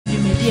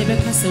ye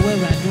beka se we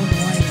rado no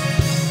aye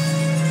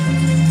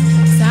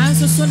sa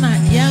so so na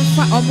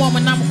yemfa omo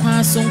nam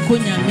kwan so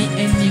nkonyame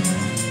anim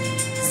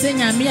se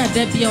nyame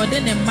ada bia ode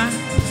ne ma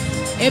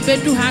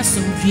ebedu ha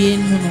somdue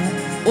mu no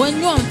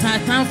onyo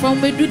ntatan fa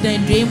medu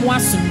dandue mu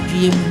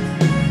asomdue mu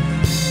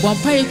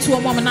bompa yetu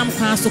omo nam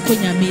kwan so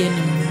konyame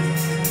anim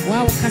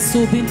wa kasa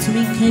obi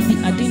ntumi kan bi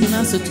adini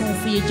na so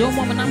tonfo ye je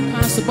omo nam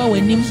kwan so ba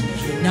wanim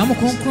na mo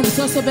konkron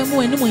so be mo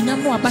wanim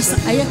onyam no abasa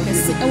aye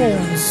kese e wo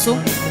won so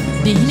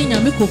de hini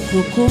nyame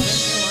kokroko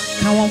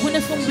ka won ho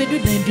ne fo bedu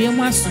dandue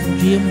mu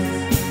asomdue mu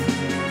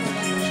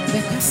be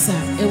kasa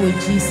e wo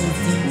Jesus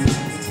din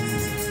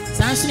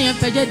sanso ne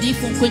mpaja di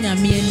fo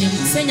nkonyame anim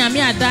se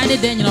nyame ada ne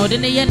de nyina ode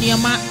ne ye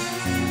niema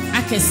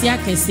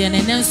akese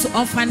ne nenso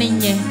onfa ne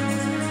nye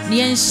ne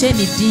yenhye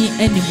ne din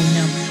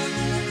animunyam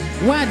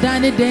wa da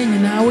ne de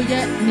nyina wo ye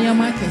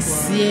niema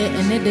akese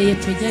ene de ye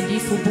mpaja di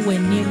fo bu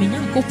wani mi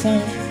nyankopon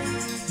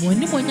mo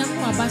ni mo nyam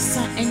no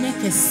abasa enye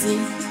kese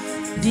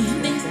di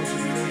ne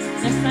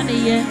na ne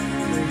ye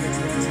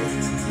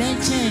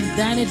benchen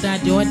da ne da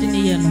de ode ne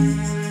ye no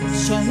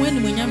so ho ni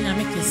mo nyam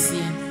nyame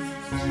kese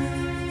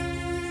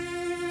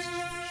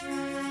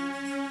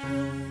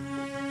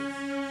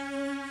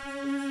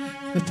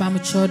me pam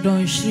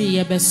chodon hiri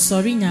ye be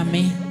sorry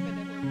nyame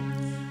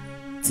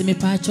ti me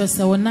pa cho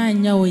se wona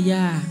anya o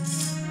ya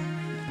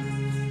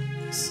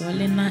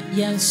solena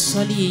ye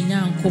soli ye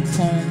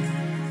nyankopon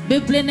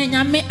beble na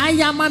nyame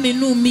ayama me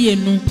nu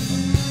mienu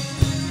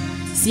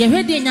si ye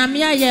hwede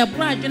nyame aye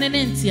bra adwene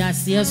ne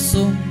ntiase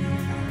so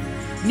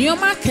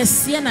nioma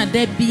kese na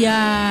da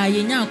bia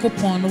ye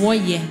nyankopon no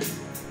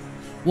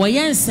wo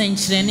ye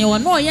nsenkyerene wo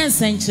no ye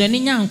nsenkyerene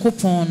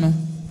nyankopon no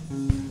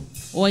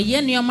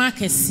oye nioma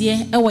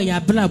kese e wo ya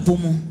blabo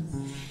mu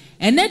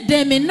ene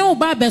de me no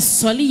ba be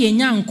soli ye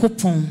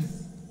nyankopon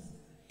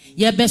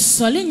ye be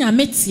soli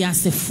nyame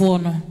tiasefo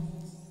no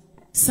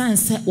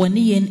sanse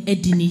woni yen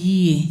edini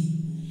yie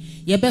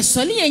ye be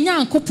soli ye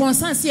nyankopon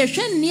sanse ye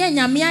hwe ne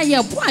nyame aye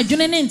bo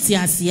adwene ne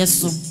ntiase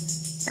so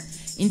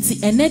nti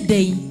ene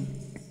de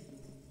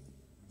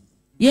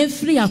ye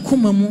free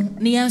akoma mu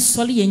ne ye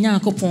soli ye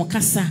nyankopon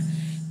kasa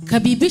ka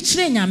bibi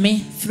kire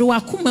nyame free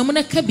akoma mu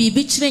na ka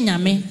bibi kire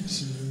nyame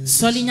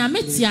soli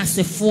nyame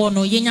tiasefo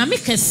no ye nyame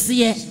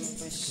kese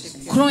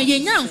kron ye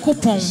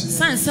nyankopon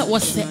sanse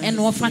wose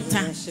eno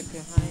fata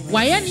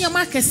waye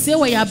nioma kese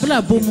wa ya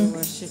blabo mu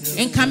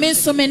enkame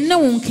so me ne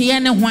wonke ye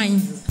ne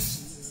hwan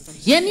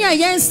ye ne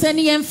ayense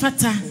ne ye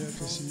mfata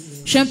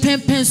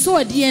hwempempen so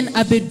odien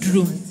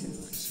abeduru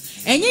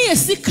enye ye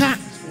sika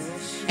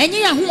enye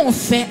ya ho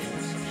ofe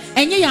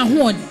enye ya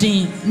ho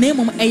odin na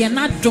emom eye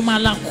na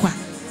domala kwa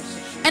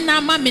ena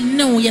ama me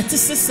ne wo ye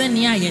tesese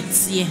ne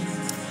ayetie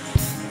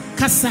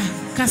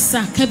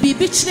kasa ka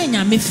bibi kire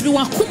nyame firi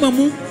wakoma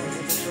mu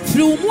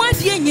firi mu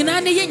adie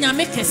nyina ne ye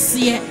nyame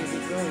kese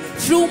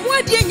firi mu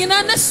adie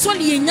nyina na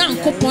soli ye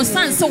nyankopon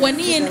sanse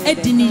wani ye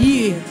adini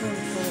yie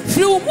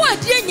firi mu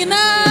adie nyina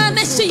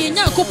na hye ye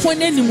nyankopon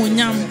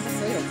n'animonyam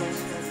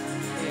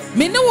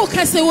me ne wo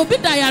kase obi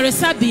da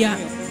yaresabia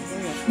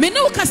me ne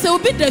wo kase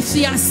obi da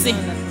fiase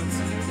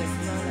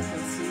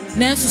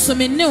na nso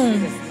me ne wo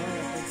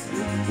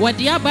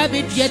wodi aba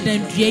be dua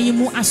dandua yi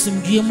mu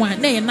asomdua mu a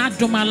na ye na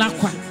domala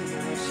kwa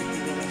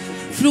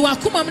firi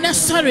wakoma na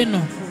sori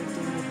no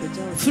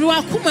firi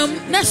wakoma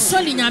na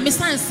soli nyame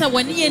sanse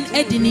wani ye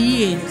adini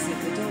yie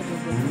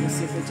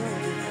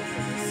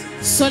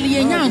soli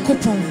ye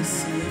nyankopon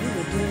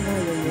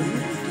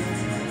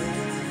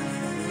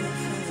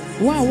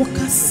wa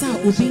wokasa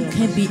obi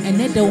nka bi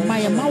ene da wo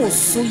maye ma wo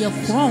so ye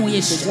kron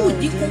ye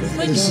shudi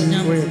konfra ni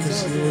nyam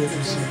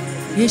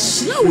ye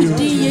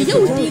shawudi ye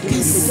wudi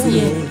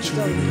kasiye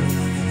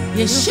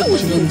ye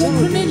shawudi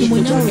konfra ni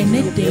nyam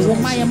ene da wo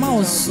maye ma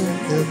wo so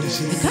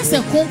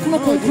ikase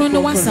konkro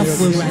no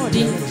wasafo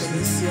awrade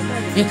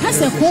ye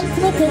kase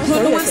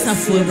konkro no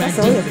wasafo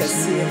awrade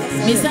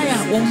mesaya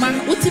wo ma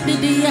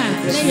utibidi ya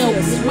na ye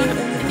wo ma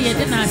ye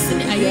de na ase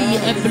ni ayeyi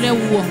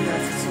ebrewo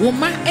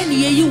Woma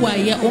eni yeyi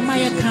waye oma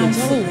ye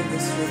kanfo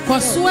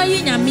kosoa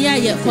ye nyame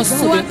aye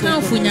kosoa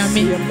kanfo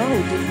nyame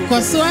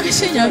kosoa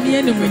hye nyame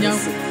eni munyam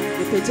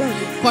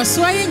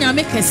kosoa ye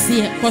nyame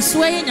kese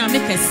kosoa ye nyame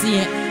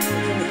kese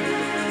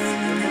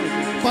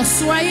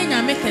kosoa ye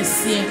nyame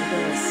kese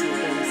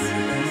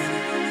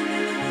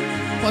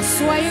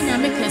kosoa ye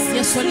nyame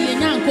kese soli ye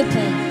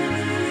nyankopon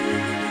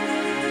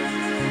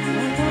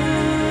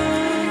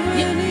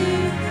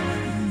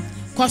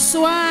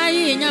kosoa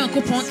ye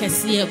nyankopon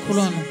kese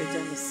krono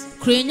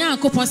krenya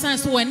akopon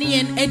sanse wani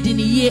yen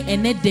edini ye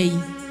enedai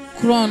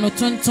krono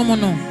tontom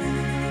no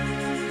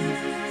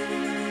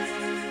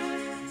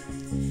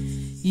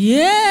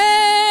ye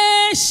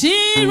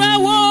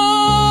shirawo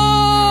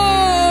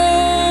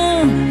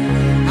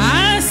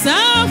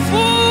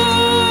asafu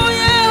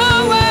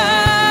yehowa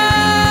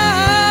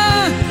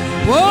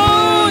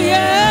o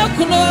ye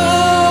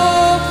kuno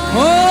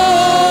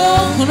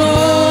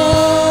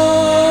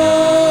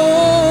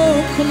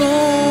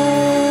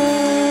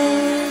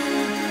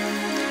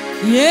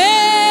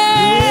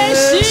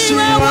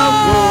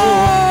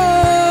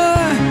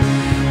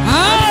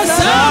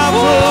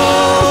Asafu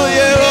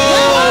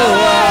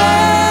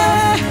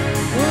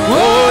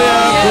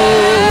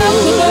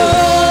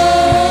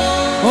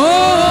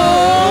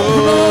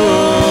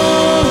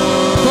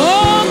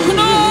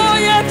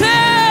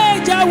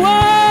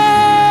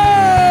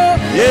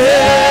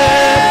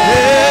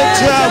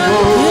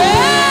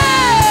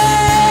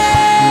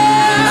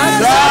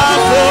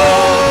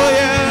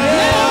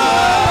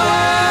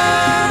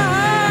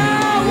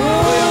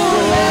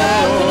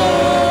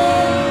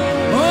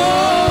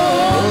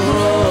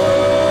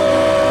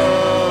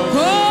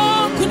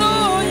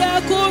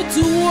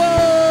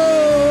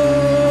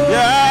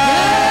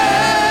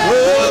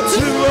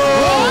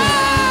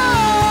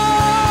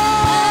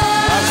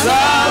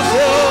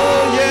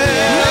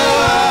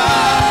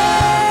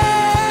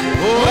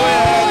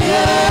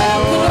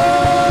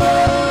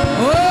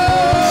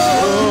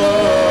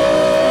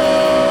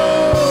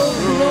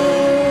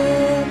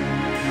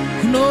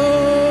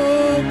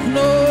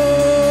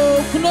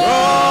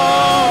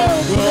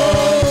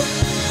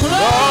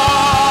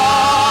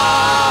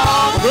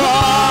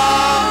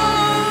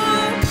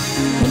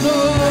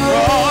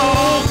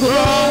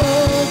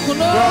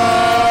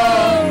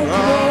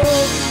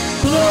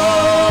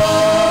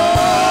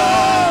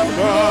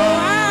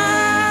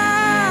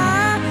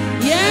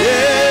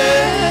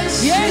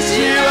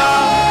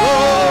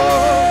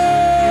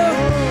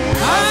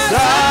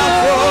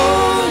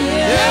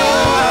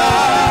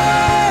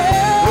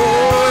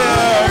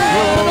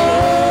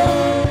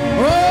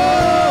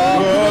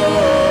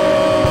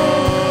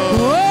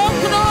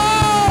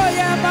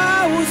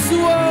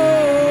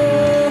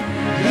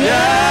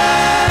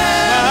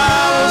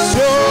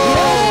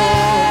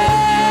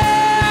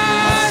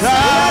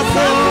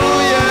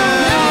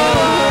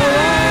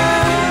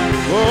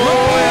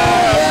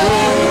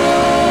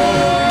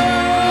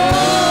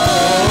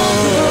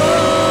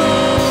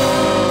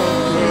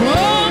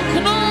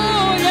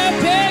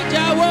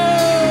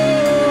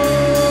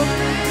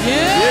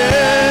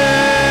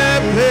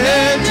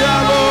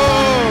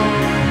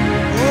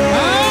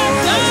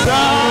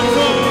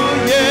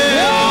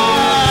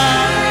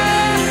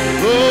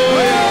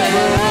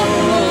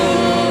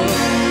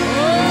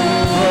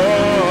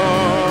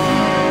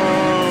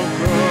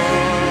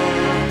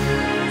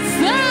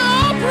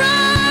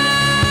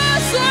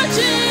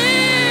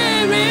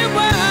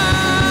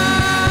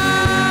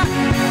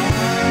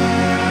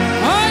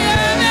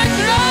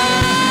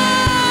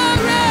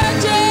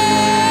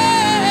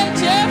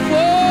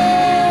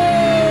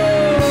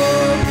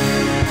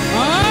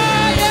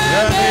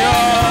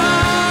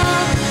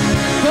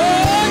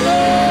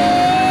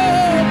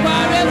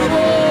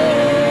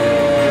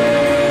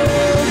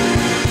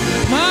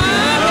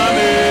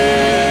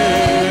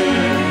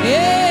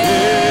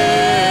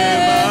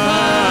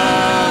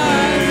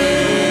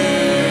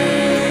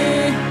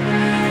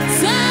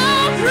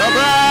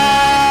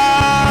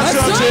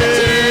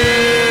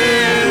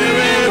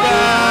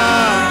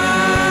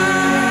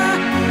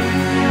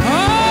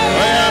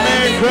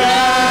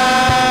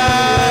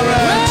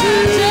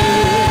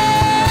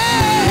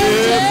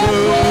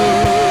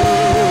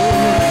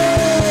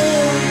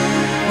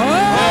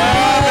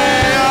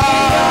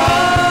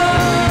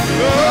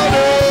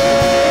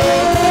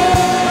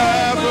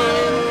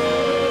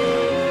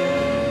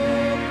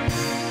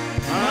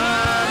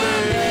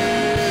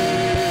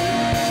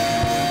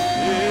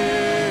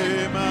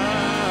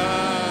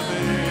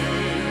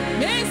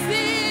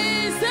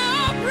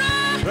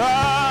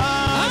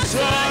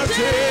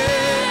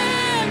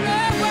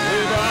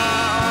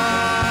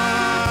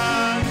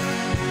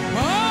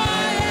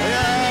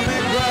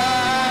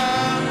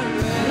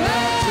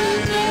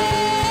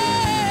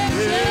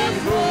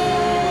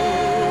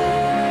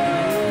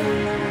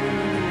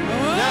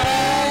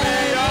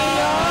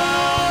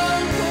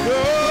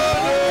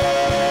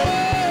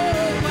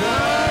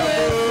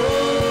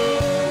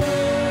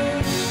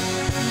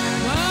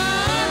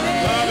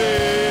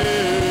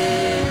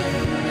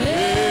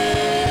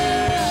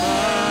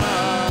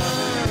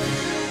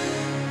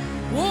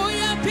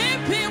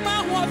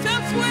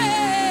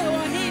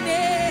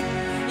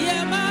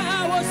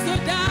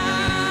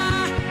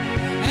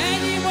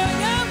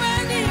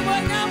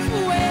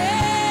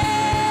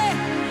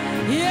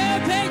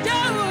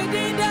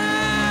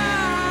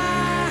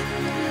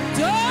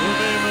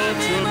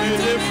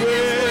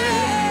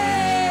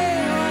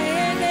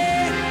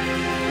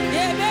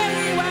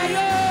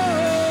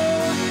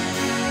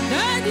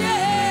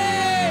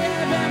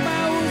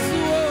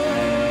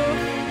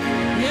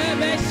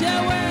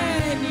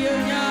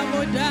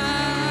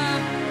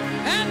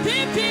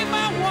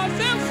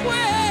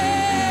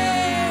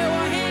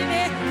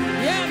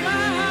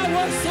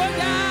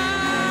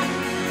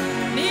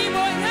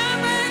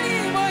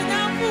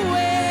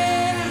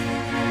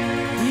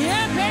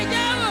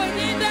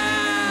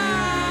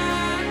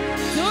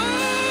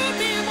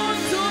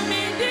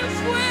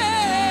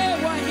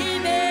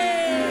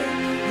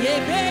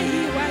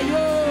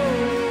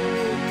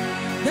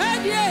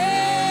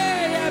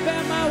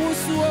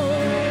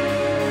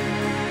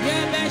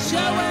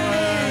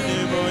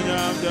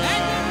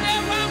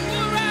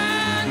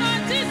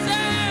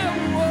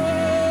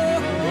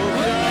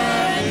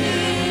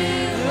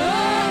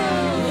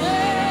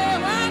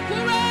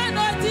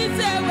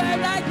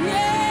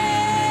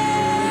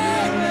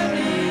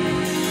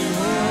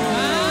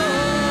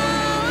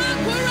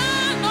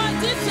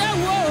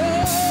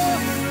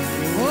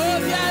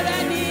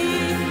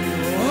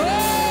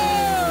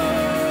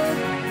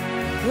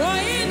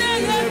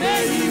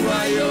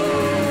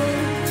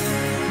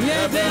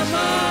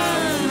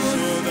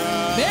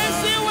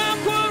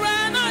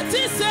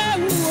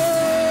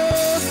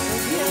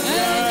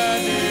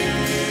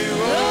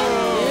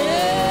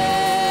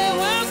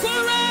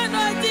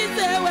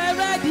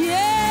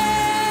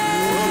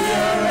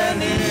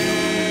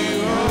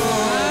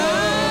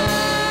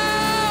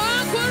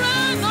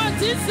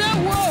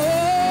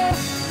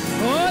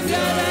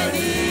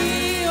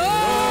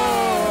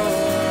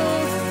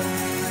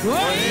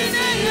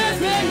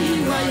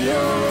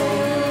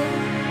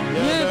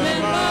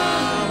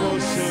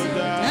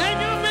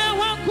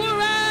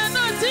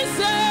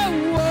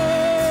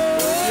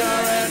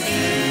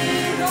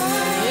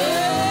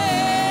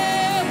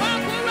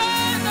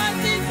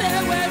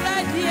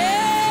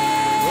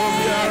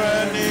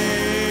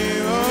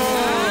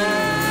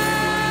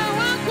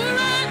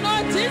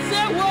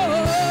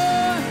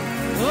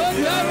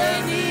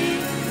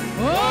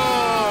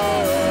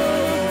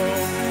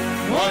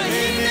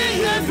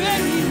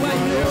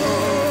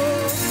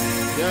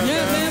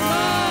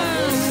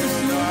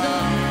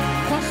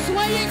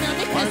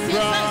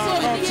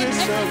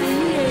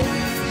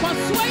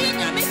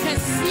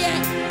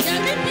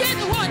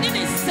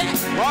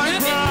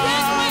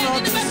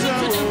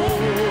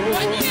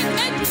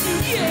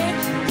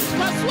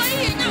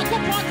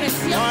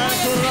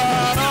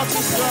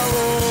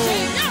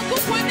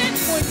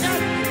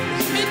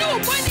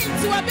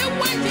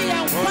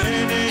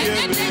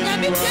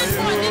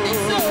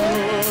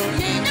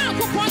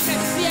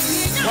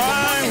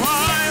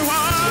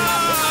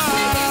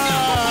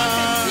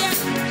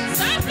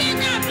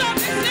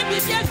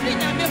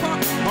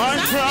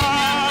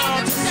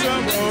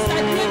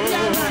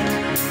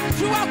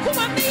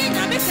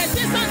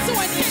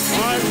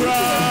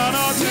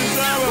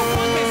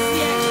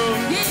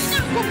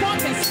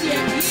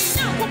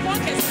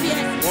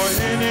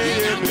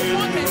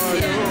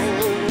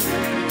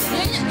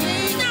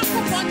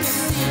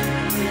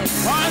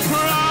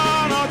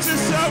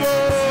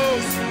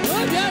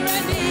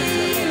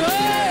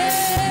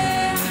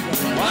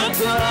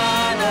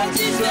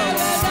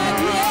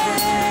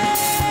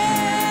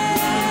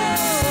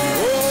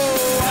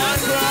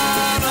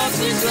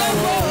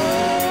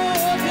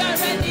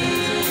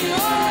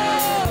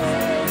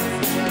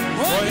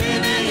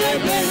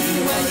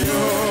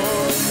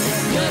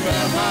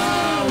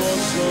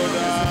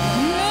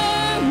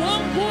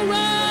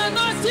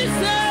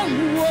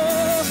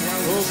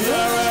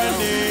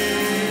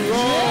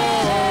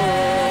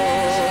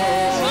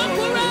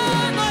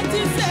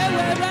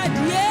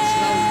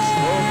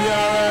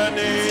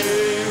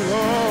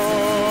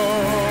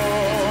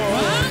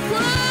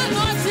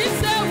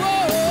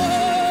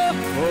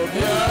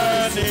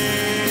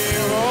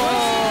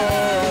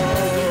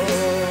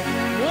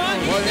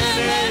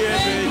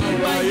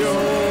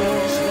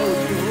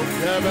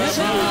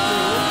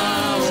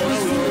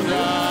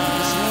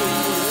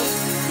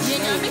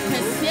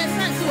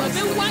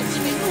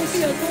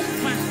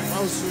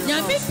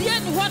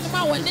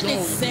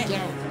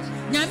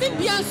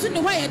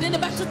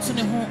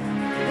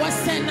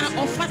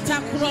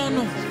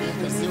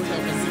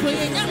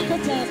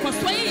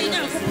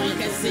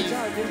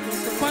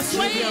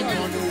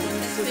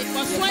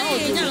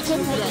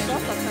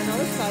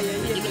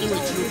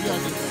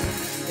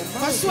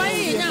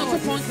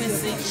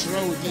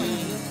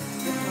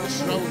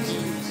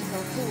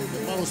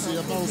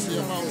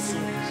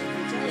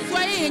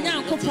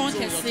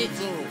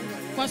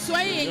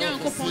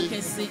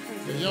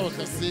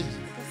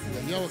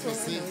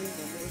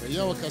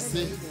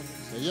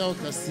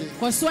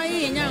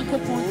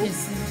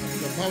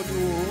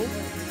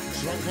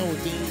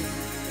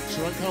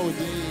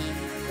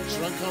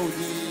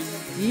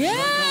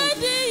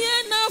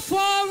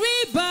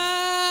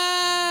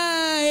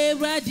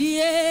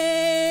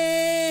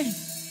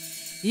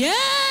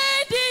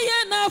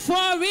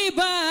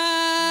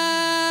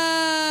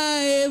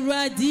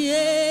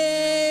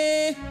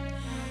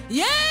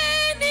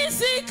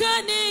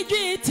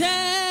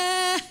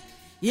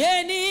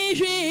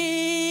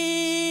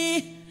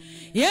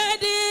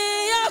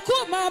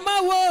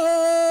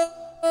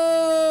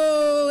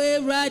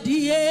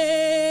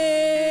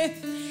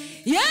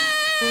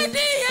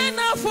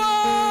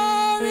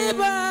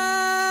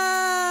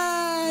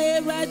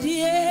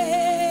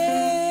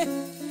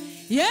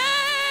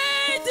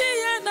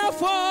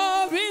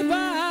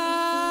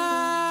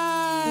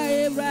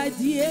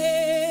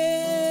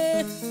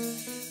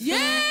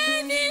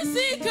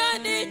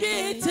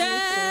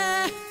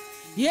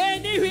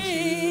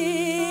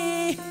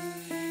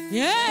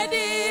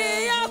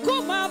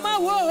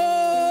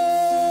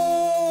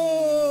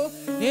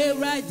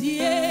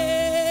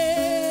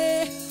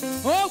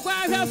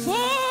Yeah,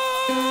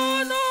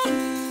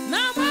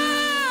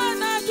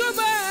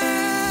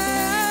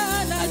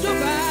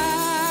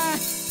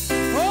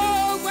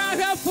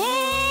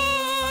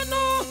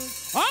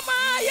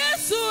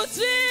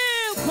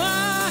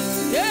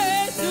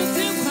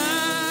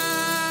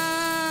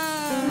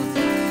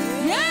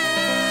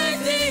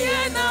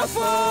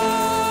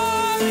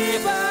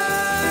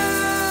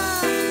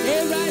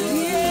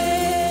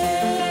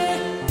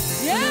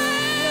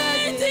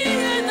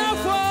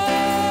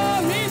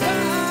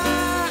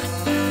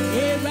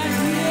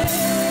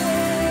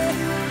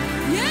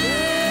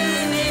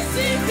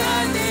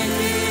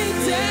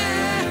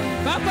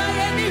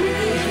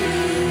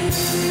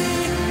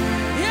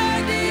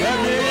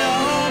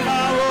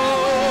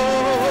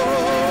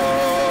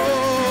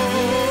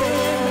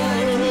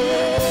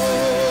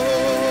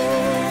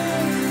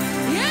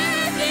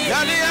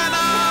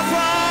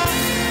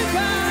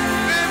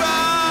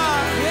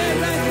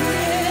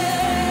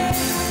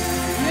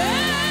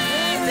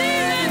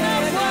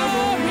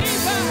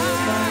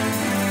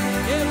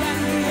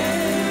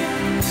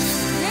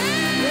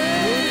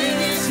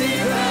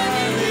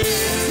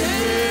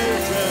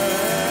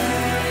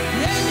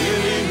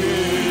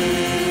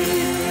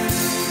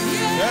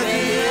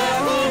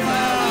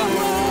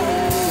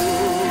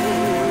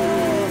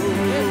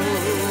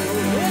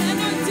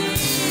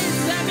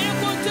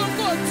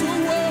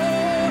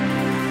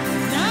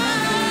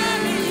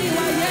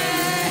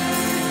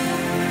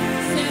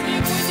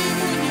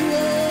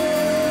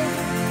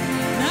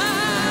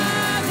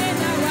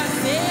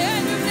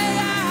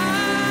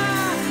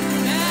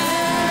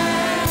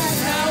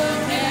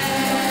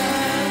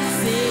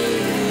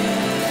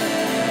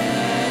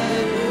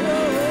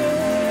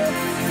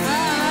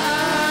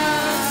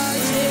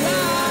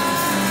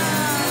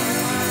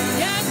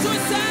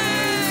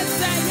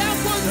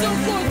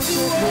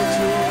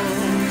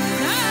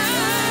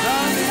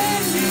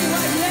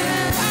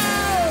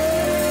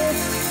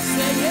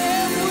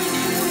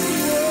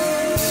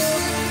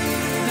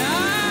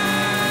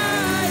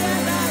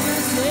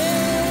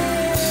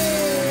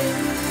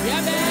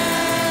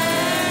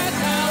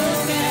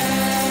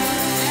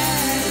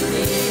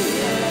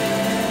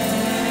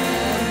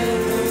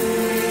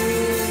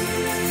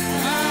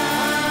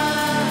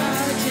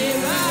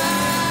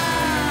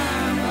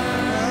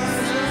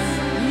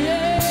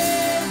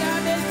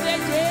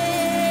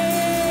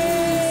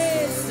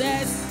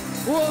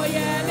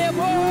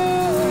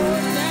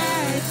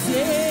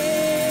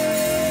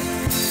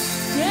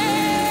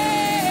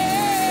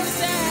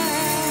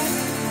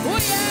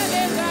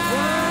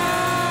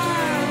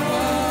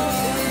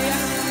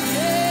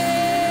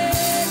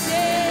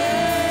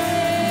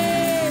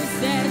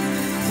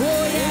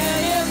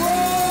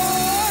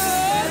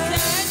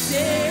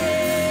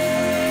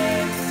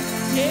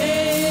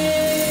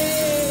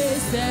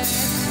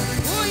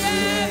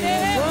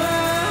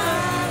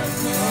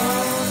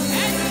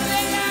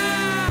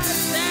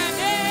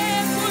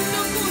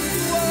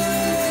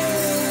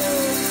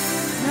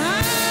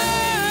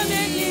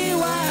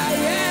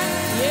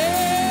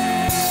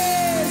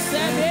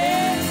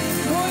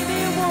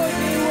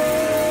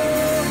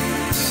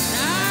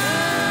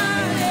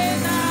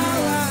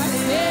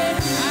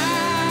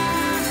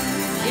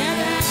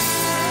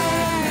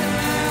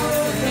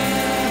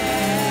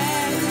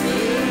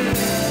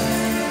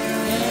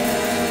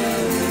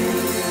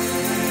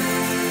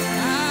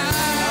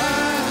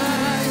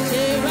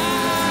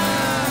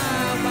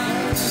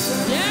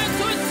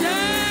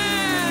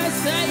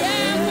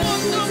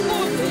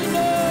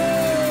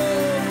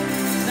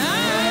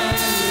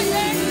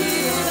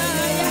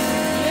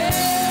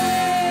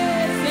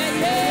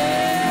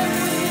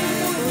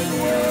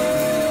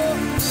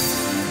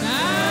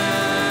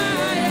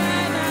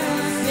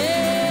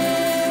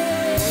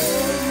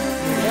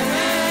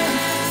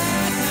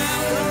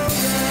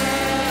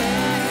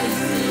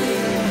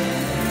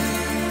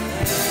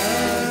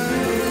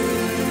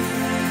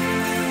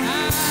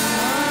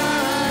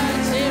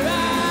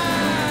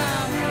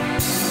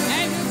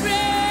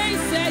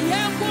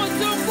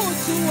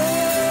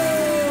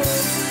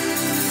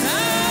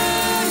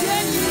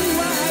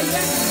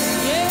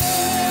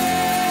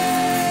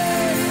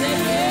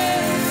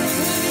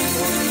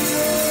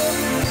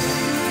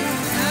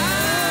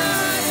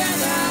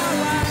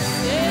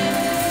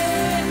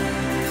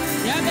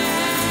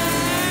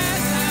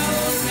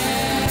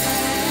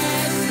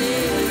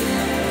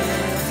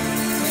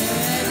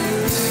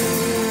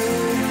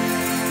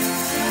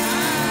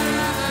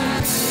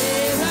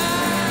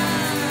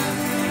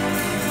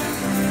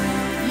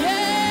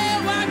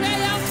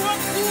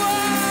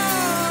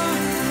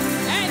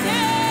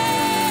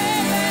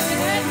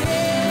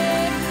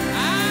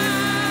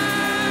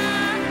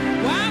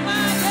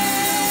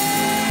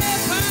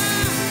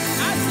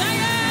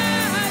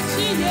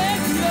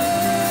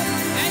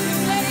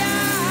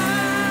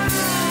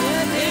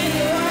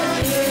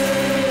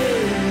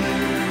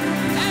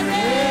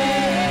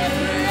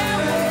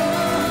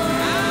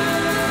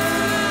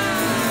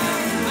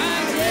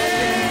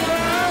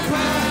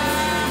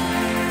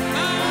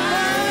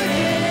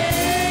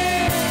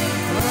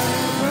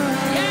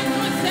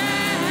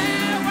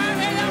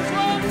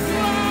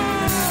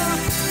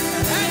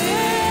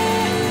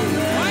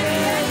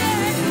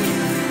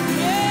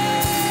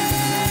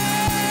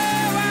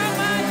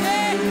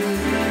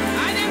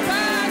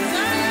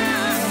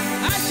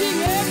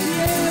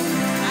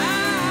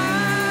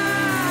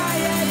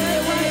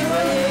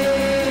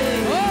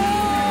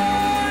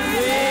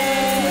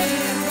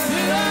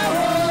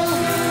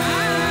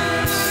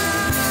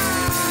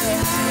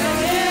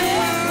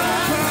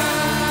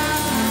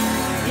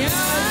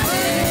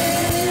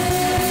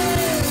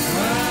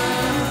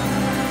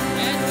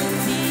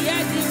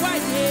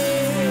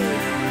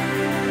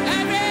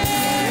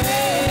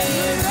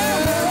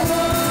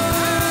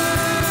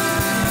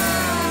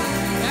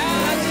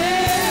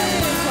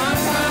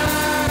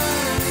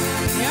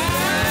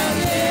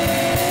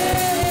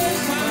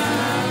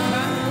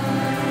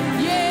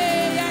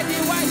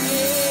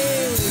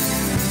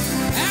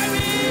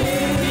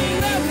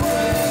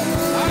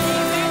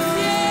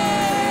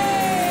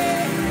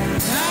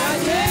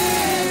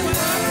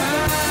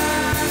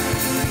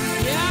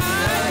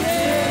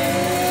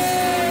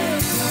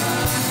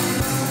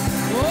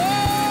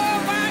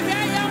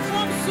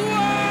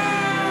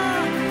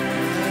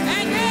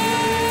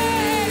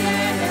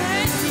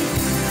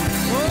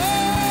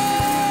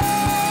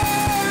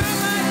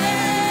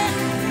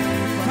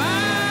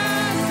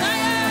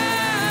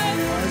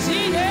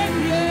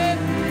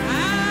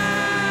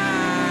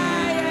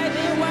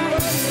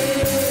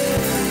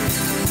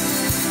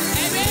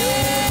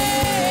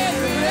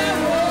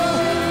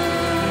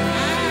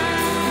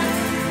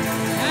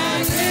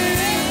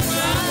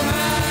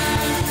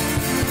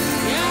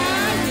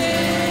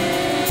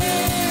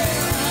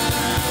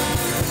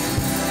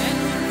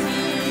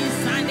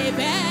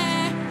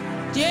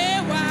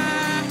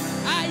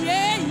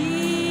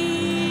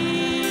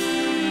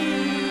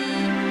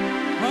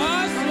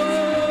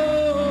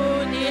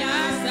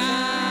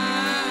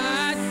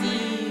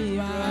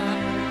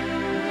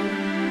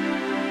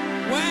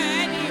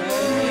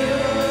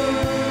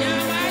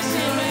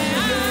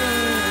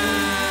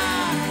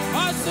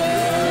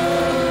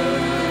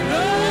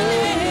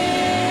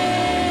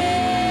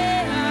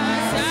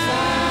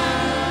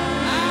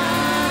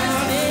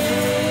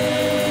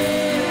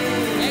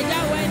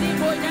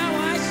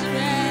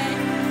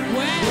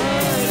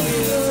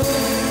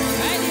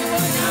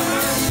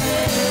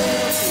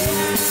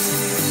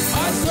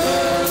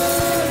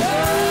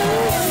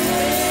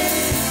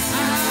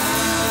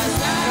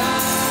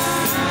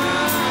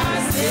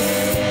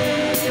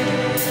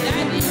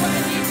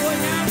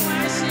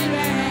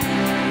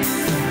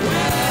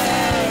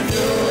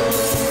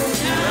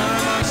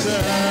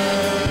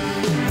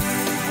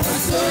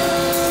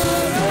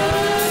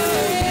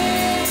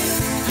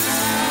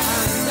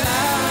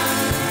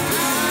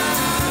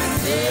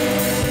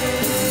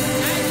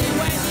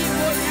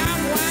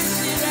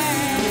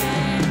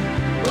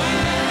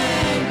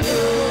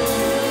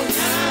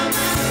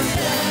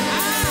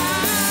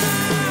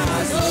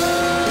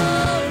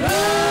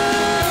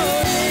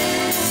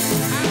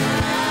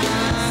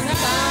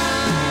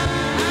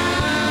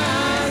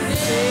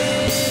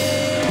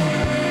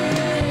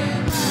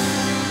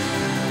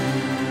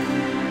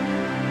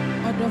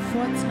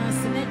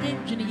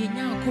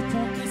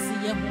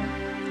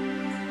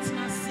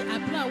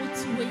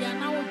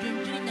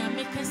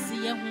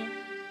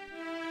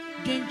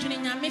 dwendwene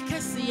nyame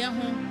kɛseɛ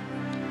ho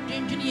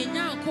dwendwene yɛ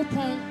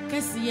Nyankopɔn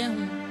kɛseɛ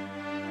ho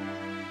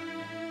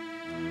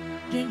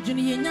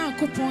dwendwene yɛ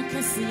Nyankopɔn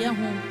kɛseɛ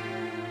ho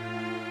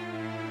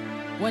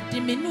wɔde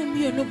me no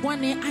mmienu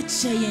bɔne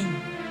akyɛ yɛn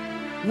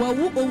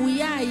wɔwu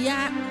owuyaya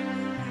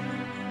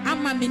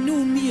ama me no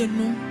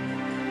mmienu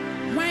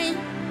wan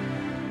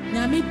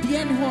nyame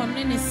bia ne hɔ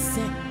ne ne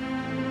sɛ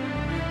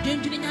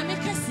dwendwene nyame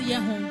kɛseɛ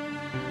ho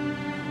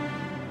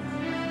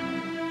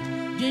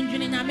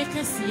dwendwene nyame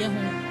kɛseɛ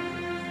ho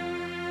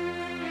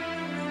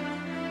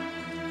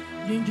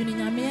dwendwene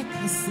nyame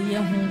kɛseɛ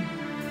ho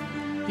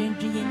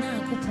dwendwene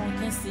Nyankopɔn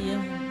kɛseɛ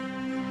ho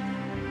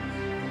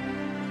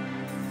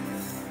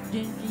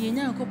dwendwene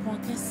Nyankopɔn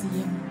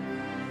kɛseɛ ho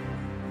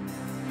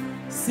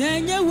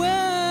sɛnyɛ wɛ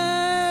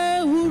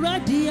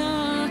wuradia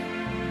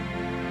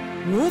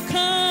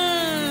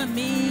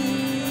wukami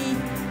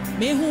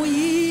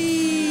mehuyi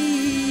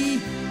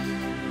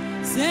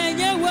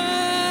senyewa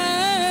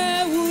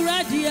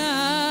wuradia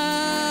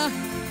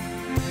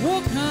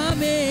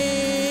wukami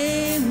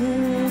hu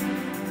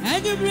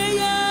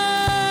enyumreya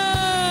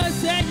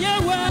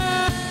senyewa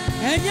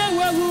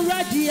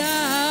wuradia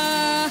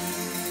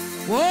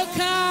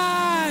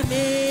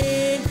wukami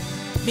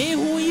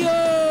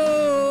mehuyo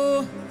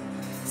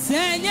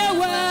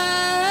senyewa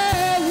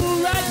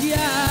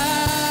wuradia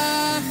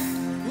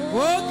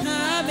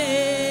Okame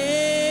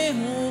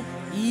hu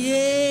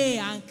ye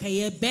anka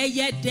ye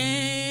beye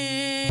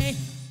den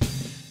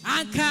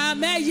anka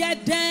me ye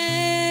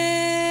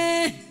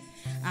den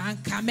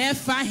anka me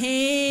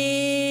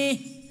fahe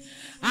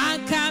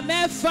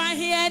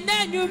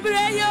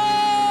enanyumre yo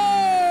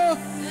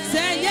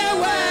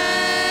senyewa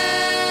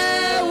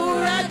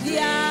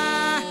uradia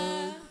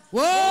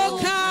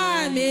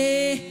okame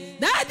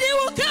dadi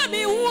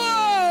okame wo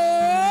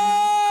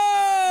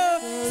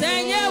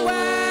senyewa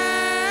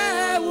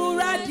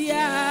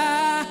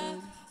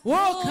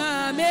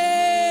Wokame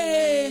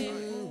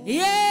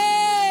ye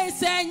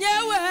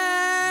senyewe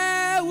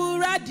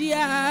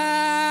uradia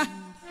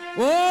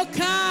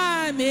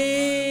Wokame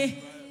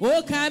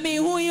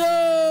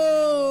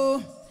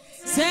huyo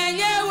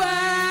senyewe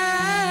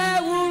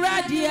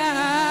uradia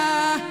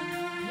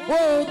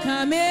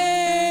Wokame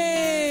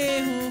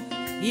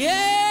ye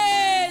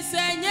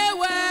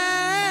senyewe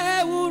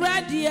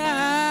uradia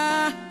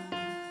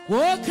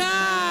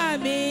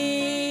Wokame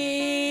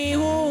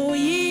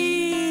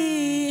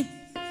huyi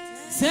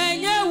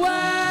senyewe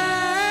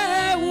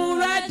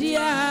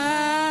uradia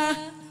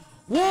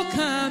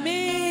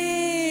Wokame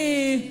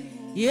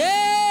ye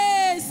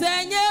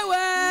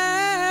senyewe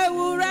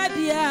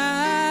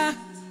uradia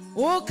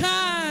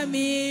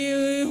Wokame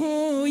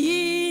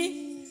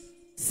huyi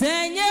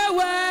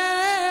senyewe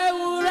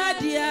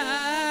uradia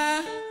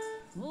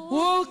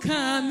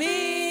Wokame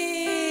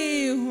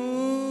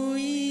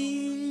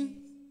huyi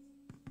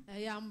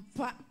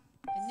ayampa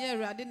enye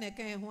Awurade na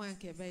kan ho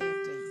anke be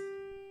yete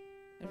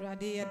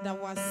Awurade yeda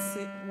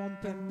wase won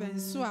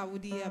pempenso a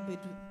wodi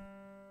abedu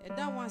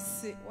eda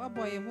wase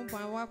waboye ho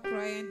ban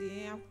wakora yen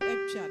de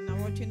atwa na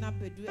wotwe na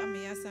bedu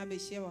ameyasa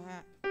behie wo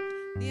ha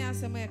ni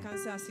asem e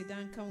kansa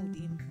asidan kan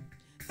udim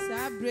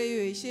sa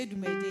breyo e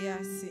shedumede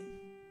ase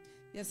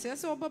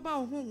yesese obaba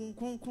ho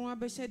nkronkron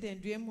abehye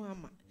dendue mu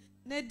ama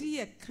na di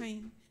ye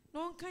kan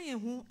no kan ye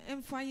ho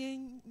emfa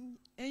yen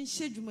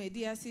enhye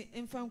dwumede ase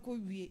emfa nko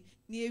wie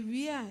na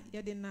ewie a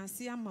ye de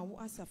nase ama wo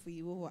asafo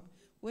yiwo wa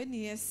when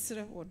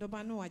yesre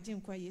odoba no waje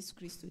nkwa Yesu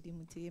Kristo di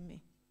muteme.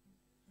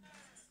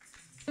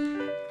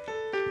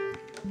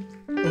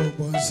 Oh,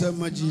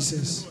 bonsema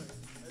Jesus.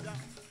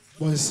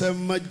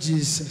 Bonsema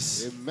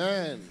Jesus.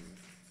 Amen.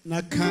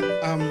 Naka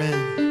amen.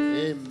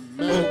 Amen.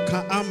 Oh,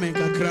 ka amen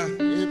kakra.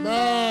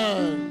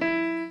 Amen.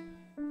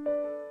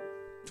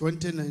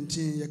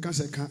 2019 you can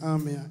say ka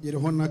amen ye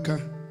ho naka.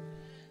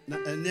 Na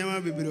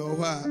enema bibiri o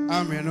ho a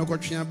amen no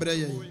kwatwe abrɛ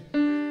ye.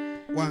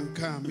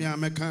 Wanka me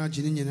ameka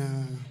agini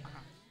nyina.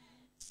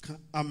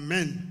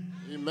 Amen.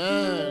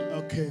 Amen.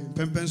 Okay.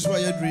 Pempenso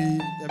ayedri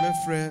the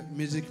befre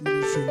music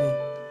ministry no.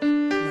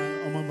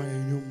 Na omama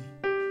yenyum.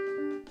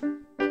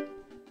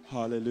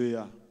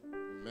 Hallelujah.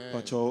 Amen.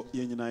 Pacho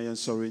yenyina yen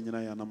sorry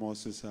nyina ya na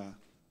Moses a.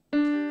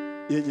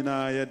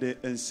 Yenyina ye de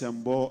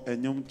ensembo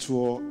enyum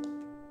to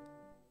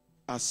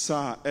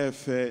asa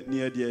efe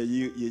ne de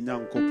yi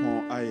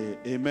yenyankopon aye.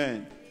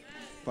 Amen.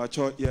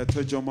 Pacho ye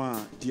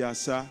tojoma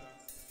diasa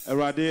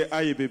Erade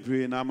aye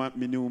bebre na ma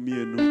menu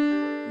mienu.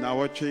 Na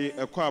watwe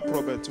ekwa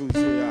prophet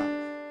unse a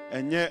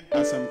enye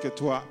asem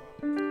ketwa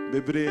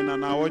bebre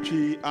na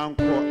watwe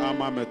anko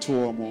ama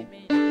meto mo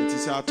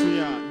ntisi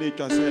atoya na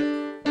etwa se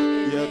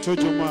ye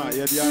tojoma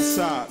ye dia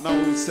asa na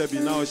wo sebi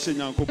na wo hye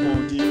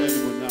nyankopon di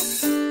animonyam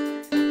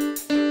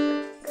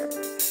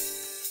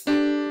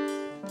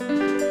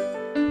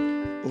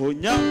o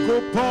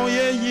nyankopon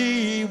ye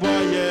yi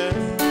waye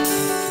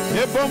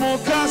ebomo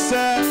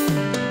kase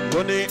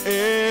boni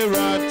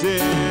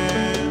erade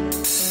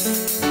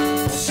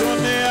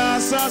Sone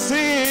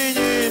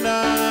asasina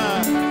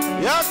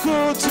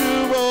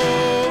yakutubo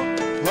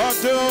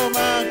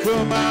hoduma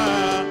kuma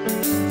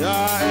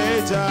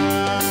daeja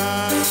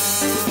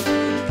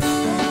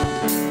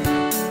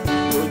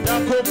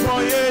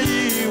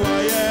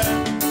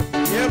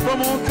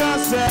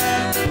Yefomukase,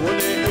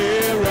 Uni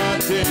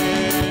Irate,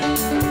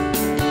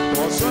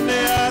 Osune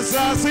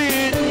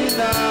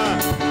Asasina,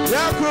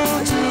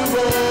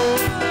 Yakutubo,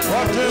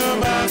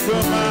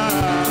 Otumakuma,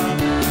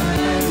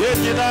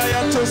 Yekina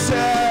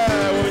Yatose,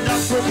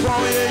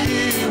 Unyakupoye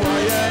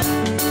Iwaye,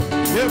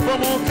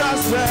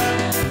 Yefomukase,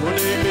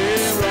 Uni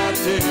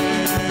Irate,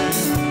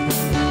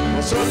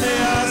 Osune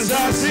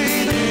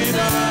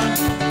Asasina,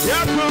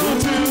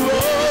 Yakutubo,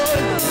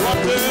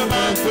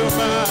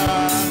 Otumakuma,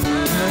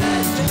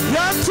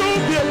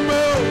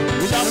 Yatubiyemo,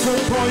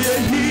 Unyakupoye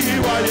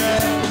Iwaye,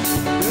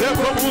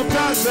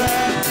 Yefomukase,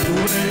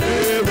 Uni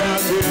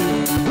Irate,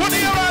 Uni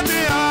Irate,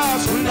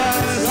 Asuna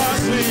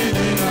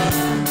Asasina,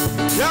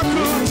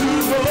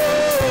 Yakutubo,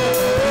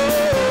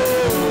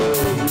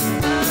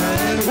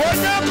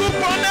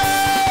 Onyakupone,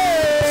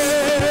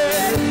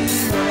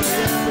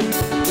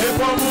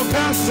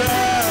 Yefomukase,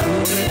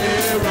 Uni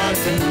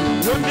Irate,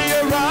 Uni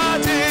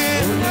Irate,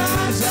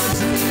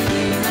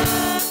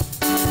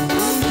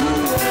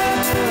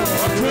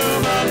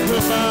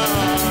 Otumakuma,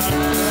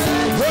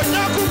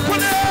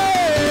 Onyakupone,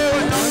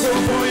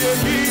 Onyakupoye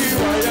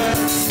Iwaye,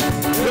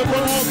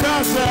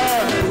 Yefomukase,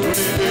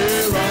 Uni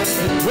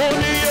Irate,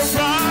 Uni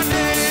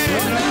Irate,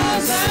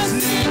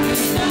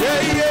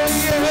 yeah, yeah,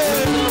 yeah.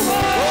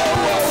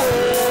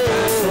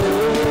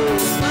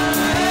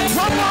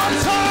 One more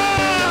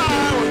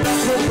time.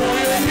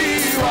 Onyakupoye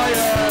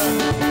Iwaye,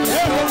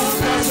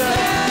 Yefomukase,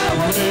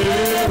 Uni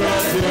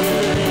Irate,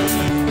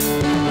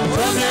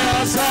 Uni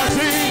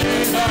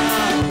Asasina,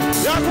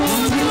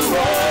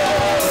 Yakutubo,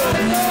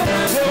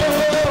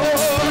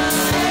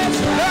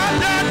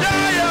 Da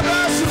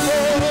Yabasubo,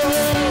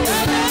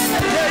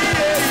 yeah,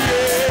 yeah,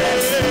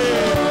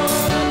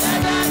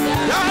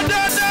 yeah.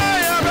 Da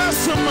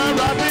Yabasuma,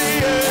 Rabbi,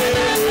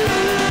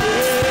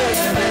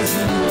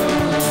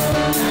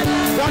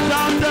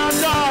 Da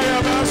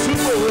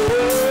Yabasubo,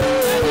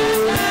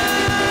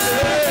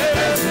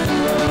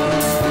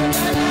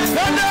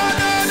 Da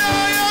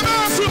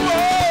Yabasubo,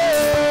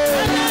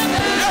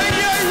 yeah,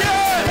 yeah,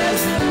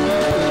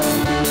 yeah.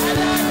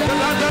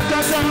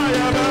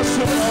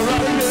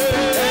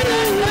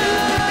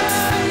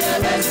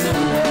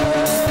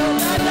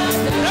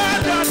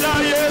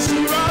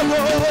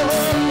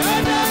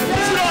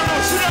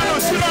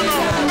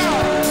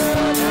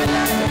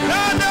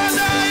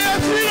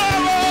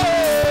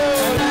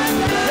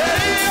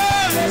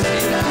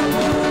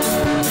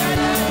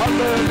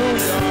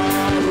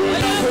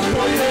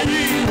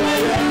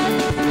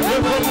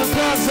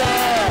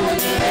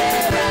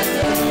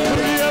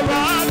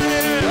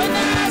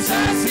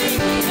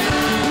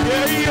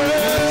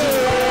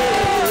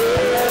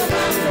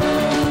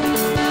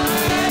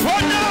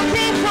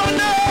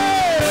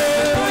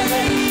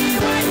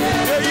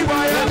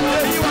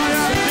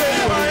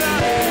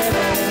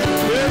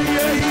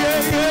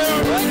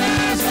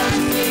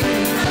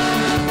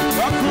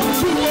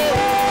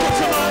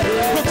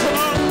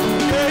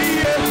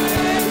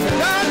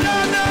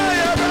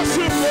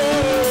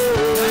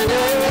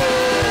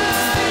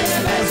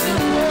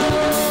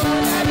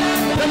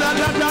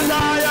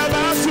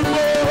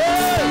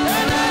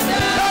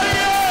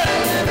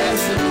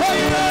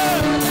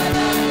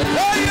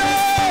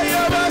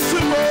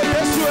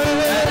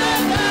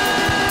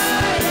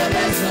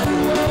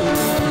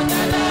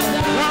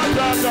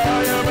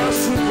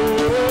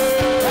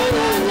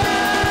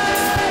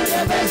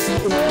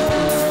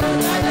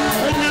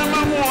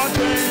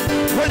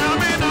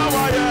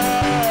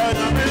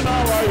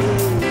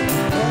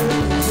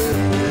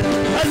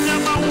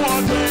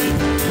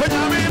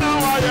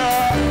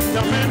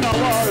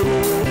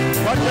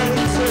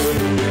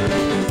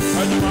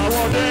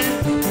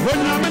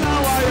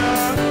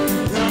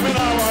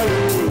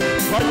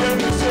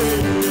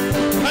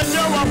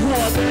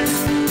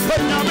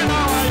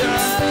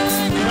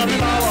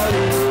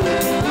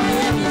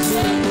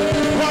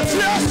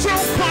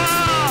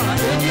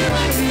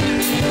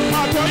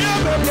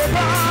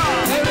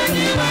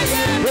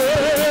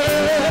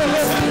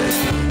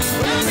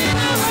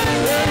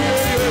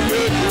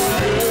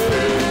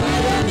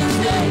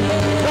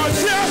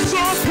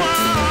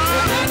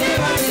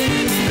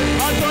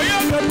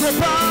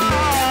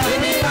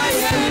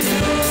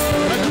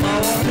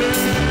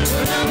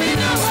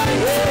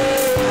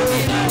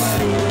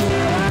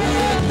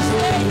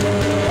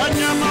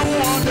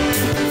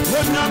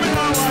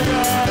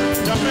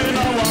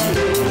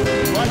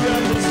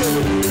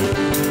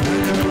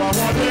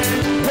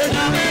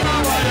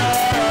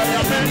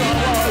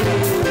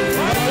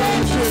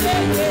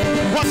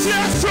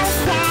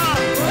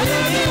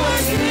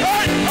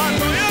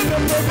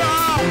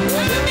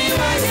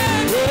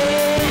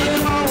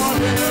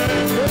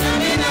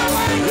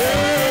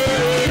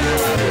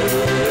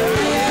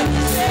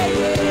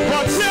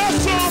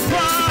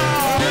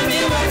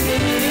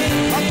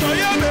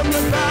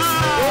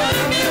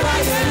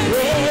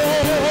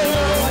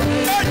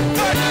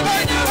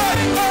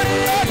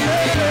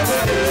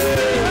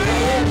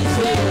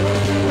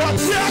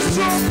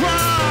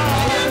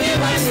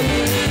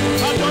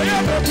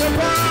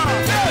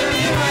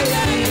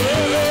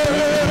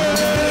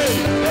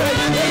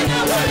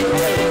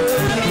 Hey!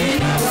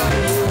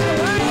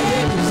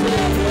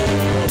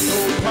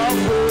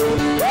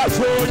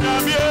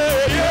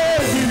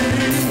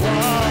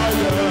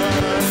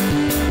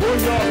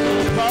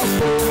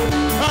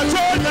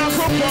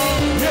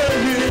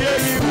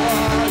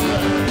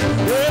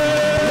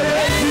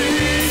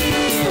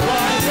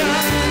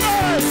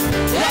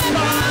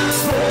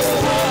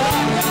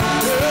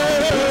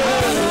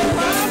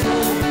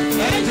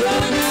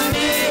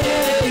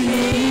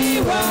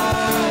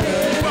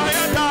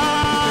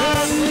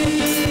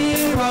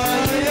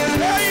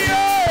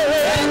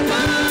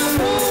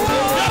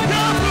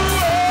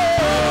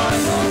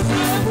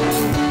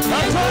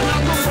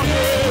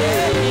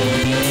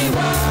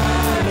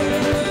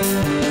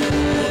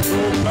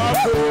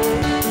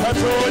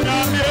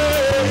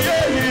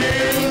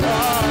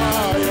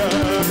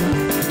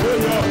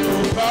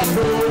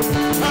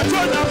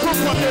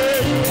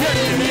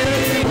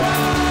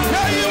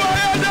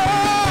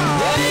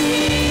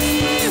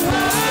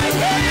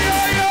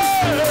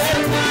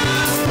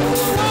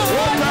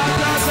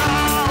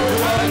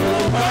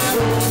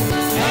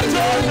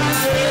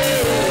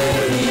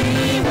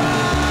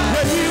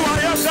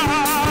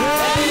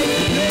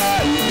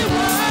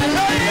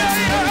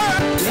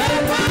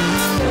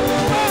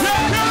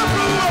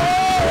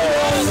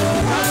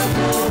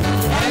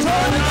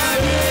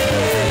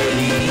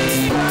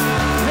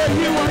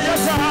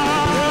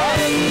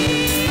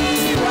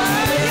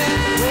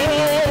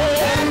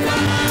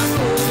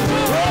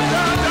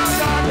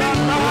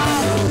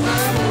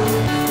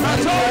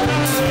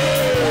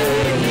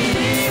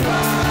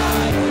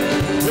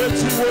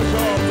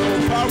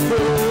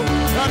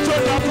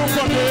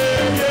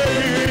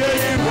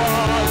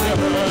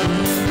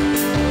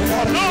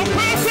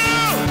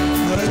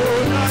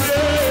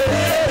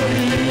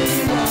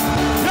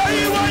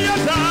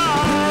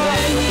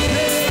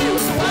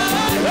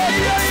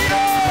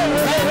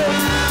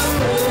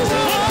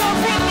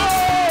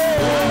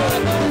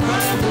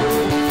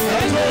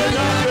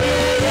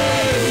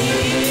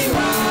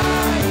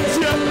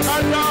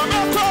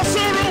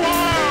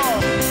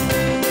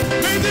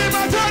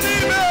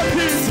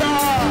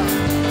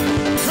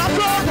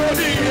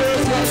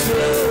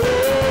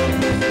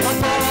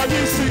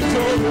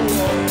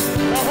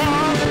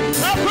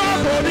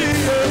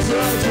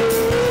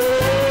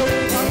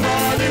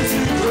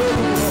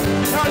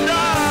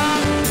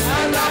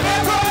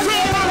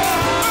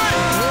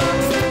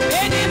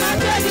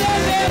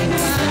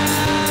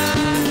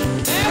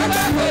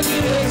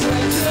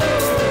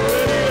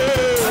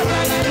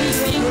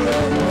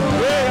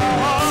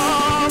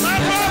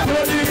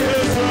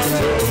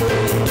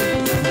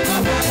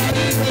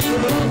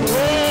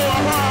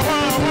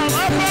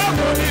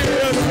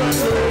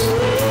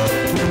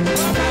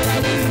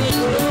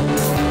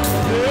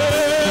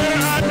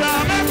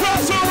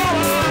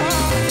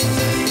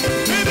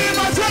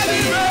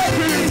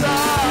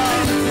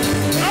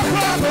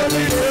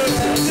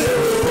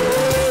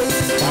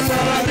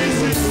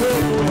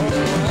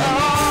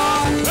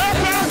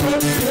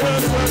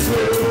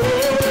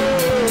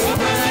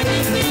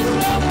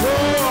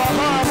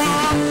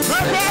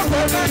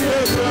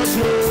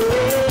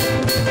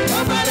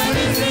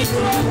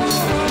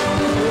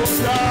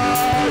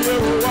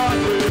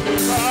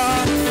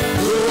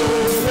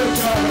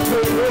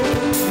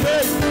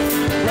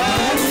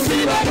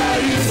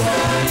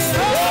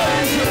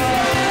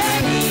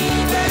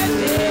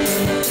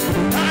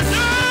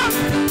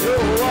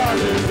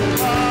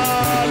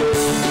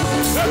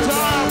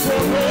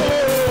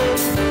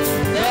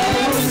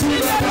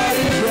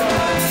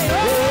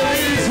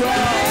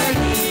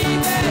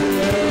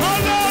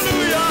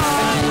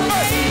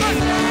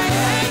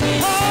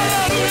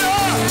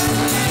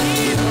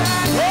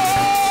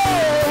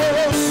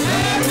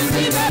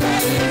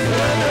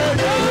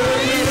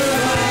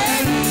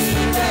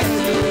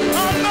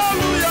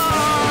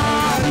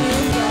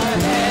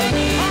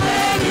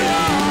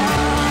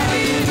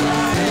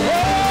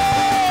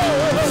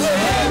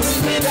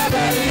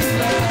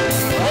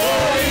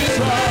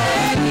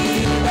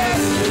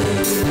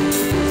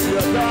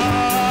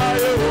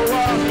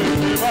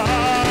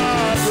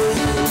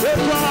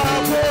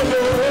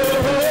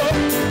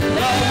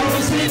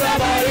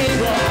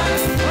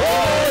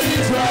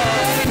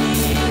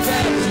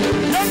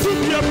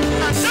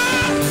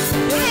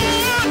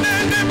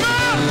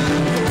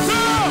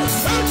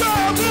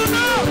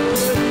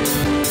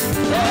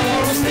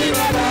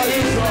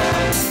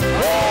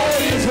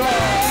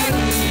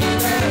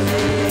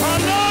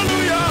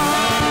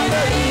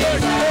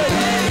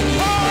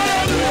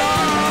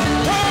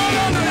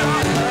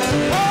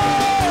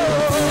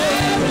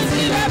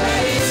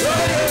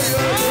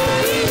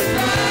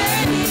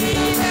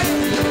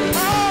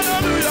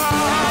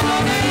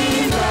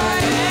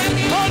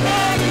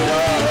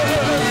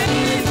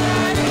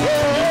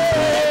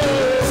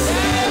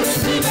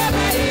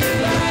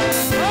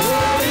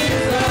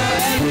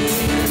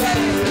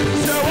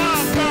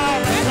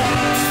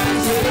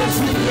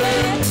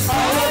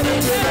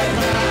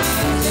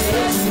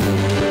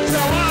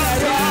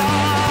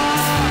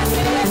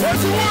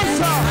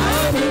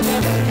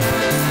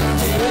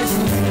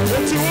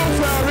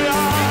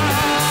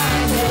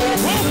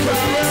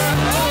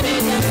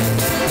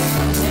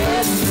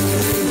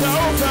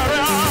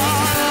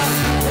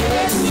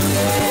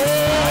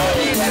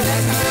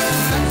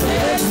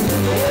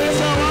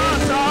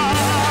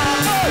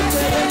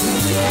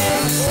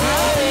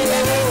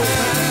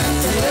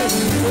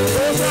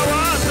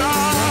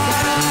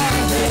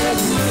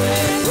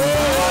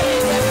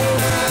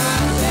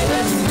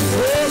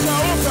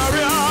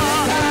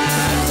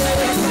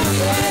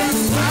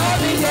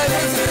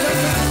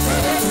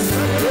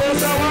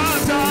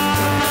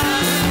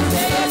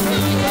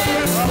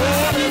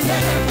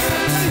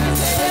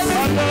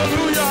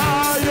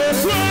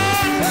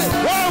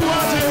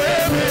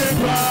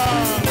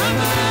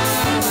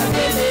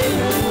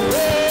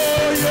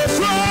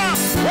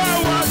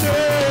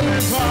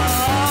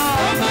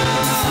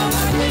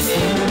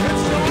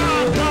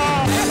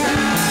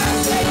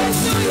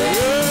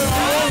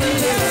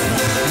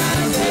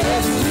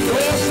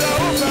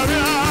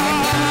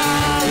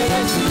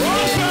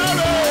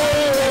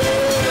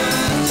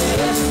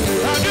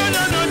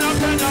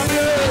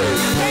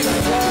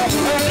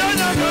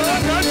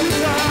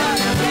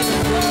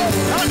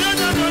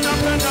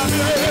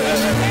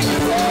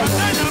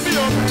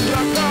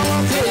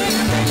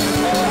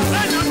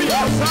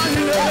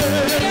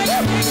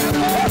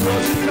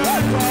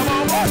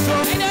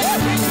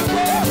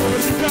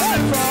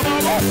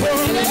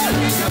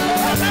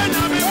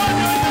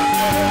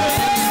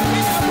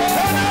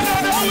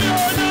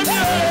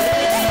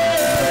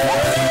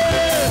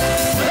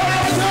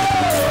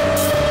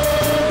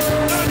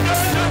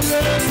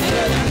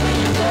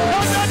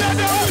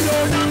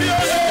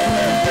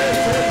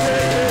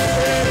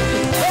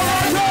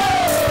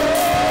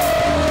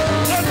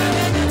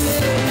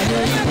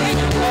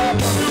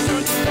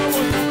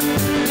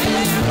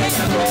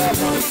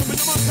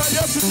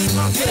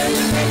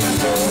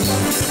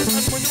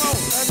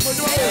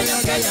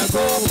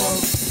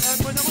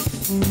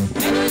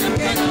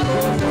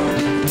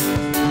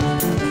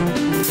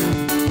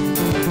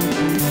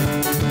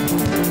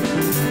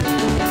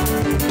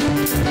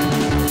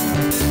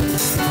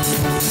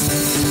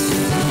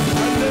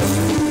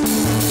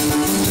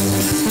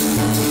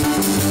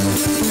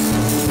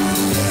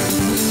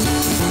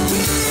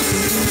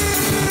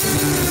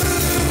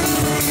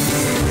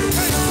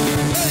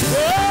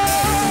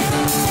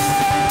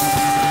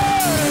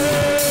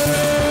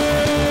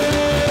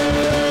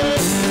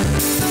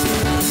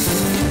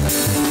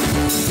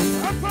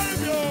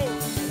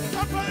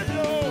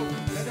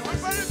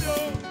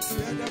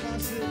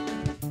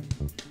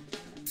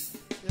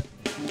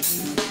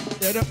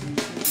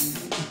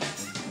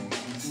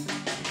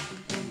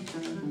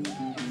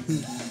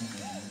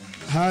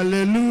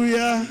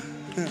 Hallelujah.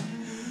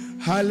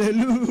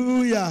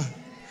 Hallelujah.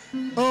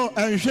 Oh,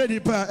 and shady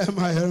pa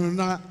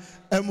Emma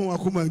Emu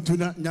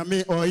Akumentuna,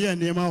 Yame or Yen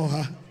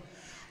Yamaha.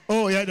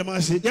 Oh, yeah, the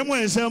Masi. Yamo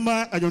and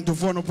Selma, I don't to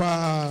phone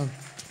pa.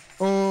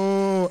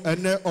 Oh,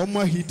 and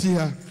Oma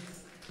Hitia.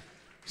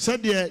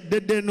 Said ye,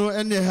 did they know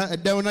any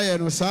down I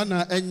and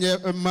Sana and ye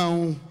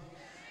amount?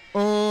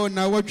 Oh,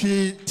 now what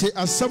we take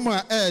a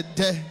summer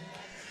de.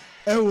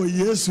 Oh,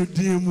 yes,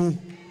 Dimu.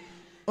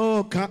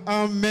 Oh,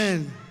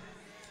 amen.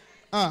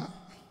 Ah,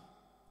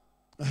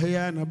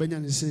 here na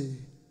Benyan say,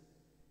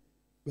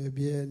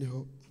 baby,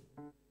 anyhow,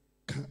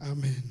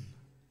 amen.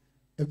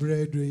 A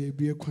bread will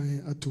be a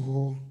quiet at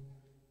all.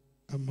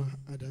 Ama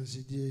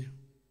Adansi,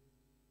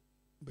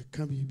 but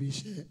can be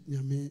share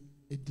Yame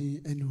Edi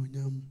Eno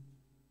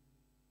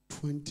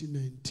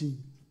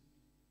 2019.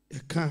 A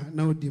car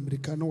now the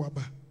American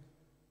Waba.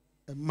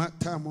 A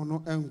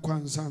matamono and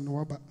Kwanzan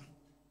Waba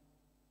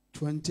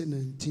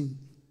 2019.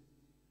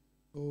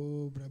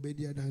 Oh,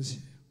 Brabedia Dansi.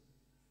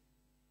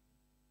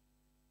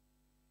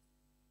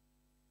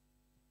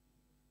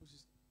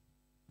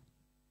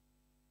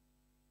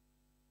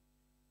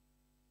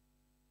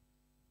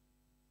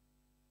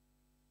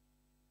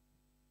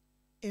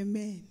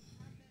 Amen.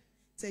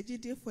 Say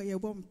GD for your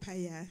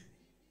bumpire.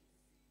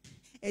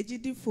 A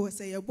GD for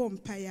say your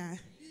bumpire.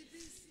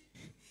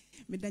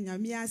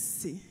 Medanyamia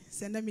say,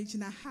 send a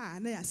mijina ha,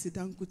 na ya sit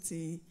down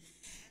kuti.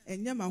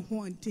 And yama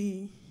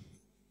haunting.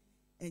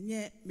 And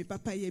yet, me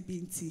papa ye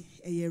binti,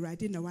 a ye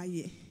riding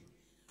away.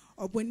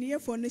 Or when near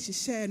for Nishi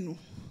Shano,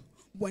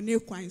 Bone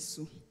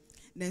Quansu,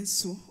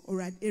 Nensu, or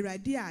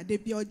Iradia, de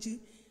Bioji,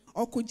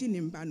 or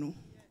Kujinimbano,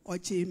 or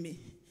Jamie.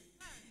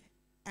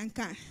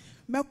 Anka,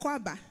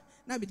 Melquaba.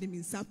 Na be dem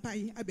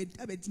nsapai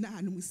abedina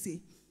hanu se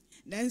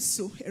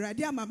nanso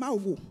erade mama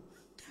wo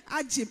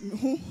age me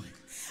ho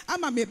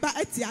ama me ba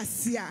ati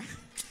ase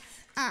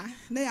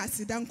na ya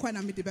sida nkwa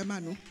na me de bema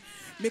no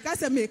meka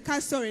se me ka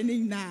story ni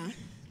na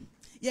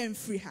ye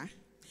mfiri ha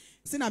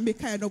se na me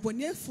ka no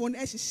bone phone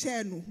e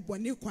hye no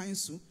bone kwan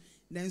so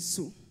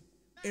nanso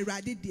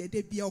erade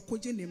de bia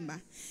okoje ne ma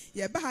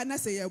ye ba ha na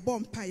se ye bɔ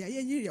mpa ya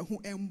ye nyiri ye ho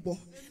embo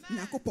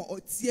na kopɔ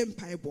otie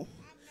mpa ebo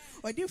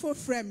odi for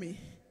frame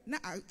na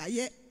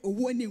aye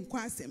owo ni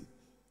nkwasem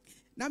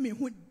na me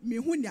hu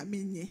nya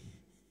menye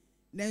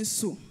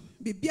nanso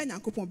bibia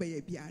nyankopon be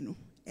ya bia no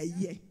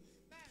eye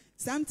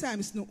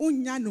sometimes no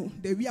unya no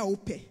the wi a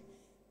wope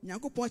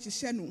nyankopon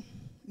hye no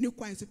ni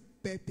kwan so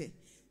pepe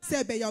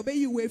se be ya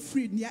obeyi we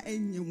free nia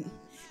enyemu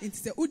nti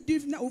se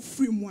udif na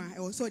ofree mu a e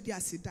wo so di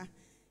asida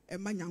e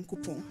ma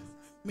nyankopon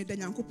me da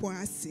nyankopon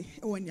ase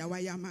e wo nia wa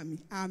ya mami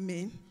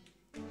amen.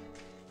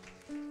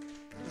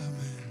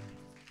 Amen.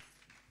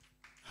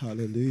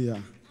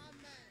 Hallelujah.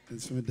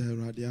 And so the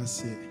radio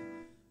say,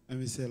 I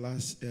mean, say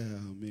last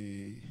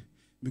me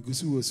go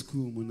to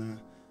school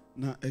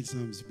na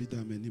exams be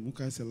da many.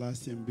 Muka say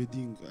last time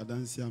bidding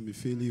adansi me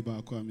fail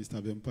back kwa Mr.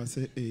 Bempa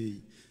say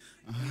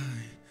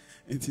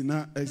enti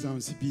na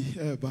exams be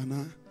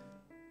bana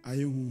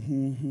aye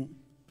hu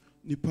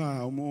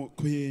nipa omo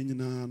koye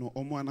nyina no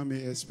omo ana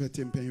me expect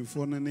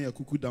mpanyimfo no na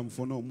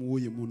yakukudamfo no omo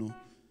woye mu no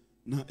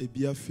na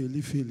ebia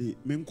feli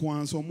me nko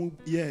anso omo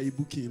ye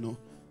e-booking no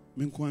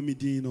me nko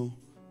amedin no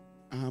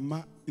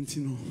ama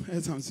intino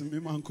exams me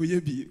manko ye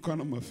bi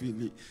kono ma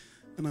feli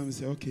and I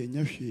say okay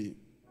nya hwe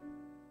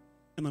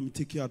and I'm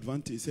taking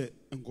advantage say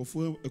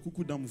nkofo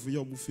akukudamfo ye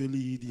omo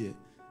feli die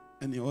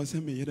and you also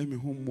me yere me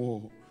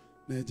homo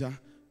na eja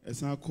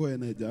esa ko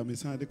na eja me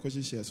san de ko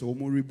hye so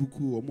omo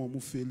rebuku omo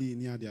feli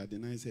ni ade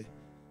na say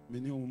me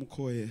ne omo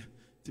ko ye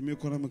ti me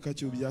kora me ka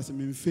che obi ase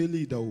me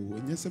feli da o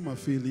enye se ma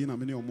feli na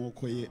me ne omo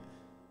ko ye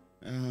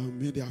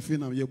me de afi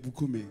na ye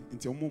buku me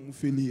nti omo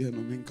feli e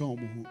no me nka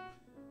omo ho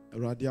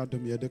awurade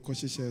adom ye de ko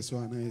hye so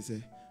ana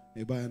say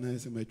e ba na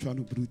say me twa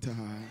no bruta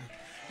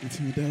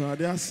nti me de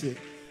awurade ase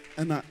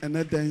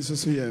na den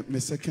so ye me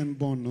second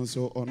born no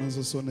so ono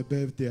so ne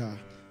birthday a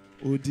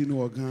odi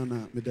no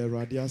Ghana me de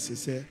awurade ase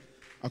say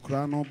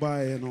akra no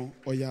bae no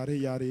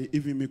oyare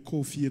even me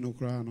coffee no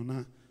kra no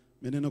na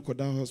me ne no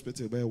koda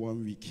hospital by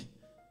 1 week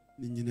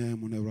ni nyina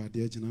mu na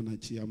awurade agina na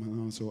chi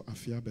amana so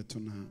afia beto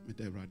na me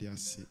de awurade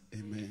ase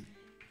amen.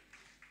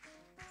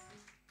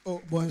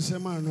 Oh,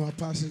 bonsema no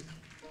apase.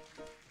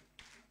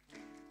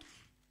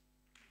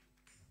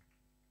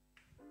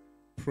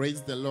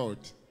 Praise the Lord.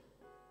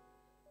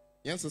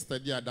 Yes, sister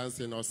dear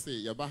dancing or say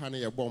your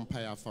bahana your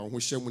bompire found who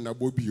shemu na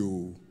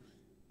bobio.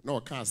 No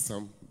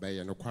casam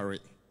by no quarry.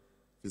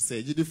 You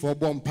say you for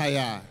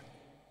bompire.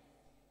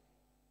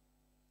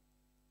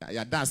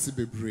 Ya dasi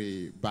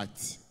bebre,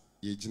 but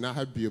ye jina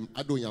habium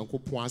ado yanko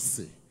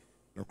poise.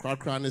 No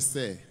crack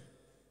say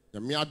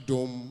ya mea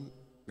dom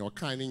no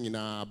kind in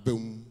a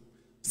boom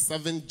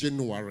 7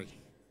 January.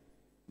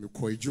 Me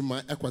koi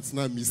juma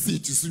equatina me see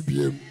to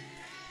subiem.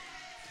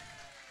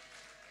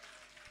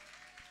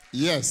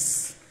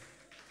 Yes.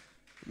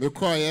 Me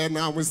koi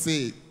now we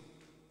say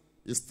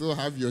you still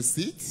have your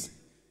seat.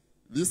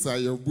 These are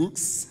your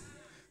books.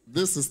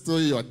 This is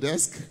still your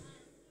desk.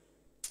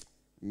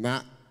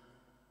 na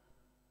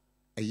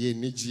aye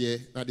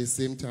nijie at the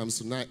same time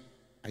so na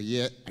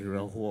aye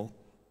areho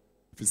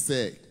fi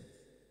say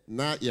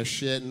na ye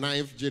share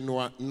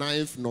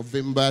 9th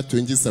November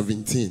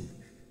 2017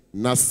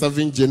 na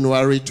 7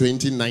 January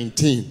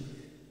 2019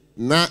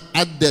 na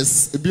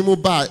others ebimu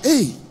ba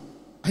hey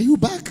are you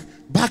back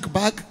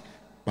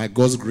by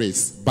God's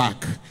grace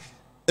back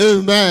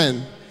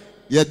amen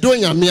ye do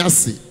nyame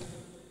ase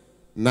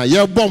na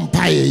ye bom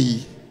paye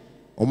yi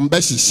ombe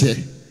hihye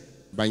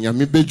ba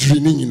nyame bedwiri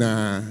ni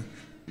nyina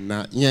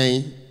na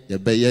yen ye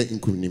beye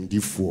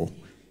nkunimdifo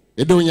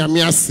ye do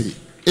nyame ase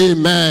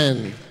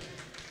amen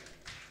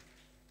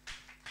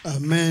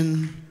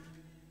amen.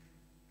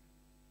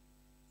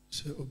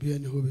 So obi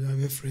and who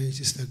have a phrase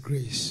Sister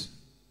Grace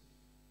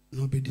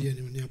no be the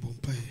enemy near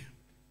Bompay.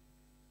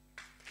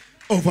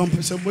 Oh,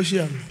 Vampasa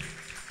Boshian.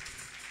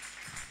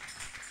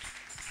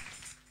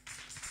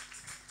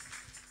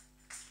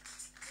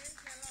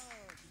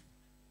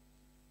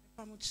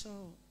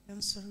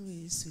 I'm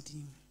sorry,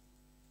 Sudi.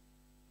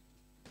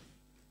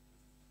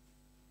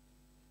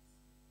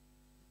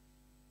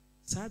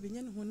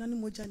 Sabinian, who none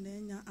moja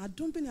nenya, I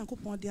don't be a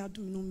coupon de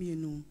adum no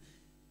me.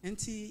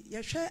 Enti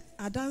yehwe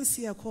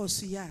adanse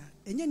ekọọso ya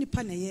enye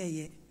nipa na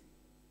yeye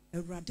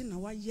Ewurade na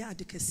waya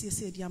adekese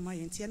se di ama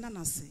yenti yana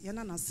nase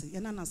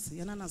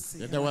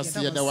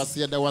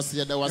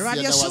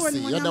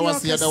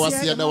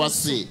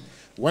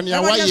when you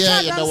are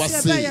here, you don't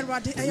see.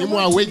 You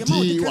more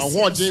waiting, or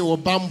watching, or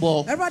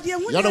bambo.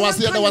 You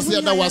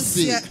don't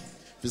see.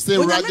 You say,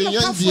 Radin,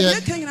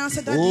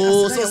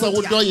 oh, so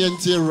would do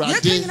Yanti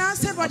Radin.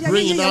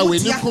 Bring now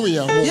when you come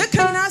here.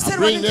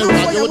 Bring the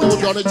radio to the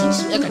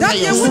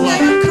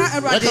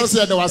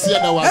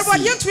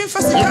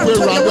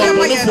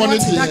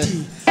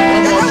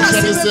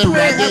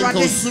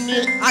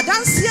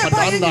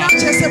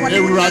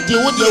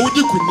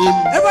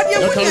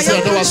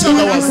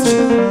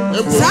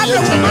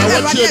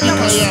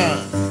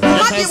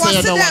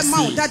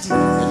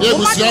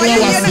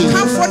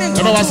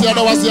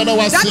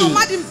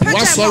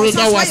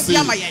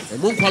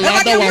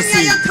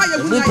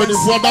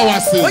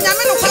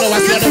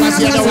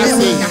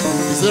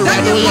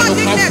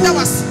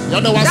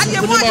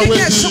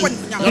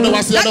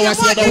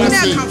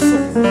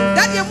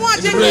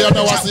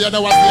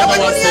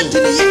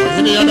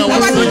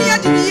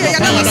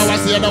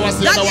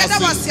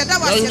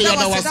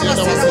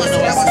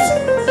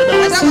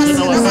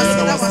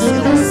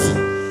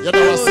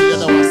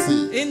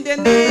In the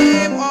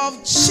name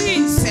of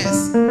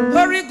Jesus,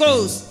 Holy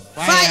Ghost,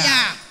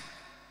 fire.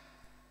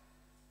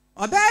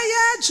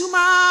 Obeye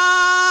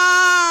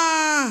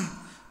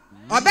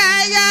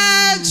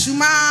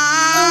Juma,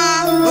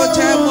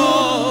 Ojemo,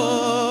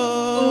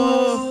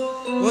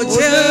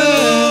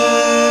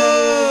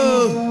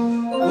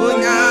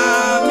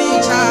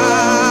 Onyamija,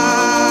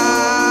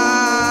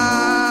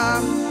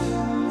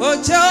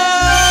 Oja,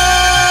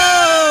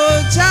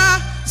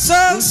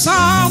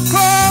 son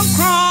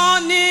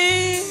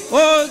crony,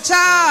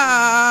 Oja,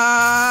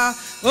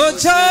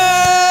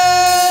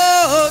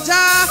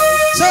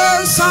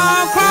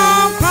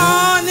 son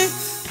crony,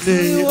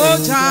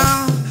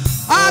 Oja,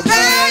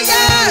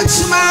 Obeye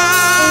Juma,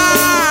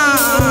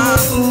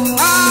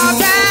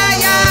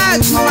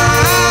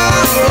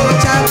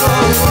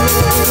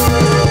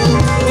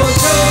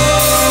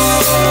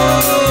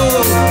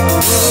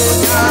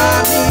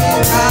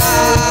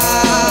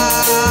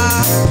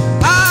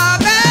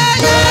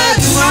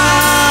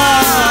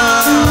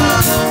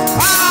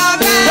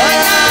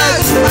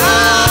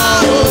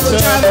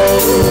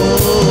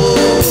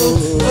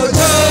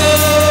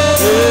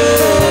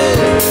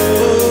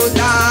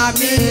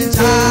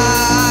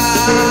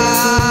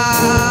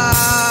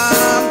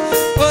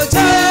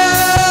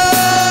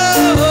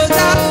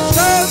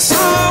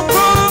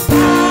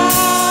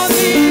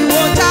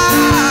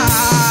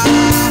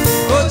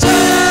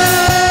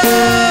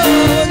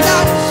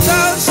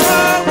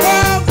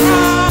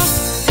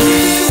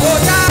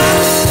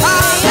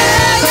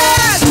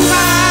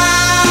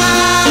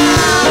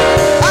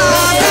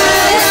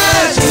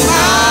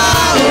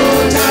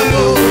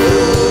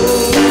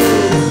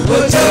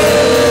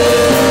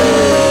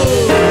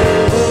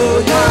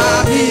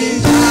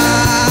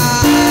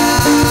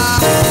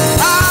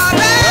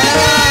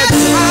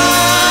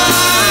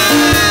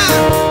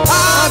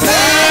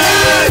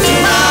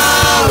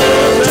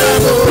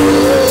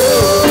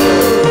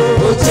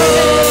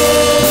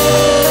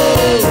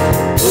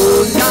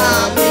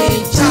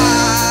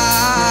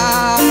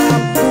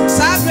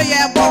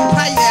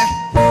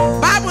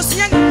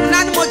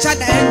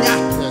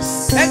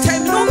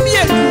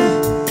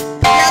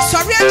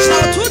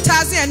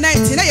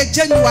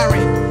 January.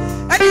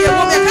 And you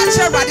will make a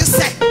chair by the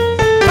set.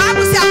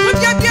 Bible says, I put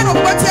your beard of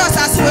what else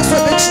as you were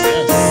so rich.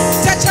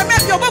 Touch a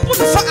man, you will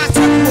put for at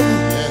home.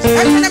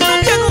 And the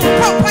Bible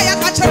pop by a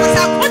catcher was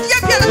I put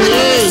your beard of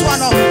this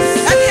one.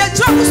 And the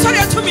job was sorry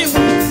to me.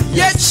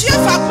 Yet, chief,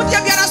 I put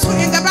your beard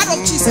in the blood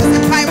of Jesus.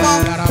 The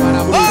Bible.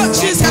 Oh,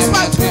 Jesus,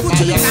 what to put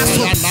to the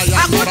castle.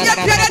 I akodia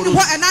biara ni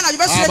ho ena na you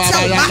be so tia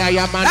wo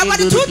ba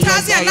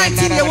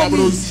 2019 ye wo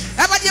mu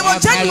everybody wo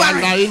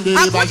January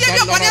akodia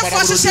bi bone fo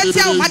hye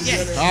tia wo de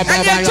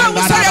and ye twa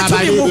wo sori to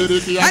mi mu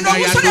and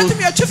wo sori to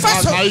mi atwa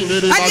so and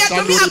ye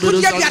to mi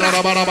akodia biara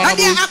and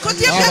ye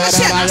akodia biara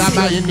hye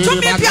to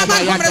mi bia ma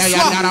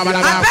komreso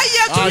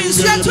abaye to mi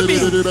nsia to mi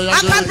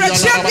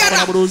akabrechia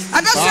biara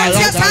abeso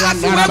tia sa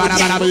afuwa mu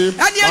de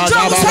and ye twa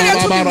wo sori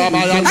to mi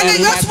and ye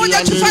yosmo ye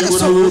twa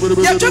so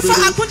ye twa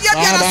akodia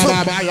biara so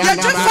ye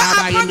twa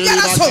apon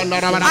biara so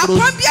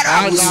apon biara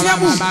abusia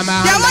mu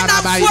ye wa na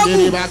afuwa mu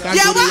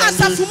ye wa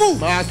asafu mu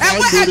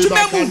ewa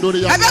adwuma mu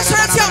abeso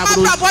tia ma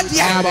brabo de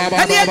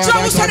and ye twa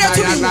wo sori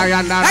to mi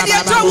and ye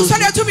twa wo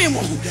sori to mi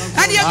mu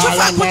and ye twa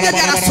akodia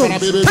biara so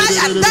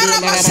kaya dara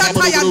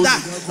basata yanda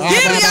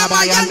diria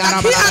bayanda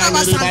ki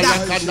arabasanda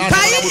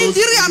kai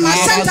indiria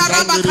masata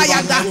raba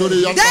kayanda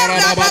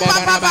dera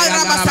baba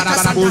rabasata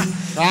sanda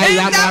in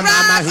the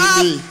name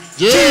of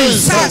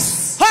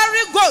Jesus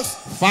Holy Ghost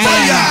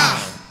fire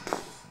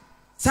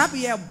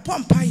sabiye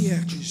bompa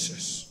here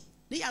Jesus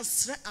they are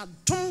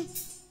adon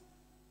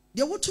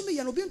they want to me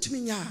ya no bi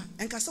ntumi nya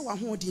enka se wa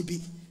ho de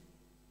bi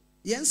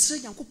yensre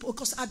Yakobon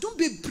because adon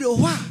be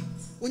breho a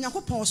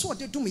Onyankopon so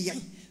de dum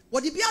yen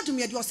what the be adum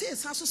ye de o say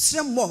san so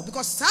srem more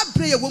because sa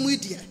bre ye wo mu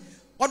die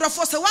odo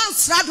for se wan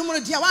sra adum no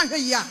dia wan hwe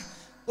yi a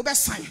wo be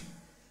san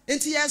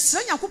enti ye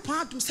sra Yakobon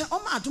adum se o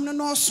ma adum no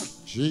no so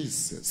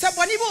Jesus se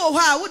boni bi wo ho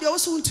a wo de wo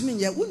so ntumi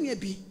nya wo nua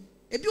bi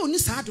ebi oni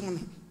sa adum no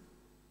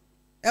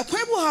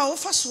ekwan bu ha wo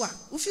fa so a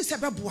wo fi se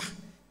beboa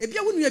ebi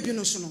wo nua bi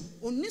no so no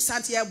oni sa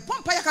ante ye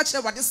bompa ya ka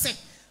kire wade se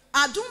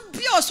adum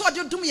bi o so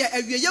de dum ye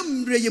awieye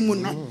mre ye mu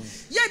no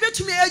ye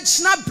betumi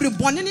agina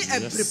brebone ni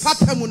ebre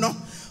papa mu no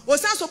o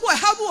san so bo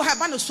ha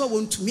ba no so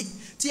wontumi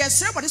ti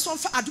yesre bode so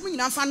fa adum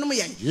nyina fa nom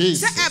ye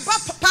se eba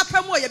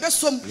papa mu ye be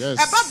som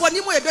eba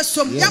boni mu ye be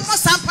som ye mo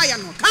sampa ye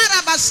no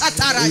karaba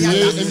satara ya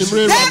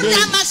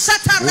ya ma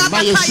satara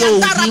ba ya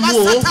daraba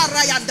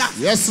satara ya da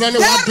yesre ne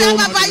wadom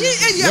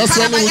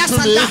yesre ne utumi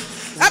yesre ne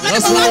wadom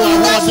yesre ne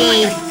wadom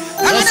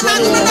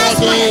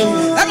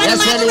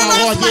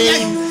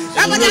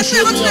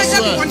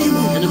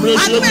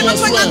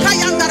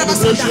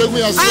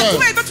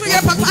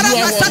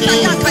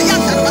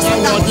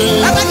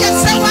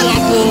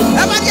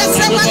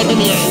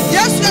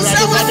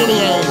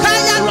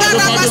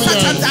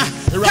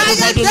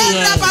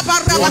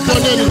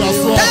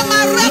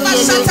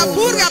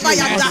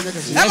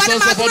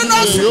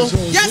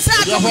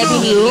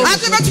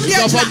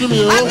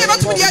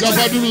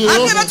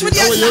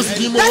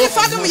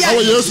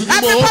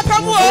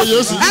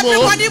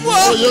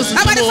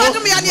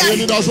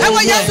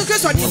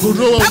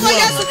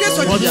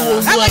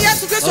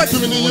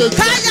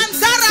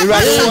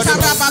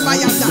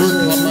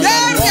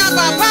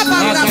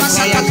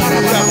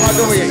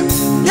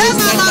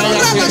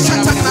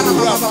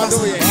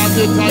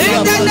In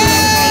the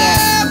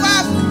name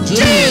of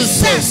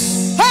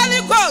Jesus,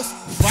 Holy Ghost,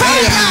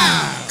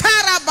 fire.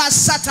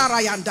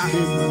 Karabasatarayanda.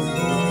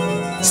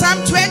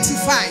 Psalm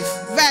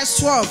 25, verse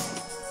 12.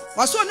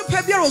 Was one who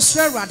pebble or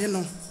swear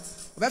radino.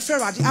 Refer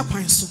radi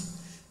aquanso.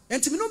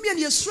 And to me, no be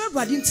any swear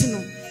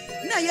radintino.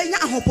 Na ya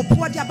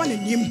hopopo dia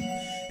banim.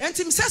 And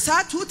Tim says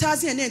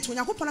 2008 when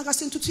Yakopon got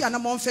sent to Tiana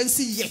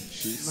Monfensi ye.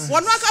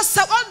 One waka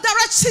sa all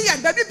direct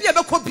and baby be a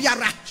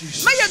cobiara.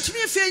 May to me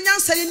fair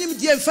saying him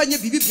dear Fanny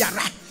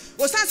Bibiara.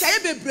 Was answer a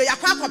baby a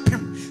quack of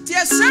him.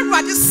 Dear Sir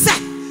Raddy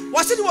said,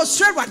 was it was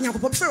Sir Raddy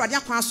Yakopon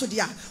Yakwanso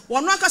dia.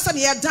 One waka sa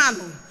near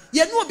Dano.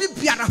 Ye no be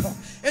biaraho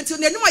until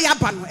ne no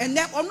yabano and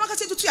then on waka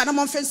to Tiana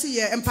Monfensi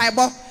ye empire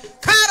bo.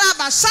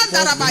 Karaba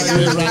Sandara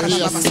everybody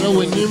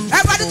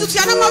to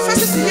Tiana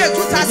Monfensi ye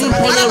 2000.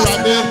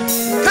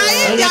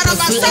 Kai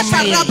Yaraba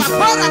Sata Raba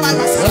Bora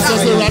Basata.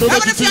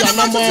 Every Tiana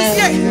Monfensi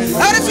ye.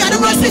 Every Tiana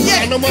Monfensi ye.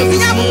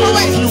 Yamu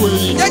way.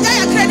 The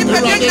Jaya credit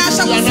per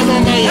national.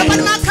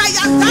 Everybody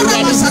Makaya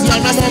Daraba Sata.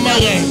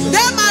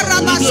 Dema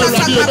Raba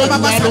Sata Raba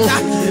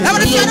Basata.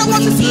 Every Tiana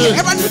Monfensi ye.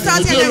 Everybody to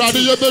Tiana.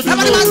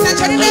 Everybody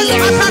Masata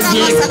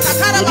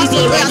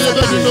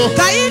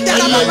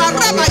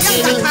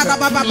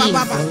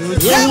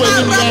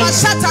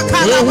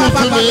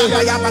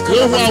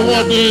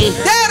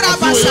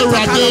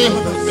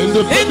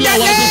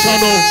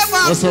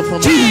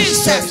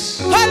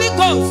Jesus, Holy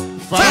Ghost,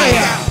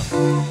 fire.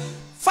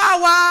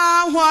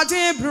 Fire, what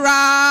in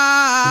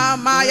bra,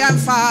 my and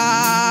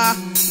fire,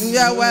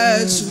 your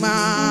words,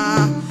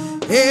 ma,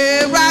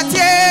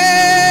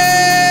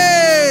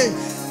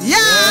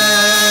 yes,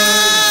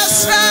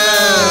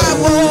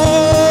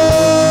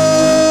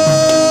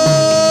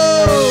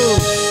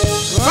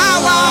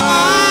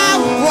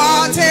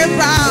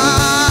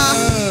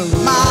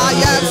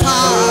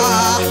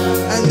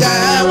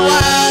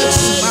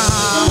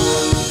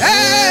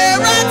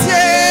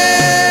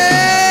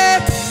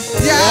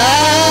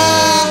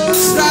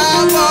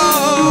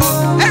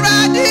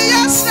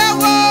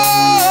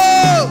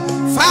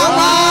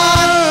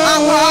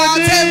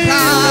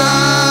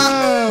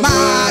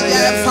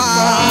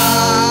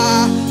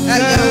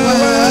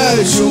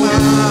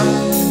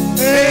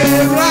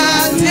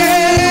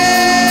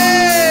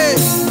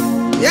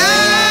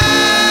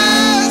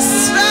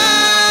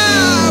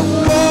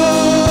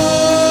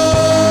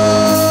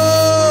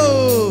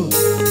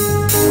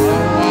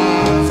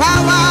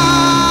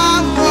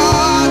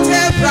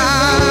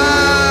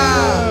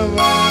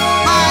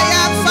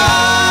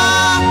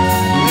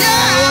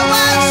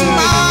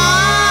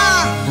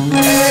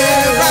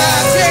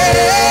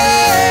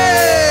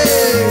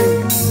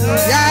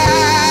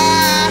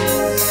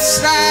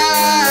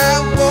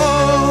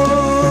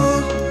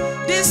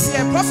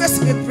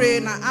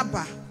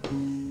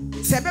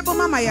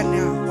 ya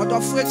na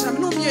odofo etra me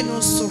no me no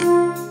so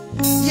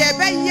ye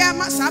be ye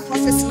ma sa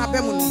prophecy na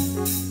be mu no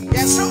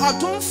ye so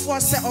odonfo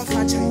se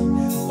onfa chan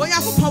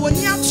Onyankopon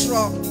woni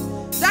atro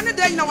dane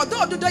dey na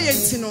odo ye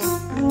nti no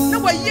na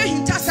wa ye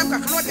hinta asem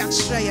kakra ode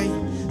akyere yen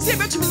se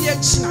betumi ye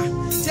kyina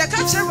se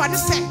ka kyere wade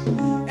se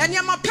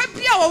ene ma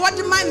pabia wo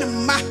wade man ne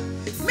ma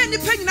me ni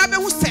pa nyina be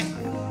hu se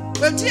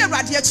odi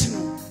Awurade akyi no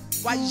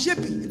wa ye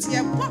bi ti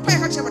ye papa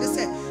ka kyere wade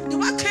se ni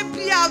wa ka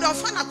bia do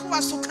fa na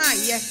ko so kan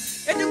ye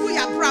eni gu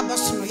ya bra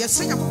boso no ye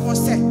se Nyankopon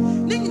se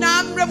ni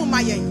nyina mra mu ma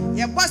yen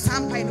ye bo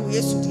sampai no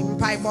Yesu di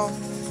mpai bo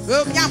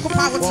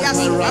Nyankopon wo ti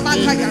ase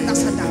abaka ya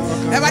ndasada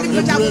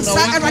everybody put up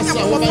sa everybody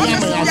go for ya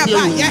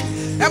ba ye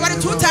everybody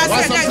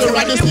 2000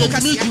 everybody go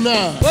kasi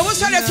wo wo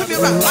so le to me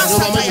ba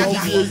asa ya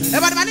da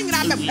everybody mani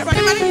nyina mbem everybody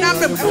mani nyina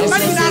mbem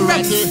everybody nyina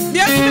mbem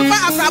ye tu ba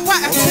abrabo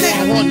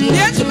asere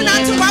ye tu na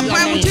tu wa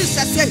kwa mu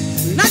Jesus say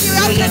na di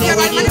ya ke dia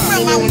mani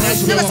mbem ma wo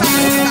ne ba sa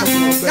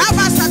ya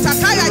ba sa ta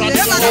ka ya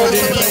ye ba na ba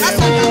sa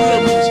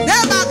ne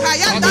ba ka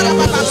ya da ba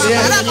ba ba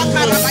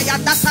ka ra ba ya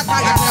da sa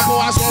ta ya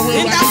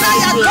inda ka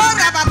ya ko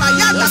ra ba ba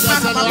ya in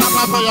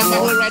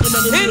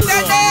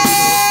the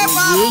name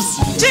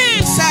of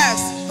Jesus,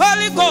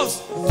 Holy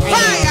Ghost,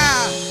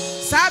 fire.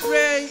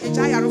 Sabre,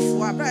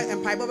 Ejayarufo, Abra,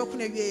 and Pibo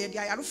Kunaway, the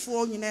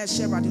Ayarufo, you know,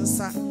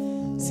 Sheradinsa.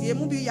 See a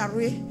movie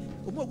Yare,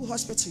 Obogu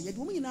Hospital, yet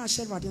women are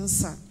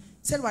Sheradinsa.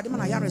 Said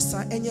Radiman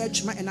Ayarisa, and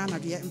Yachma and Anna,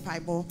 dear, and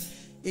Pibo.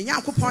 In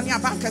Yakuponia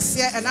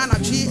Bancasia and Anna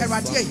G.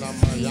 Eradier.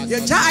 You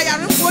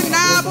Jayarufo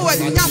now,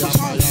 and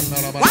Yakupon.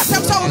 What's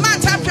up so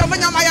much after when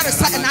I'm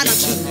Ayarisa and Anna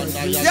G.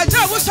 Your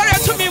job was sorry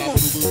to me.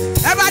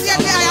 Everybody,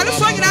 I am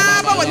so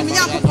now, when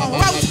Yakupon,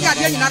 what was the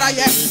other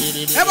yet?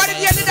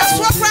 Everybody did a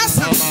swap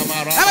ransom.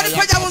 Everybody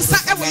put your own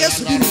sack every year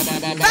to do.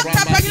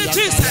 Doctor Peggy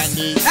Jesus.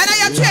 And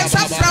I am trained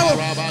some flower.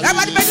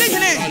 Everybody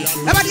believing it.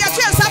 Everybody are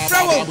trained some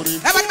flower.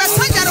 Everybody was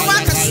saying that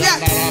one can see.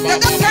 The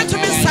doctor to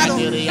me saddle.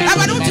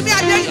 Everybody to me,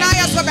 I didn't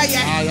know so bad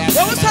yet.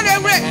 What was her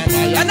name?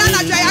 And then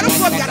I try to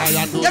put it.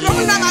 The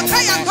woman I'm a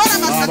Kaya, Gora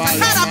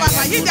Masakara,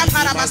 Ida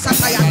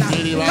Karabasatayana.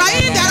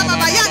 Kaida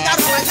Ramayanda,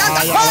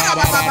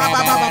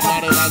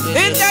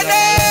 in the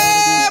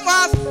name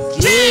of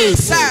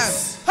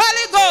Jesus,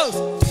 Holy Ghost,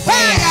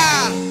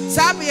 fire.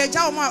 Sabi a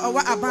Jama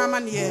or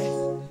Abraman ye.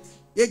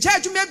 A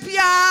judge may be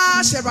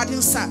a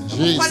Sheradinsa.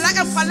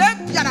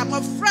 Falapia, my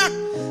friend.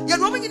 Your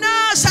woman in a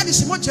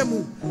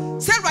Sadishimochemu.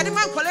 Said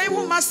Radiman Colay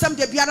who must some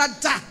de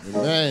Biarada.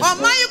 Or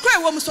my cry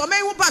woman so may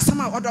who pass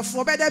some out of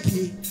 4 better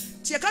pay.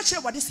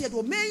 Tiakacha what he said,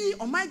 or may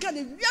or my God,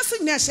 yes,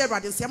 in their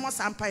Sheradin, some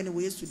sampine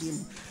away to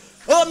him.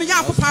 Oh, me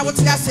yaku power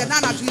to us and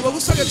Nana, we will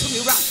sorry to me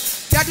round.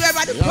 They do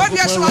everybody put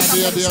their show.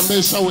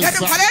 Get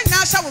the Korean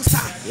national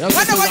star.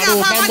 What the one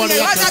you have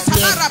money, what that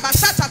Tamara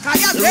Basata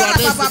Kaya,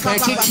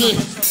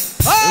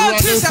 oh,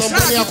 Jesus,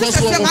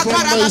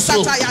 Makara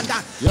Basata Yanda.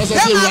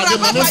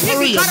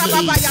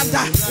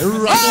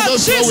 Oh,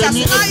 Jesus,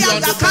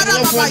 Ayanda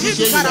Karababa, oh,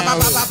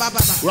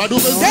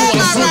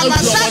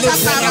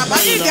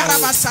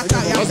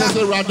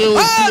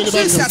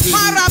 Jesus,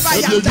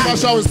 Marabayanda.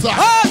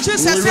 Oh,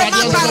 Jesus,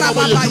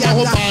 Makarababa.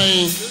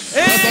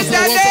 In the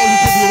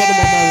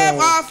name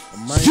of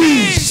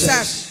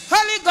Jesus,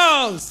 Holy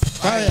Ghost,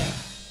 fire.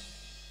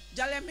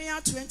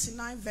 Jeremiah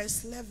 29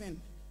 verse 11.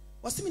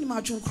 What's the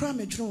minimum John Cram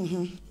a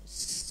drone?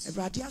 A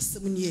bradia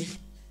 7 year.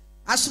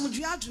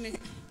 Asumudiadne,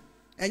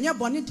 and your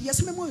bonnet,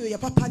 yes, memory, your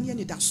papa near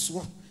the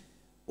daswa.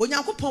 When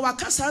Yakupo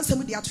Wakasa answer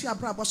with the Atria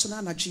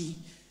Brabosana G.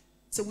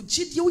 So would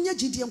Gideon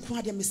Gideon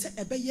Quadia, Mr.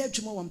 Ebay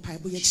Jumo and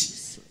Pibo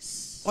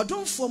Jesus. Or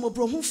don't form a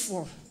brohum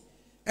for.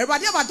 A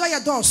radia Badoya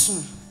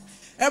Dawson.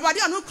 Everybody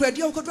no credit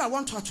you could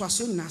want to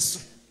trust in us.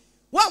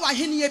 What were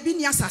he been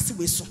yes as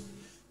we so?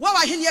 What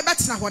were he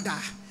better than what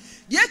I?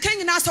 Dear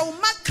King in us, oh,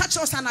 Mac catch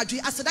us and I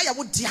said I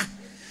would dear.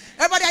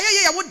 Everybody,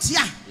 I would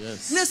dear.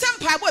 Yes. The same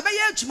pipe, but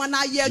I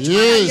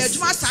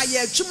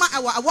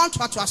want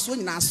to trust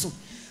in us.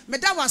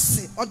 But was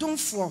say, or don't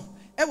for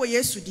ever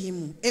yes to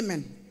him.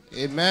 Amen.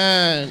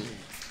 Amen.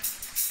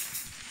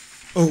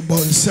 Oh, boy,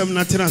 some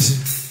natinasi.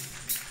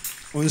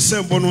 On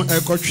some bono,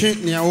 a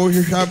coaching near all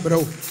you have,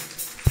 bro.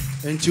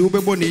 And you be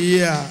born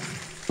here,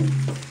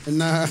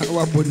 na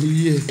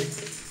waboni ye.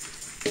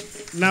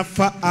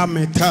 Nafa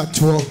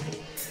ametato.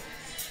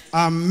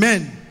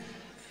 Amen.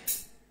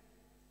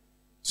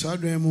 So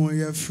do mo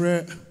ye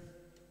frɛ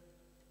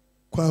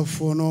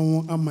kwafo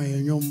no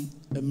amayanyom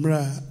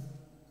emra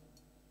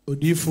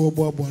odifo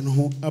boabo no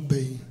ho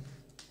abai.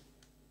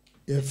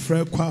 Ye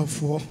frɛ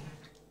kwafo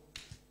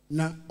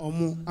na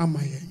omo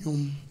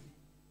amayanyom.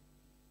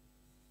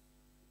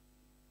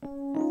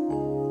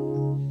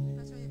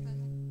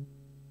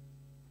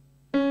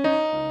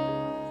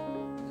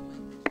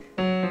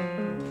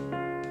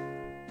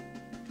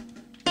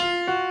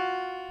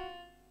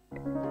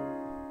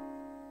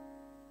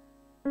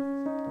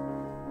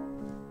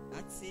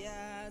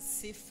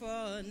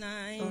 For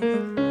nine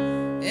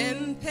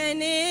and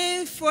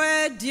penny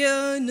for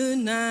dear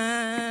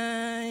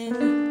nine.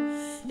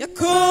 You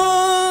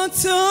call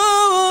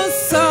to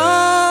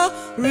sorry.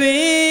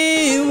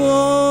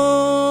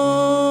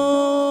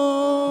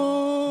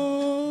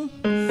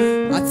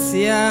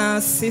 Atia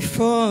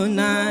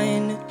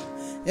 4:9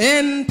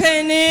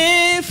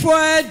 penny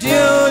for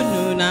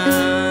Dieu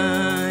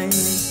nine.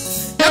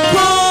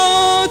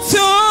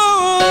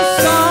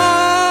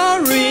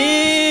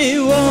 Sorry,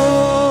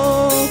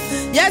 oh,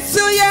 yes,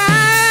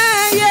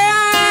 yeah,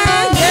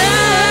 yeah,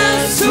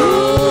 yes,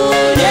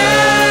 yeah,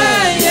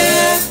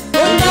 yeah,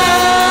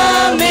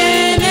 oh,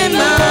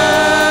 minima,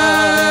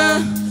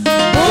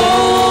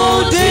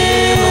 oh,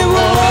 dear,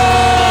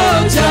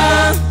 water,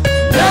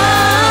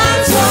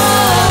 that's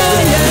all,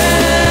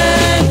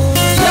 yeah,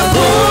 the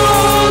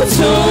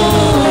go-to,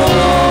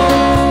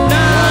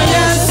 now,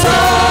 yes,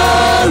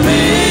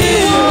 sorry.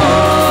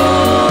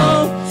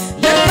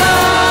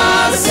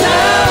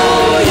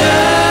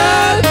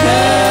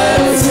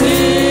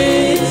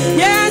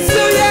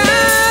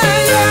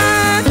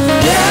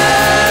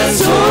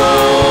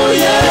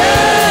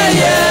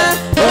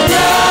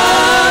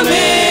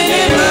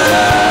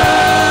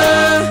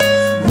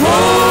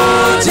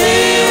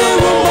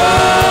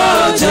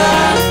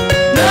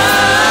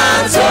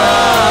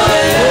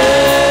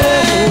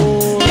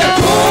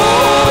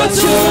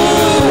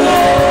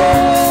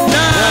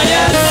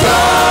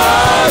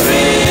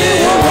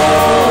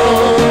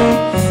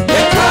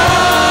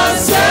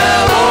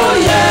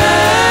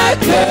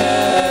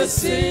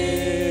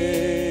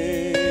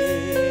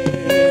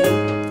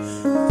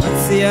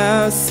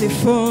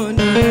 For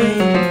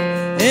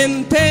nine,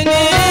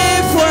 penny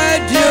for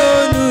Dieu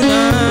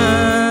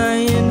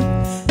nine.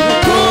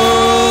 Go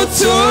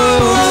to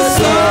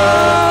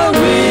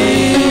sorry,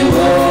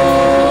 oh.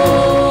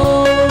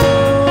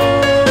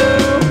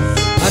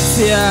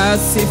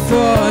 Atiasi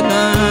for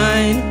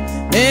nine,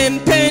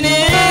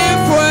 penny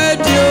for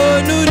Dieu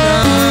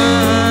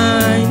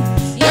nine.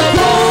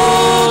 Go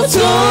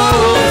to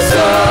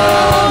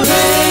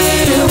sorry,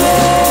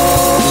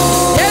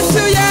 oh. Yes,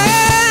 yeah.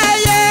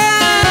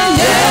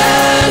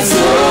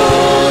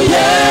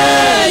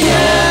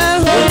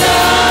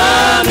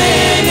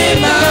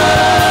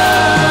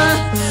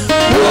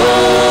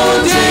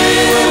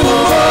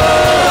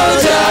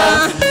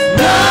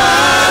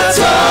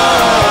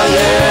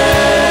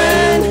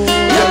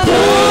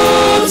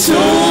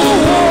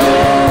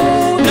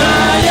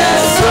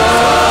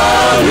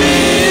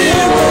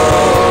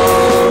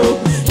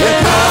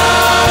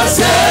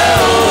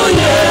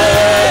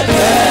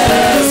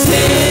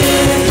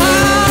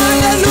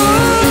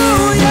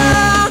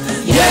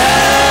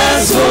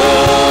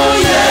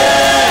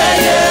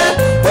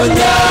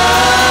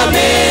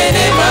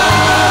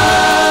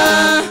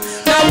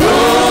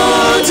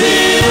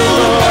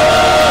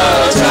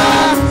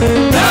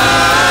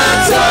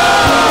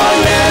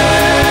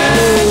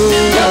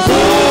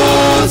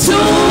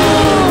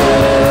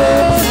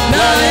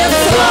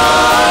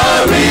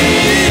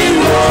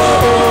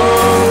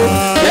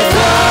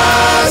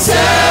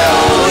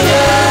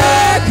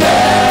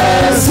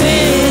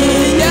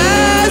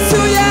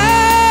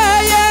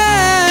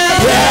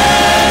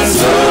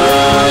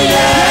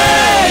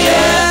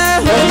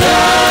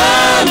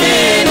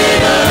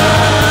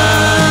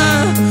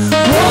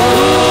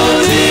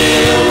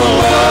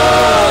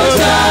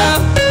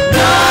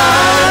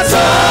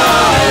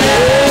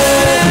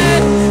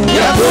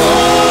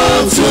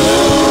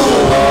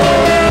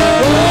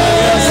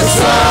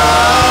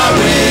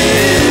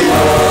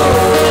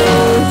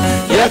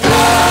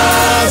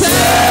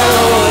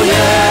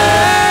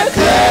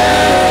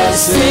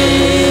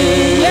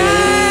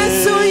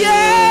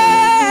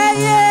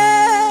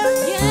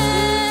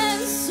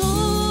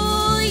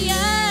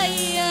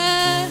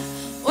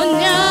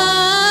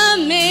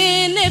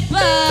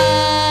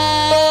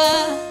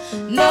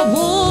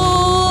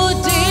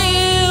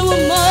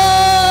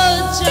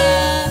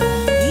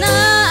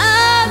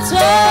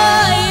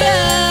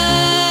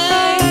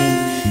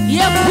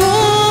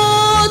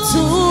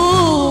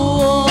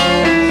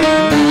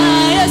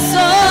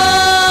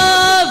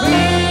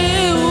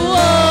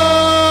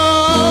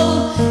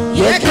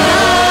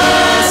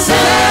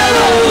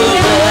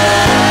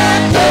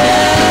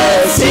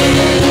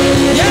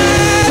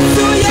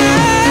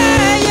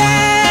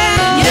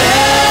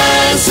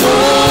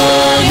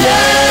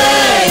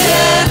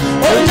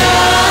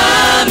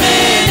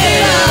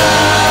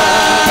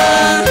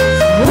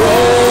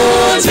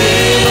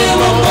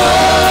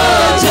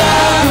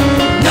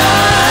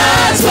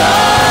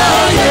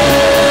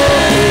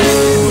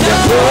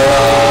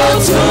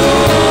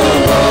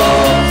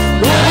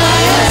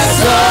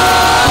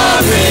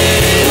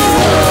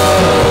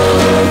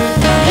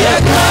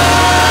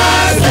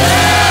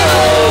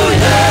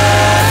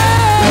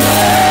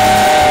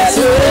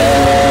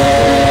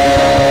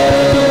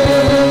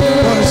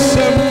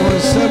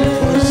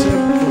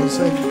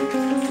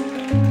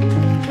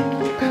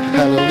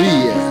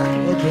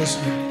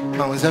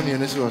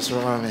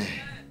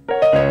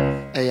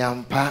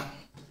 Ayampa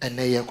and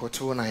Naya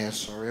Cotona,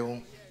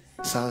 sorry,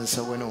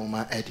 Sansa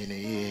Wenoma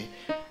Edine.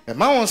 A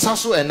mountain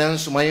sasso and then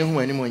so my own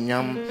when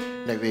yam,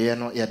 the way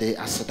not yet the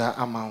Asada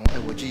amount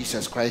of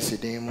Jesus Christ, a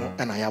demo,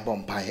 and I have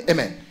on pie.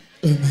 Amen.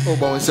 Oh,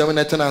 boy, 7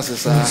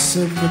 attendances,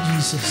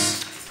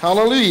 Jesus.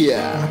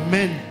 Hallelujah.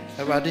 Amen.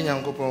 A wedding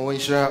uncle,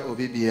 Wisha,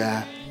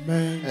 Obibia,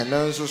 Amen. And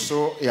then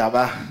so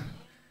yaba.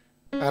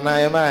 And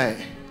I am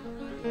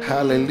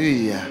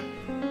hallelujah.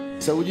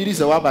 So would you do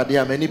so about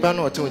the many pan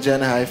or two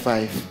gen high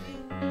five?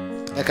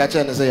 I catch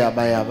and say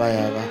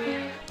yaba.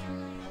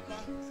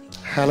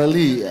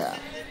 Hallelujah.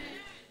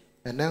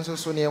 And then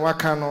so near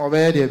Wakan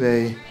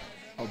obey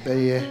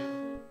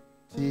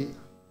see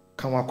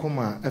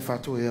Kamakuma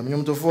F2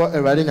 him to for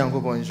a riding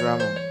uncle point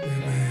drama.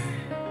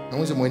 I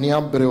was a money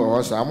up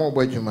was a more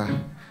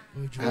Bajuma.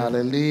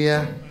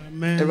 Hallelujah.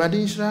 A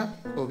radisha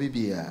or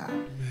Bibia.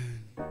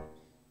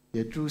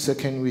 Your true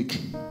second week.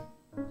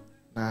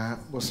 Now,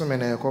 was some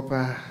in a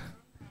copper.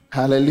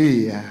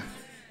 Hallelujah.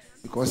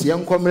 Because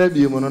young comrade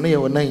be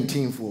on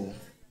 19 for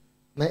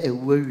not a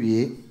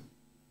worry.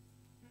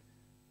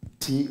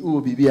 T. O.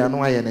 B.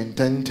 Annoying and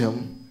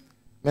tentum.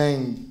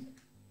 Man.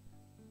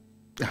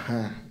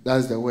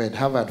 That's the word.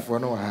 Harvard for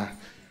no.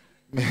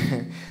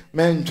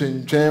 Men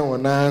to train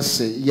on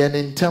us, yen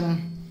in tem.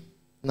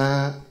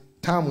 Na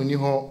time when you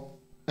ho,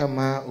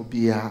 Emma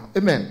Obia.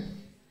 Amen.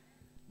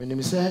 When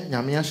you say,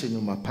 Yamia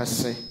Shinuma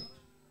passe,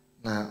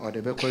 na or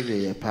the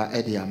Becoy pa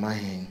Eddie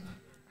Amahin.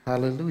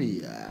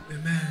 Hallelujah.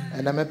 Amen.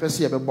 And I'm a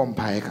person of a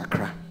bompire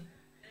cacra.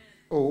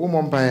 Oh,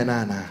 Mompire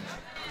Nana.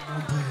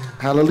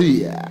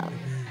 Hallelujah.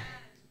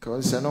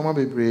 Because I know my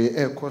baby,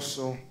 a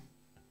coso,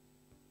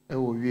 a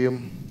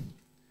william.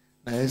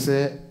 I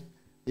say,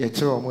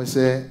 yet almost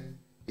say,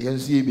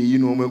 yes, you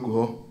know me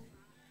go.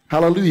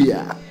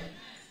 Hallelujah.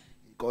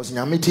 Because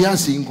Yamitia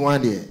sing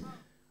one day.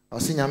 Or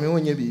sing Yami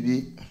when you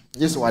be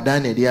just what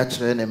done a dear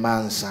train a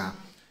mansa.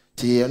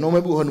 Tea no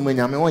maybe when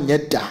Yami one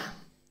yet da.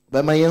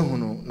 By my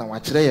young now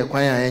watch a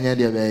choir any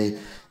day bay.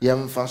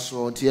 Yam fast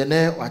so tea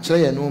watch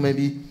a no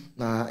maybe.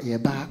 Na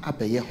yeba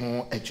abeye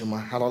ho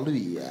adwuma.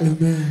 Hallelujah.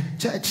 Amen.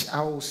 Church,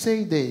 I will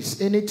say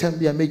this anytime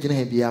we are making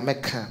him be a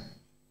mecca.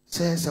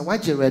 Says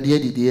what you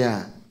ready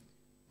dear.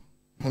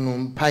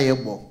 Hunum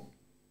payable.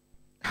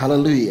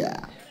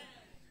 Hallelujah.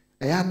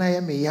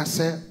 Ayana me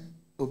yase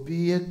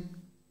obi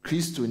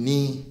Kristo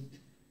ni.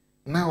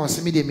 Na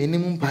wase me the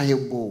minimum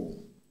payable.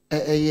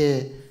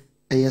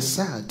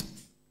 Sad.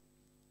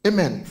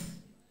 Amen.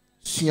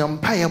 Siam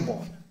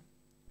payable.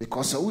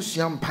 Because I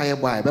siam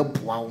payable I be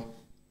boa.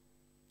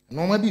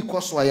 No maybe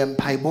because I am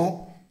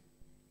payable.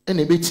 And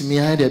a bit me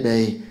had a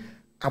bay.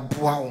 A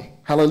bow.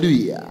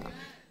 Hallelujah.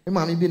 A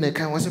mammy been a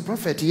kind was a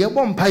prophet. Ye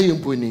won't pay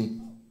him pony.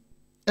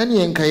 Any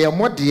enka ya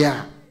more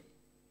dear.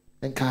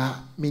 Enka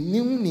me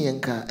nimni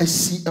enka a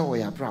sea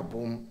away a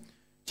problem.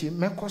 Ti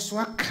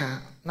mekoswaka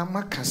na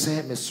maka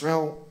say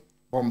Mr.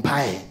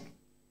 Bompire.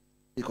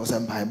 Because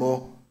I'm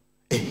payable.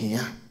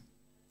 Here.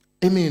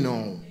 Amen.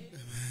 No.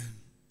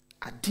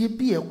 I did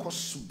be a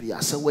cosubi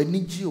as a when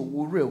you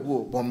worry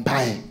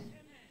Bompire.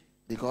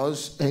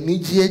 Because I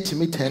need you to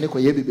meet any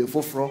coyebi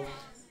before.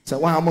 So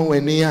one moment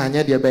when near and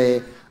yet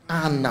bay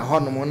and a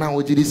honor now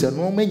would you say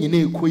no man you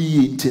need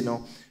quay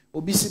intino.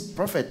 Obisi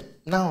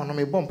prophet now no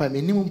me bump I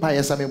minimum by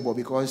a same boy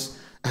because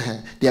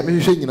the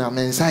American in our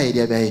men's side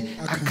bay.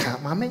 I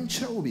can't my men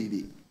show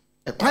baby.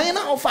 A pine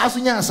now fast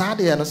in your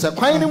side and a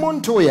pine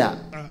montoya.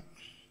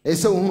 A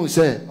so who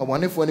say, I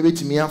wonder for any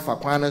to me for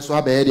quine so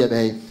I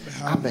bay.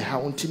 I be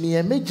how to me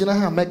and make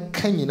Jana make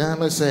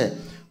Kenyan say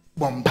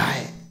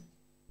Bombay.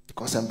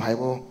 Because I'm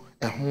Bible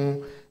and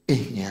home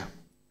here.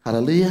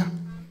 Hallelujah.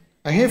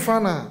 I hear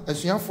Fana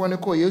as you have for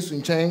call yes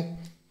in chain.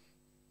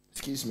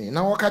 Excuse me.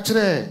 Now, what catch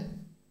there?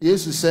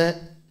 Yes, you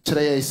said,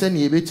 today I send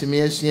you a bit to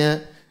me as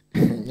here.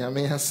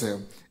 Yammy has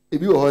said,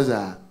 if you was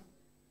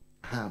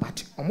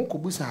but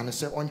Omokubusa and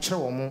said on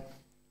Cheromo,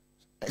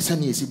 I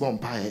send you a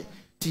bompire.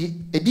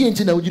 A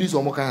didn't know you use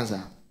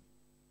Omokanza.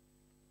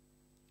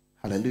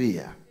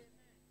 Hallelujah.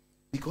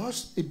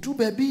 Because it do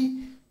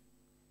baby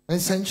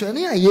and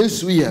sanctuary,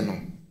 yes, we are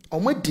no.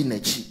 Omo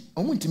dinachi,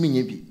 omo ntimi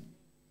nyebi.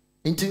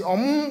 Nti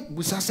omo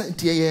busasa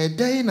nti ye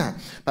dey na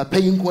papa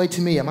yi nko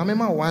atimi ya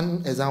mama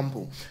one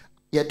example.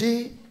 Ye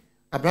dey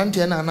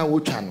abrante na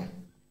wotwa no.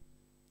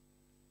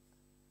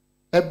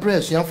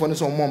 Ebres yan fo ne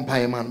so omo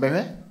mpan man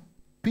behwe.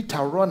 Peter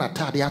run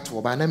atade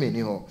ato ba na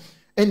meni ho.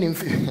 Enim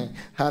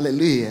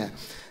hallelujah.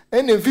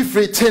 Enim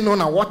fifre te no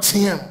na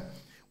wote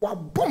wa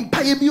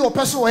bompa ye bi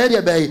opeso wo ye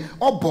de be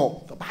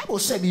obo. The Bible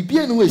said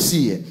bibia no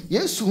esi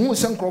Yesu hu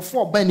se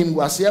nkrofo ba nim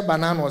guase ba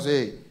na no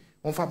say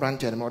on fa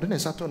branch no de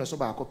sato ne so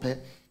ba akopɛ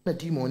na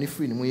demon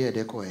free ni mu ye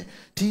de ko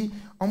ti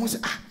omo se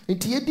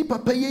nti edi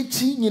papa ye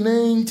chi nyina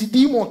nti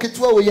demon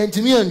ketwa wo ye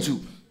ntimi antu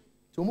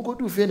so mo ko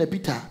du fe na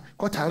Peter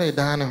ko tare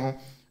dan ne ho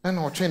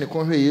na o twen ne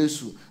ko hwe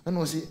Yesu na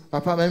o se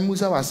papa ba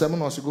musa wasam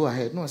na o se go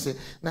ahead na o se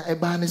na e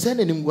ba ne se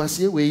na nim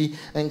guase we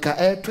enka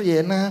eto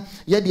ye na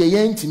ye de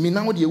ye ntimi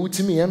na wo de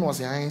wutimi ye na o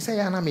se an se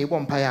ya na me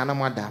bompa ya na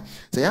moda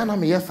se ya na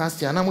me ye fast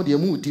ya na mo de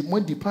mu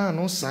di pa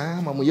no sa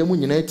ma mo ye mu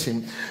nyina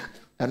tim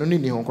ano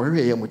ni ho ko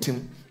hwe ye mutim.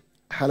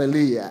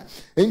 Hallelujah.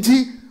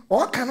 Enti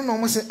o kan no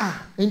mo se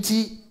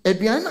enti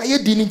aduan na ye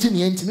di ni nti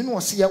ne ntimi na o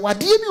se ya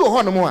wade bi wo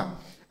ho no mo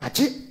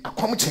ache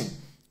akom chen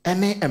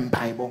ene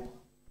Bible.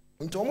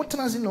 Enti o mo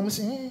tena sin no mo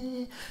se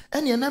ene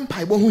ene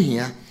Bible ho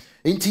hia.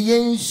 Enti ye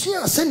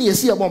nsua se ne ye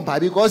se ye bompa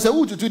because e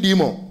wututu di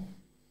mo.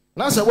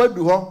 Na se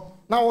wadu ho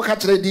na wo ka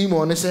kyerɛ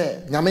demon ne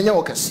sɛ nyame nyɛ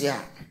wo kɛse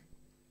a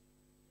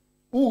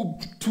wo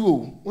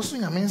tuo wo so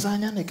nyame nsa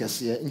anya ne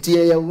kɛse nti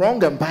yɛ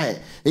wrong empire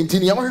nti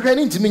ne wɔhwehwɛ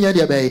ne ntimi nya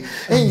de bɛyɛ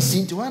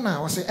ɛnsi nti wana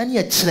wo sɛ ɛne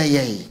ɛkyerɛ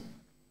yɛ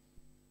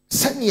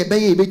sɛne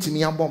ɛbɛyɛ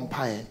ɛbɛtumi abɔ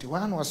mpaeɛ nti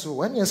wana wo so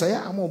ɛne sɛ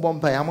yɛ amo bɔ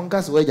mpaeɛ amo nka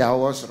sɛ wagya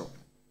wo soro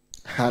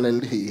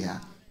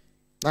hallelujah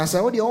na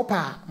sɛ wo de wo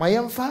pa ma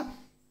yɛmfa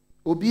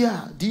obi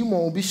a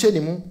demon obi hyɛ ne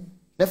mu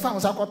ne fa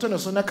nsa kɔto ne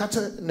so na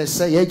kate ne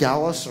sɛ yɛgya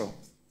wo soro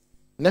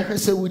na hwɛ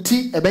sɛ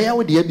wuti ɛbɛyɛ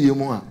wo de abie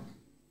mu a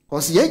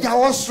cause yɛgya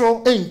wo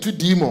soro ɛntu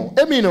demon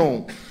emi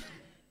no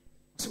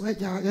so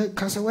wagya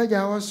ka sɛ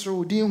wagya wo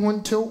soro di ho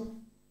ntew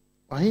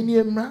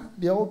ɔhene emra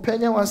deɛ wo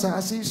pɛnya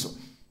wasase so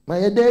ma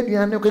yɛda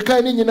aduane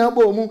keka ne nyina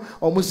bɔ mu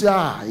ɔmo sɛ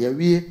a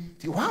yɛwie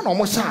ti hɔ na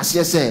ɔmo hyɛ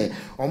aseɛ sɛ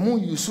ɔmo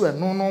yusu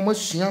ɛno na ɔmo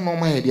sua na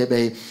ɔmo ayɛ deɛ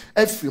bɛyɛ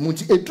afiri mu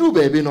nti eduru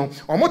baabi no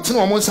ɔmo tene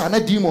ɔmo nsa na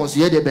demons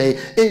yɛ deɛ bɛyɛ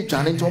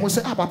edwane nti ɔmo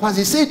sɛ a papa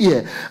sɛ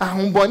deɛ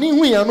ahombɔne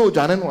hu yɛn no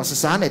odwane no ɔse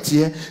saa na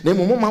ɛteɛ na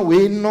emu ma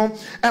wei no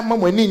ɛma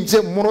mo ani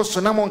ngye mmoro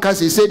so na mo nka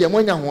sɛ deɛ mo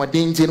anya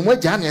hoɔden nti no mo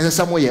agya ne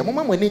ɛsɛ mo yɛ mo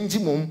ma mo ani ngye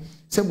mom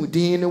sɛ mo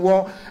din ne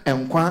wɔ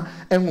nkwa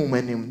ɛnwom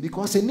anim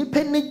because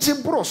nipa ne gye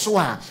boro so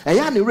a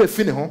ɛyɛ a ne werɛ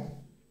fi ne ho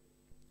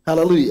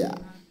hallelujah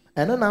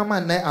ɛno na ama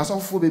nnɛ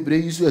asɔfoɔ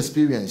bebree use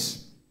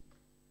experience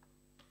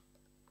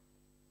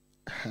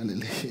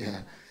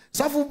hallelujah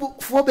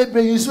asɔfoɔ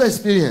bebree use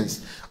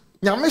experience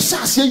nyame hyɛ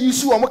aseɛ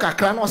use wɔn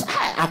kakra na ɔsɛ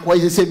akɔ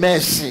yi sɛ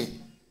mɛɛhye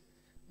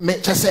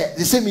kyɛ sɛ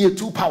sɛ meyɛ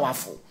too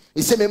powerful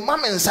sɛ mema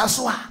me nsa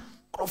so a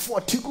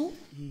nkurɔfoɔ tiku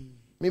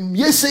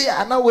memie se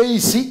a na wɔyi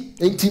si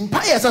nti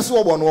mpa yɛ sɛ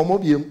sɛ wɔbɔ no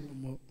wɔmmɔ biom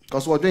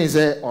kɔso wɔdwen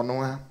sɛ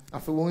ɔno a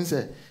afei wɔn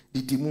sɛ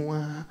didi mu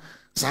a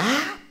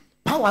saa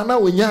power na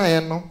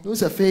wonyaeɛ no wo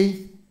sɛ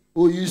fei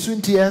oyusu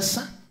nti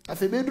ɛsa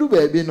afei bɛduru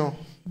baabi no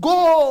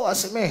go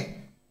aseme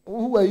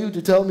who are you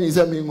to tell me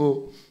sɛ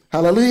mengo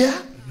hallelujah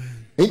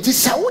nti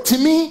sɛ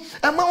wotumi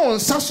ɛma wo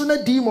nsa so na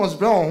demons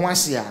brɛ wo ho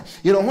ase a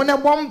yɛrɛ ho ne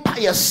bɔ mpa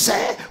yɛ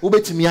sɛ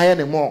wobɛtumi ayɛ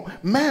ne mmɔ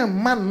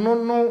mɛma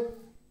no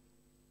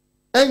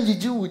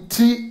ɛngyigye wo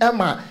ti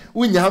ɛma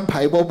wonya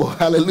mpaebɔbɔ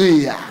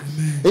hallelujah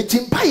nti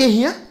mpa yɛ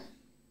hia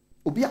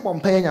obi abɔ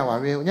mpa yɛ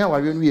nyawareɛ onya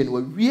awareɛ no wie no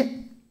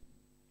wawie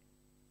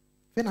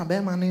fɛ na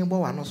bɛrima no bɔ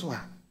wano so a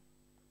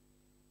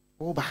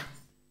woba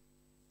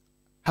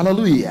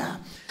hallelujah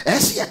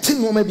ɛsɛ yɛte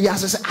nneɔma bi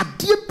ase sɛ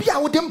adeɛ bi a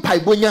wode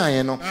mpaebɔ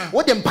nyaeɛ no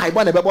wode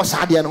mpaebɔ na ɛbɛbɔ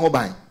saa adeɛ no ho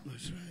ban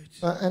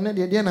ɛnɛ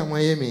deɛ na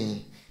moayɛ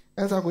me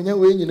ɛsɛ akonya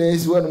wei nyinaa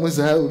si hɔ no mu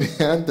saa obi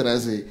antena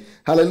se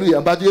hallelujah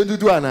mpato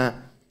yɛntutu anaa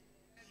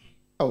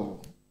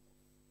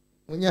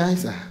wonya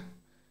sa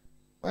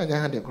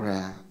woanya ha de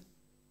koraa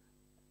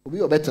obi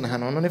ɔbɛtena ha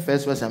no ɔno ne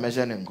first verse a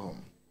mɛhyɛ ne nkɔm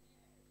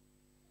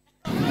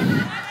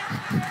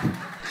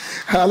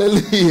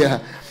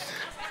hallelujah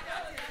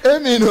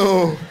amen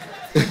o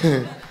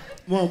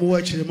mo mo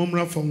wachire mo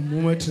mra fam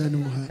mo matena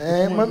ne ho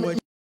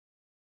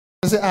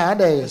ha say ah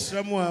dey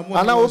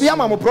ana obi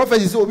ama mo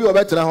prophecy say obi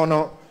obetena ho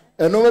no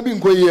eno ma bi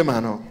nkoyie ma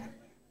no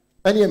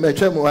ani e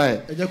metwa mo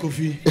ai eja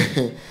kofi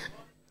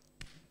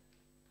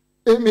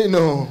amen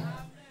o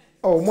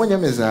oh mo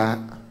nyameza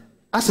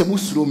ase mo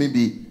suro me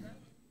bi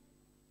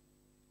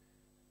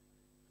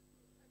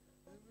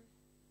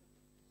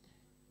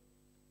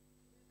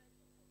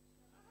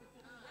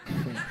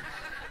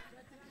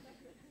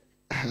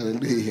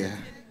hallelujah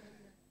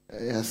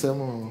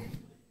yasemo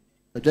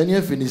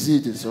adwane finisi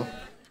it so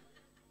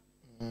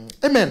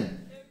amen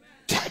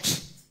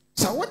church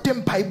so what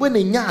them paibo na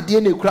nya ade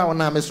na ekura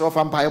wona me so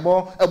fa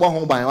paibo ebo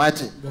ho ban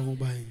wate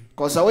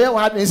cause we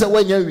wa adwen se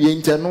wanya wie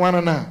nte no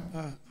wana na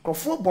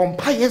krofo bom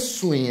paye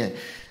suye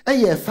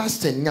eye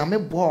fasting nyame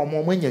bo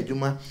omo manya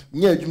adwuma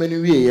nya adwuma ni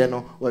wie ye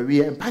no wa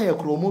wie paye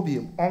kro mo bi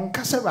on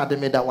kasa rade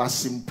me da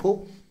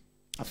wasimpo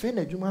afi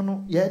na adwuma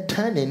no ye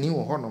tan nani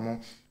wo ho no mo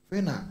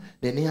na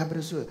the near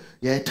person,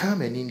 your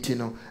time and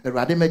intino, a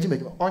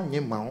radimagim on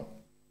your mount.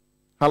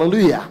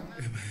 Hallelujah.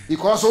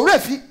 Because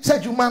already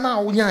said you man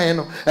now,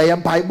 Yano, I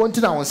am by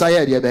Bontina on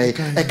Sayria Bay,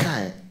 a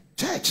kind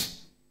church.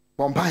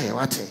 Bombay,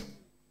 what?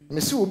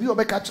 Monsieur will be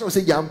a catcher,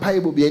 say young pie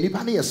will be any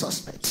penny a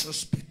suspect.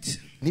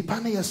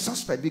 Nipani a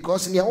suspect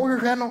because in the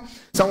old reno,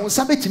 someone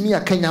sabbat to me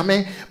a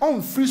kenyame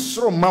on free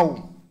straw mouth.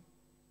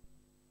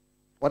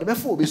 Whatever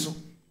for be so.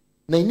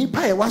 Nay,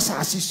 Nipa was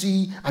as you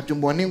see at your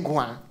morning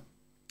qua.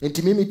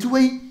 Enti mimi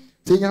tuwe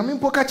se nyame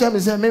mpoka cha me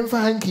se memfa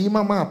hanki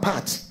mama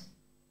apart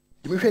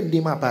me hwe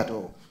ndi ma apart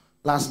o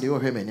last day o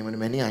hwe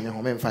mani anyo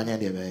ho memfa nya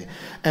de be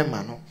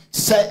emma no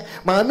se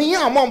maami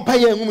ya mo mpa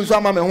ya ngum so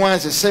ama me ho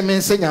anse se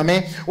me se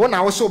nyame wo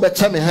na wo so be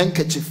cha me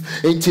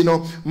handkerchief enti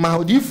no ma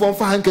odi fo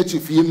fa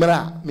handkerchief yi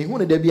mra me hu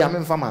ne da bia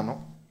memfa ma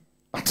no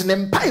but ne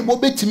mpa ibo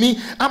betimi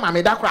ama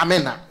me da kra me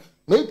na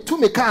me tu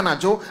me ka na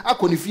jo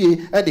akoni fie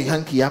e de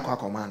hanki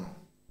akwa no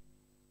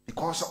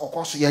because of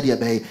course you had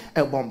bay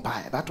a bomb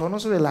pie, but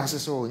almost relax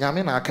so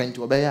Yamina came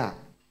to obey.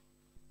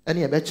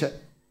 Any a betcha.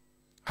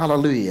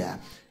 Hallelujah.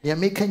 You're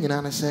making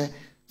you say,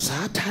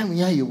 sad time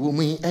ya you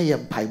woman a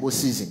piebo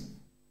season.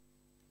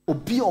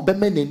 Obi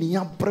obemene ni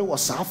ya pre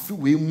was afi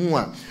we mu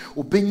a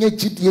obenye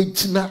gidie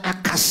gina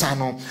akasa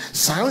no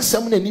san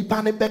sem na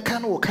nipa ne beka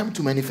no will come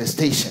to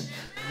manifestation.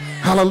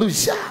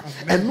 Hallelujah.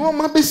 And no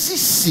ma be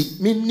sisi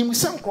menim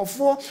se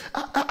nkrofo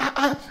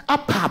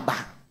apaba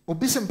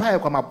obi se mpae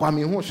kwa mabwa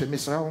me ho hwe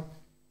mesra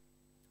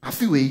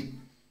afi we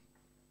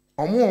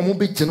omo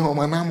be gina o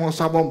manam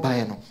so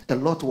abombae no a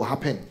lot will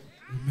happen.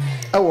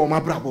 Ewo ma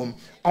brabom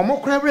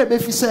omo kra be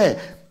fi se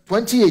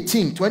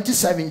 2018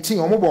 2017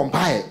 omo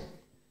bombae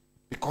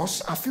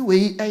because afi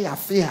we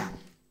afia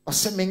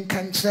Osemen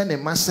kanchre ne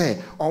ma se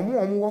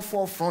omo wo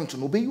forefront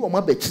no be yi omo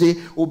abekire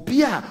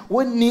obi a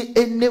woni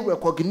any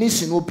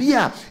recognition obi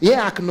a ye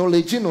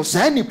acknowledge no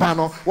sa nipa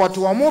no what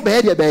omo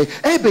be de be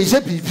be je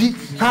bibi.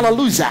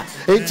 Hallelujah.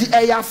 Enti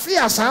eyafe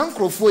asa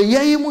nkrofo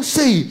ye mu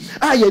sei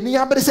a ye ni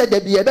abere se de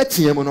be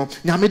betie mu no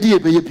nyame de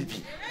be ye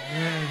bibi.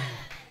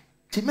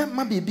 Ti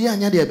memma bibi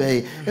anya de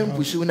be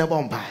empushi na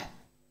bombai.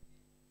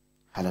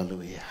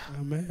 Hallelujah.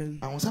 Amen.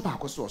 I was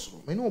about to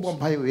so me no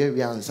bombai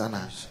we ansa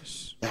na.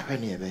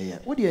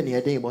 What do you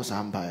need a boss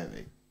empire?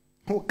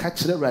 Who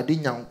catch the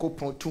radin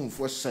coupon tomb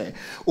for say,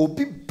 or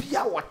be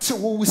what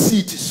we see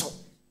it so.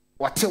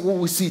 What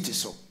we see it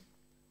so.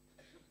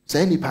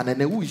 Say any pan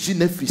and who is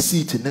in every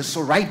seat and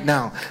so right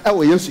now. I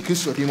will use a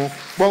kiss of him.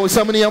 But with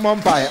somebody a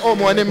vampire, oh,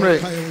 my name,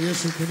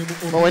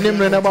 or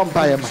name a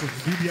vampire.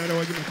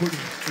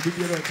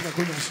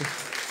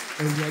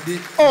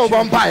 Oh,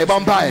 vampire,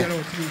 vampire.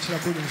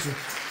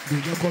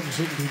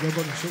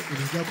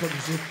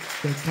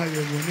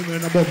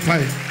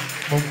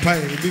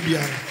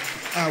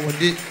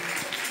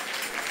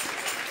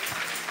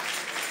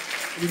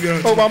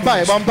 Oh,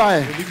 vampire,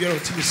 vampire.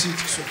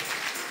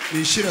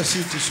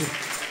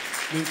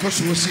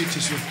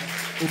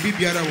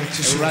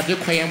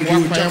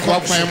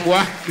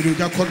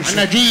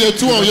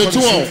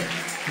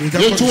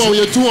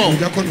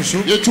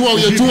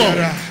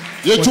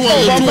 You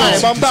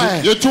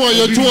two,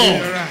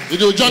 it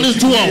will Johnny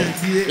two,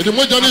 it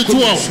will Johnny two,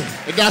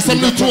 it does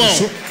something two.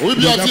 We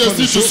be at the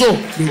so,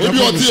 we be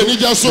at the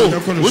Ninja so,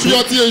 we be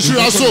at the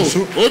Shira so,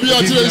 we be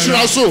at the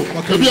Shira so,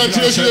 we be at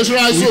the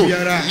Shira so,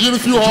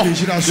 Unifio,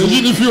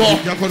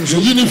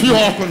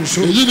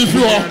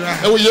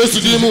 and we used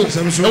to demo,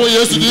 and we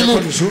used to demo,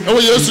 and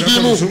we used to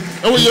demo,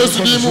 and we used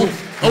to demo.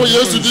 Oh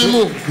yes to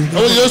demo.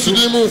 Oh yes to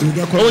demo.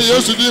 Oh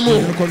yes to demo.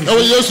 Oh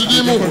yes to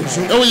demo.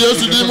 Oh yes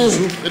to demo.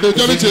 It will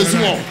Johnny chase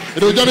one. It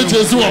will Johnny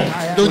chase one.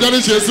 It will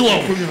Johnny chase one.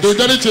 It will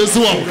Johnny chase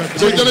one.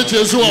 It will Johnny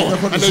chase one.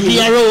 And the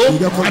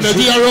DRO. And the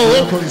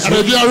DRO. And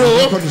the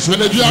DRO. And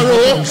the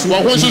DRO.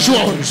 What was the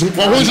show?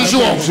 What was the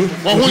show?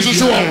 What was the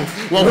show?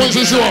 What was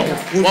the show?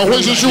 What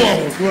was the show?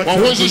 What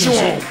was the show?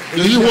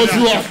 The you hope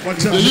you are.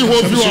 The you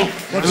hope you are.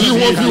 The you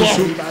hope you are.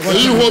 The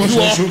you hope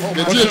you are.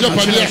 The Tia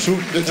Japania.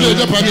 The Tia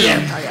Japania.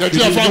 The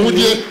Tia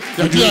Fahudie,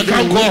 the Tia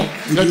Kanko,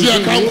 the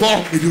Tia Kanko,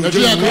 the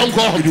Tia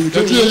Kanko,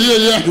 the Tia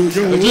Yedia,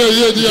 the Tia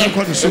Yedia,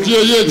 the Tia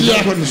Yedia,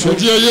 the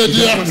Tia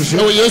Yedia,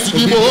 oh yes to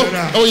demo,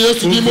 oh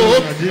yes to demo,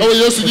 oh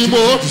yes to demo,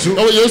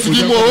 oh yes to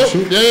demo,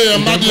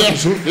 yeah, Madia,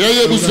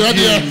 yeah,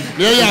 Busadia,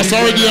 yeah,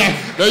 Saudia,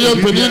 yeah,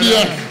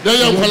 Penidia,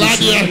 yeah,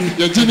 Paladia,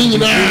 the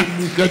Jinina,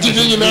 the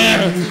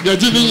Jinina, the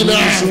Jinina,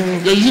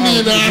 the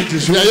Jinina,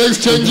 the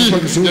exchange,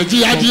 the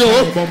Giadio,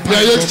 the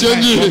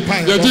exchange,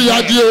 the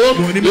Giadio,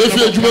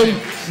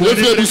 the if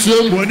you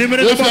assume, if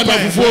you are not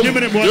before, if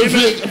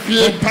you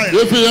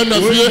are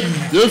not fear,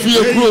 if you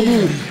are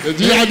Kumu, the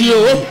Diadio,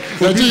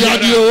 the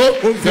Diadio,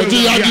 the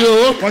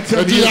Diadio,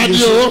 the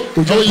Diadio,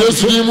 oh yes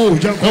to Dimu,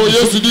 oh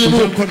yes to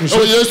Dimu,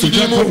 oh yes to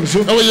Dimu,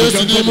 oh yes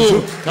to Dimu,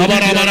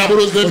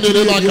 Abarabarabros, the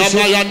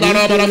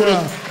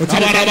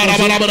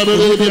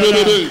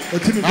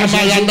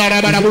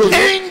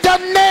in the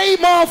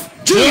name of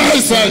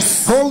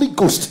Jesus, Holy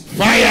Ghost,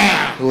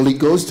 fire, Holy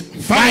Ghost,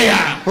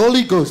 fire,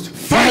 Holy Ghost,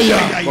 fire.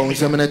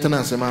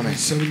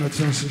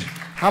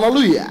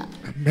 Hallelujah.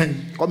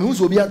 Amen. Come who's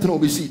will be at no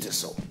be seated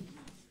so.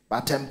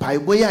 But empire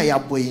boy I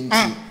am boy.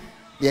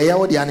 Yeah,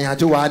 what the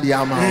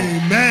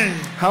Amen.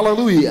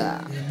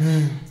 Hallelujah.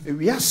 Amen.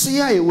 We are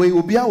see I way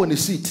will be out on the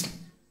seat.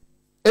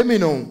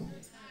 Emino.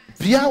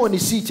 Be out on the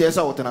seat as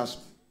out on us.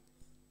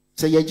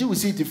 Say you will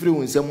see the free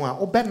in someone.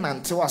 Oh, Ben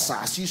until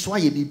us, you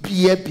sway the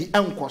PAP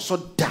uncle so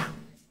da.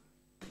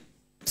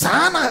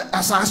 Sana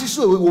asasi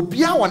so we will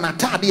be out on a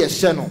tardy as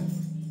channel.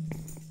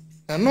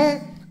 And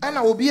no, and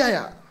I will be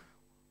here.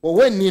 Or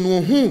when you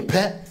know who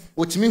pet,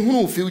 which mean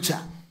who future.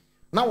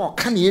 Now,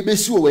 can you be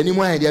sure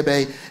anymore, dear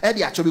bay?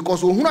 Eddie, actually,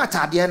 because who not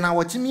at the end now,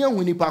 what you mean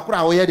when you pack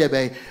out here, dear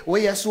bay? Oh,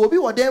 yes, will be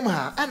what them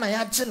ha, and I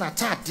had seen a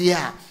tat,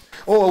 dear.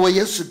 Oh,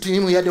 yes, to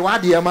him, we had the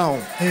wadi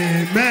amount.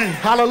 Amen.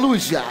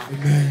 Hallelujah.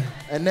 Amen.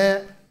 And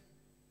then,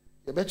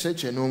 the best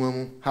church,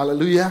 no,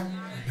 hallelujah.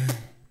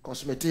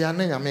 Cosmetia,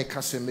 I make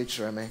us a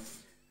mixture, me.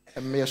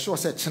 And me sure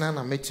said,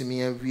 China, met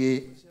me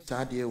every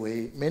Saturday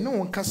way. May no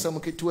one custom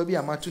to be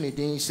a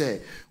maternity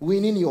say,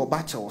 winning your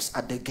battles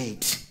at the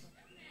gate.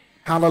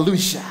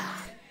 Hallelujah.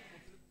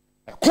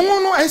 Come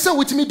on, I said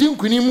with me,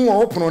 didn't we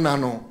more open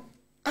on no?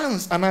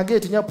 And I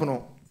get in your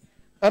pono.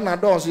 And I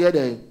doors the other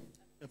day.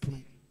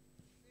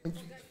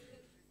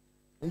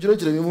 Enjoy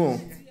to the more.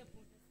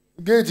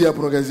 Get your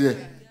progress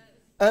here.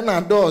 And I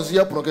doors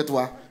your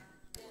progetwa.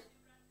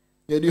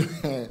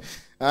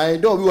 I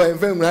don't be in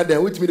frame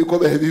rather with me to come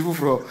before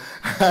from.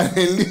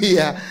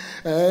 Hallelujah.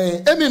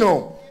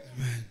 Emino.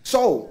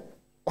 So,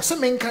 what's the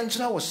main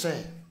country was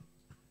say?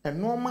 A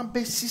normal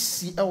basis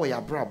see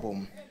our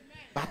brabum.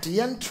 But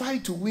yen try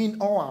to win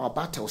all our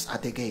battles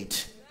at the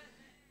gate.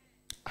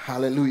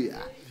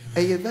 Hallelujah.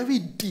 A very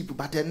deep,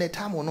 but the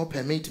time will not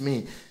permit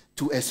me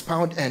to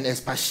expound and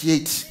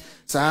expatiate.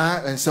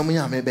 Sir, and some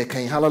may be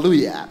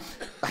hallelujah.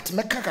 But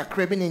Mekaka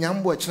crabbing in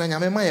Yambo,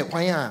 Chanamaya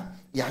Quaya,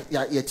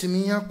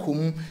 Yatimia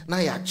cum,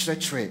 Naya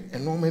treachery,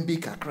 and no may be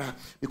kakra.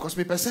 Because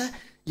people say,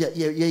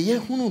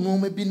 who no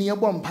may be near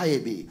one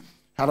pie.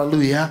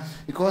 Hallelujah.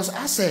 Because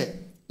I say,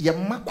 your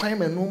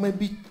maquime and no may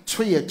be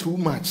too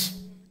much.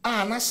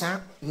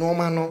 Nasa, no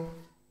mano.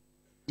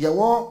 Ya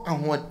war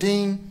and what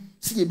thing.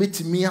 See a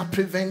bit me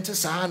prevent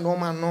us no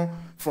man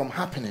from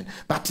happening.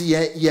 But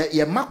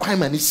ye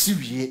maquime is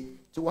serious.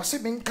 So what's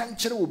it been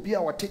country will be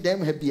our take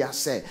them be a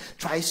say.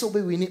 Try so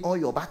be winning all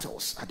your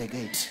battles at the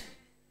gate.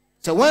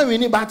 So when we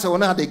need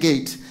battle at the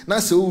gate,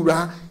 not so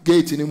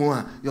gate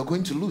anymore, you're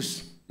going to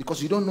lose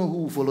because you don't know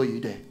who will follow you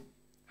there.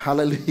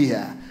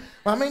 Hallelujah.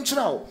 I mean,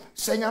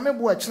 say Yame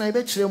watch na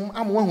betrim.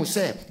 I'm one who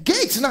say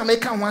gate na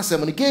make one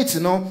seven. Gate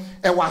no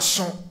a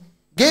wason.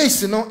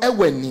 Gate no a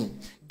weni.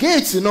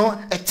 Gate no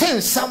a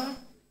 10 some.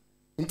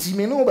 Inti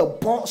me no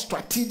be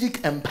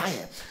strategic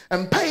empire.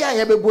 Empire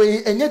ye be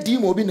boy enye di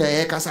mo bi na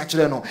ye kasa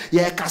kire no.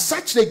 Ye kasa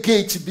kire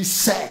gate bi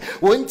say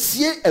won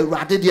tie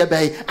awrade de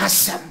be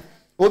asem.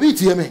 Obi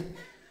tie me.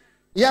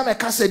 Ya me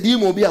kasa di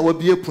mo bi a wa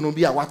bie punu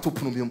bi a wato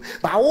punu bi.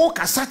 Ba wo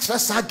kasa kire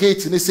sa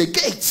gate ne say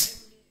gate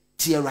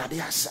tie awrade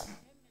asem.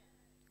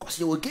 Because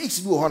your gates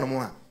do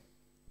honor.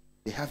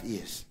 They have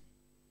ears.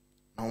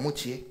 Now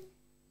much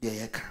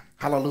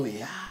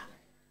hallelujah.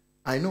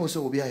 I know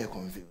so will be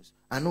confused.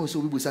 I know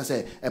so people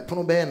say a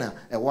punobena,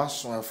 a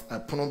wash of a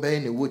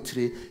punobena, a wood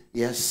tree,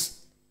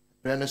 yes,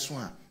 Brenda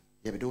Swan.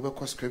 You have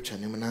over scripture,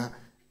 Nimana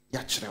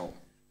Yachro.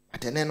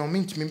 But then no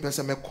mean to me,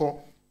 person may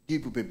call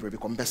deep be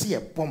because a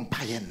bomb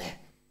pioneer.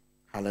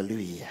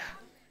 Hallelujah.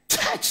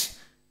 Church,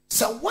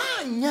 so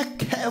why you're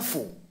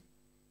careful?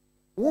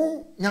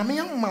 Oh,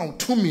 Yamian Mount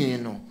to me,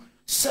 no.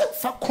 Set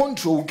for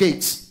control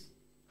gates.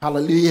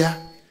 Hallelujah.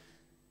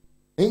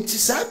 And to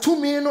say to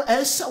me, no,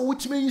 as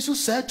which means you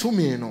say to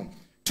me, no,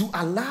 to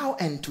allow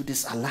and to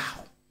disallow.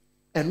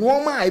 And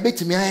one my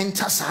bet me I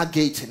enter our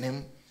gate in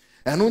him.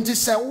 And when to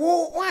say,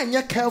 oh, why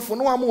you're careful,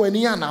 no more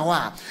any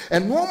hour.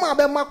 And one my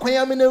bema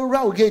quam in a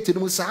row gate in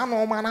Musa,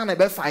 no man, and a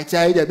bed fight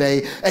either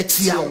bay at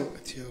you.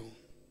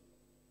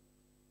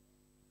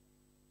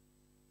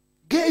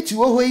 Gate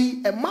you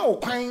away, and Mao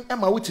Quine,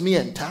 and my wit me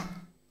enter.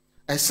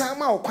 And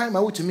somehow Quine my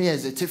wit me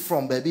as a tip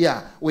from baby,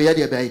 we had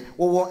a bay,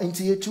 or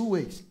into you 2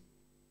 ways.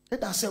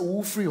 Let us say,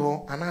 woo free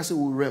or and I say,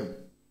 woo rem.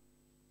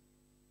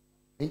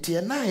 Into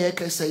a night, I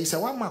can say,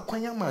 so one my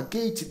Quine my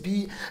gate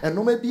be, and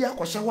no maybe I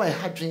was away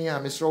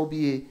hadring, Miss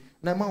Robbie,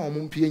 Nama or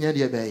Mumpia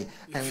de bay,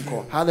 and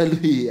go,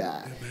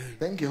 hallelujah.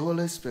 Thank you,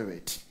 Holy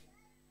Spirit.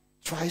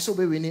 Try so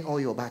be winning all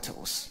your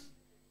battles.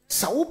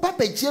 So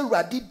Papa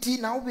Jera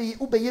did now be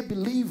obey a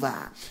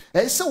believer.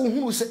 And so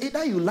who say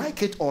either you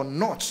like it or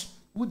not,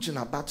 would you in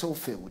a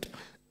battlefield?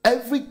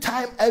 Every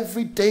time,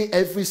 every day,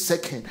 every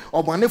second.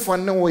 Or one if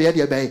one know where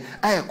they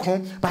I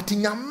come, but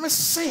in your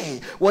say,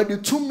 what you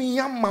to me,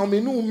 young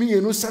mammy, no me,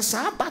 and no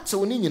sasa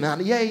battle in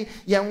an ye,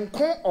 young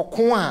con or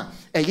coin,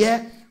 a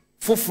year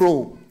for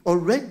fro.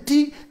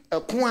 Already a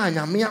coin,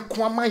 a mere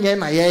quama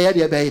yen, a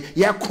year, bay,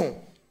 yakon.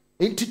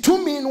 Into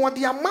 2 men what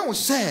the amount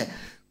say.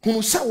 Who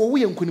saw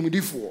we and couldn't be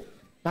for.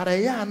 But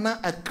I am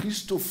not a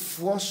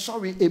Christopher,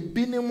 sorry, a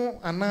binimo,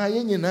 and I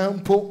ain't an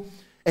ampo.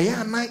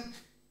 A night,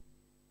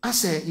 I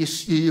say,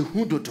 you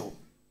who do.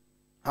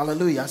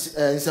 Hallelujah.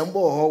 And some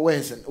more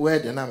ways and where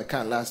the name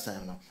can last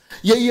time now.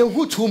 Ye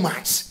who too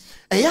much.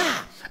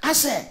 I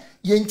say,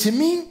 yen to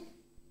me,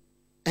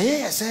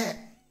 I say,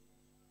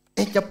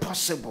 ain't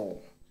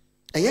possible.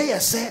 I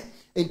say,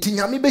 and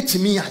Tinyami bet to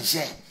me, I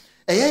say,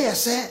 I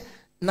say,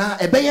 now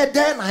a bay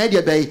then I had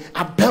a bay,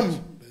 a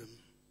bum.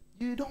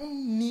 You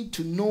don't need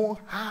to know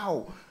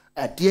how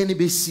at the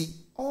NBC.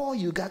 All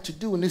you got to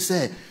do is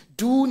say,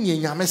 do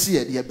nyamesi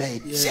at the bay.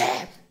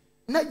 Yeah.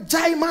 Na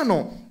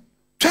jaimano.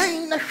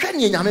 Train na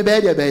shani nyame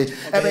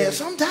bay.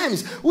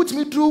 Sometimes what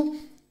me do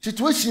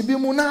situation be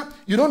muna,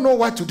 you don't know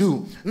what to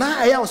do. Now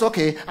I was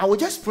okay. I will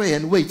just pray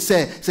and wait.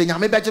 Say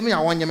nyame beje me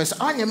awon nyame.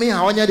 Anya me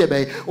awon de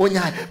bay.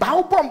 Onya. Ba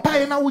wo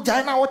pompa na wo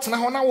jai na wo tena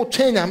ho na wo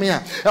train nyame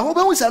a. E ho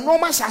be wo say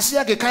normal sase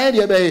a kekan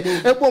de bay.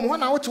 E bom ho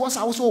na wo te wo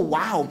sa wo so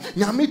wow.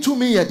 Nyame to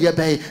me de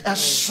bay.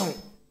 Eso.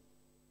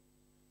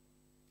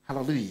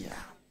 Hallelujah.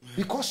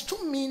 Because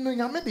to me no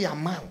nyame be a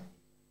man.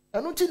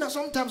 And until now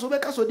sometimes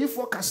Obeka so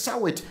therefore can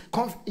it.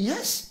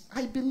 Yes,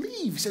 I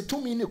believe. Say to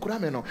me no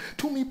kurameno.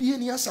 To me be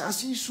any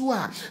asasi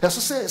sua. Eso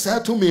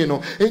say to me no.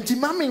 Enti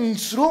mama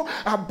nsro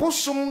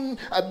abosom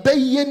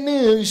abeye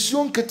ne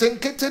nsion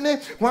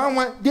ketenketene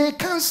wan they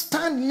can't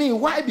stand me.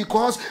 Why?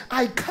 Because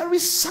I carry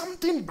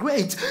something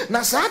great.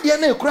 Na sa de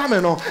na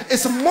kurameno.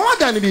 It's more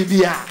than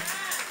bibia.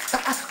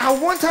 I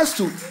want us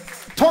to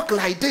talk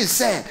like this.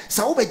 Say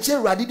sa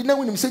obejera did na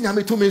winim say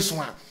nyame to me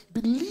so.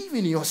 believe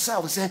in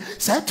yourself.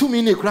 Say to me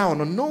in the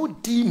crown, no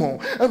demon.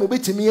 And obey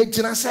to me,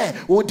 Jina say,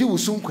 or do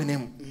soon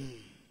quenem.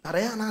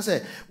 Ariana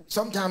say,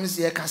 sometimes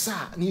ye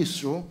kasa, ni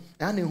so,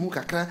 and who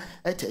kakra,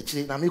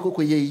 etche,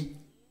 namiko ye.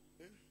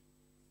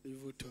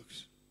 Evil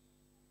talks.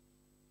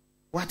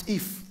 What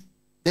if?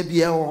 There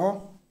be a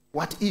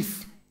what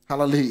if?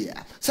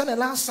 Hallelujah. So the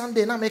last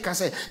Sunday, na make us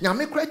say,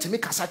 Nyame cry to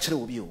make us actually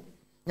with you.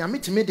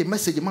 Nyame to me the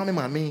message,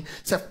 mammy,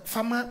 say,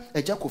 Farmer,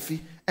 a jacofi,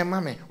 and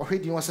mammy, or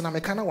reading was an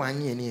Americana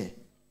 1 year near.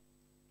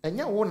 And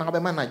you won't have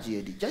a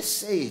manager. Just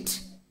say it.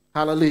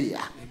 Hallelujah.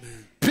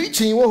 Amen.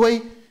 Preaching your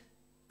way.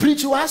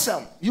 Preach you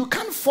awesome. You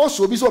can't force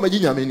to be so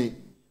many.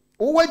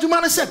 Oh, why do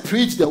you say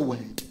preach the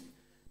word?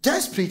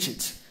 Just preach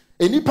it.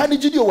 Any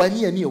panigi or 1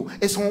 year new.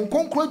 It's on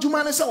concrete you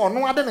man say or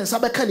no other than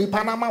Sabacani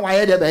Panama.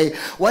 Why the bay?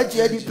 Why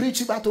did you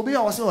preach about to be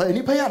also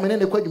any pay? I'm in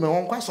the question. My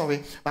own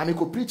sorry, but I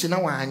could preach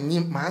now. I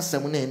need my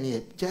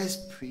sermon.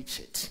 Just preach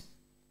it.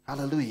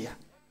 Hallelujah.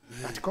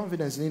 That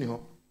confidence in you.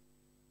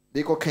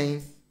 They go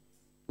came.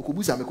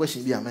 Ukubuza me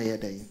question bi amaye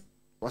dan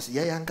was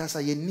ye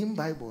yankasa ye nim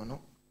Bible no.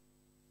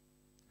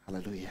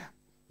 Hallelujah.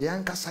 Ye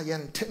yankasa ye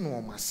nte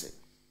no mase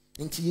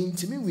nti ye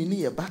ntimi wini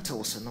ye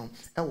battles no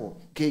ewo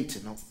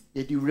gate no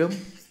ye di ram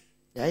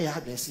ye ya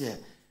adwese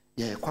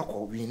ye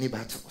kwakọ wini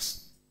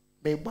battles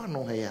me ba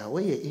no ha ya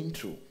we ye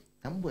intro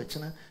ambo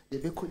achina ye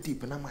be ko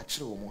deep na ma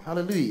kire wo mo.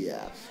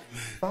 Hallelujah.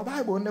 The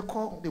Bible ne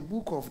call the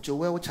book of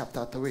Joel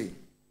chapter 3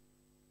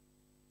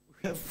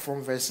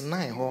 from verse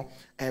 9 ho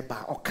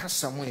eba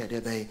okasamu ye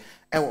de be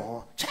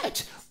ewo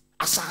church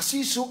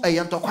asasi so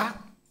eyentokwa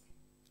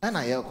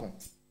na yeko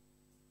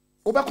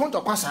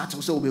obekontokwa sa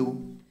atu so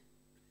obewu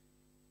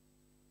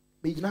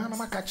bigina na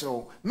maka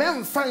kire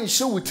memfa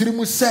nhye wotiri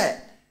mu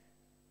se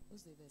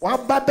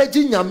waba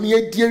beji nyame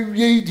adie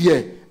wie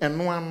die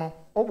eno ano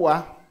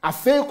oboa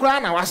afa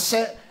kura na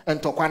wahye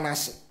entokwa na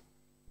ase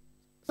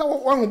so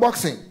one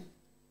boxing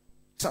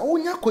so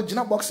onya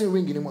kogina boxing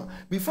ring ni mu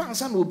before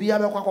ansa na obi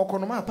abekwa kokko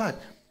no ma part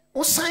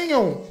o sign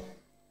you.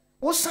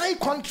 What sign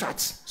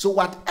contracts? So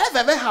whatever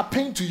ever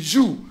happened to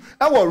you,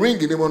 our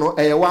ring in the mono,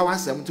 a wow,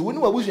 some to win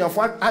what was your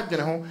fault at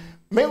the home.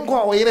 Men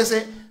go away,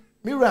 say,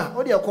 Mira,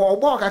 what do you call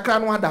walk a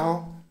crown one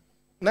down?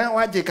 Now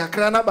I take a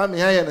crown up by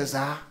me, I am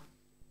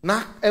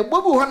now a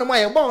bubble one of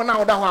my ball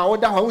now that I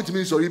would down to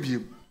me, so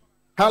you.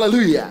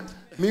 Hallelujah.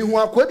 Me who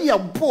are quite a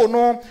poor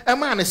no, a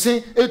man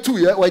say, a 2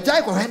 year, or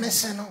Jacob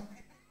Henderson.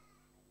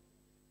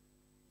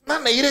 Now,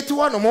 they eat to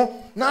one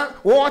more. Now,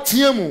 what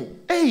you?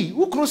 Hey,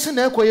 who crossing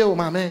there, Quayo,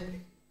 my man?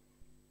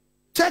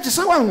 Church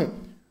sawa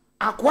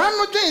akwa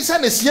no dwen se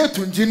na sia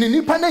tunjini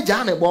nipa na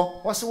ja ne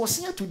bo wo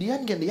se to the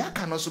end the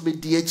aka no so be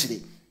di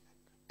akire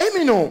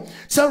emi no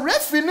so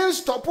referee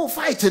stop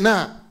fight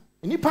na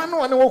nipa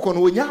no ne woko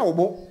no onya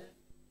obo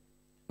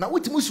na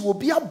wutimu si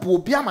obi abo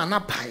obi ama na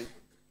pai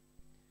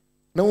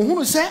na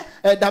ohunu se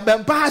da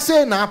bempa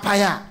se na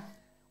pai a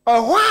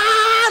ohwa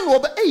no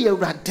be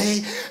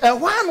eyewrade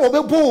ehwa no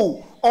be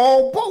bo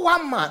obo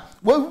wama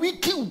wo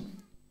wiki.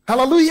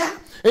 Hallelujah.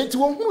 Enti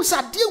won hu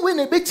sa de we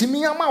na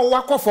betimi ama wo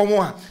akofom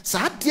a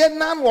sa de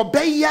na no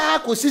obeya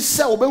kosi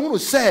se obehunu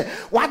se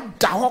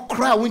wada ho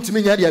kra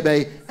wontimi nya de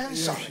be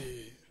enso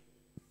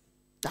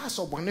that's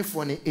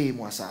obonefo ne aim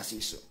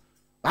asase so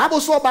Bible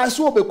so ba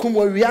so obekum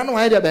wia no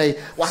ha de be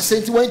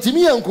wasenti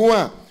wontimi yanku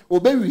a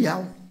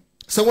obewia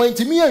se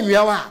wontimi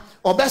anwia wa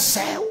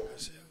obesew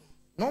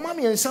no ma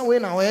me ensa we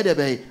na ho de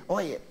be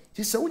oye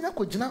ti se wonya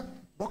kogina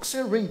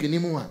boxing ring ni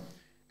mu a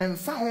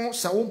emfa ho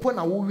sa wompo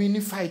na wo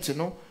win fight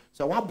no.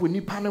 So wabu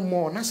nipa ne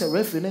mo na se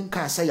referee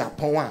nka se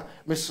yapon a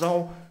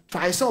mesro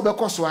try se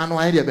obekoso ano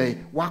ai de be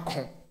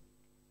wakon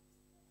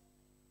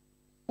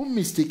o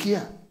mistake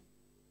here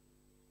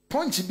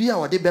punch bi a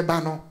ode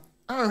beba no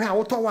anhwe a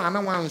woto wa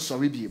na wan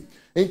sori bi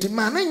enti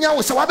ma na nya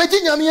wo se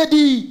wabeji nyame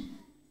adi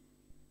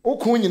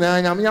okun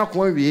nyina nyame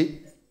akon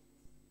awie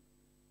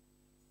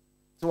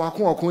so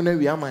wakon okun na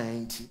wie ama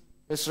enti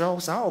mesro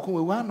sa okun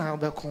we wa na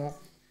obekon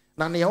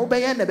na ne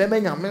obeye na be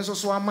nyame so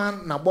so ama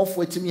na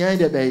bofo atimi ai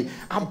de be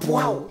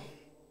aboa.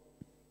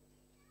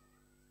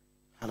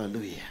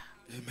 Hallelujah.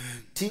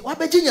 Amen. Ti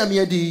wabeji nyame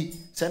adi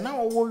se na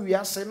wo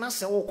wiase na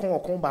se wo kon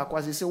okon ba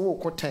kwa se wo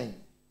ko 10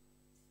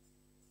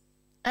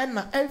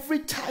 and every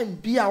time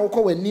bia wo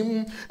ko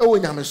wanim e wo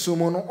nyame so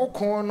mu no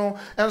okon no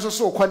enso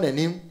so ko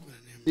nanim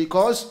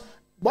because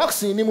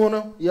boxing ni mu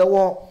no ye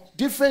wo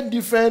different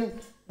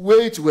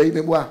weight we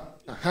me boa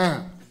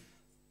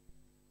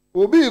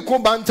obi ko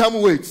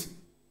bantam weight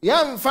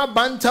ya mfa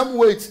bantam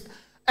weight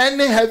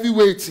any heavy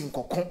weight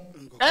nkokon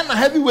and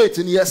heavy weight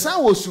ni yes I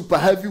was super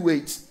heavy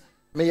weight.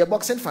 Me a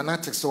boxing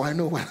fanatic, so I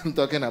know what I'm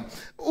talking about.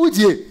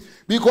 Ujie,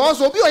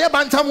 because obi oya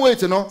bantam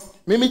weight no.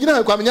 Me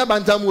gina kwa me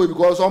bantam weight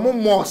because omo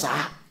more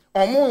sa,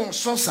 omo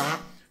so sa.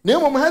 Na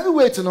omo heavy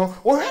weight no.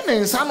 O he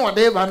ne nsa no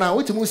de ba na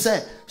wetimu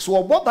say so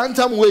obo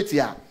bantam weight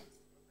ya.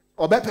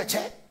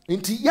 Obepeche.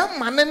 Nti ya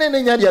manene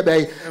ne nya de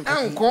be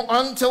anko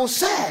until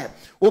say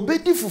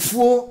obedi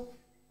fufuo,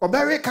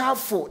 obereka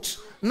foot.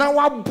 Na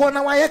wabo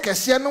na waye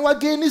kese na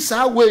wage ni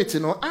sa weight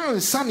no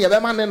ansa ne be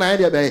man na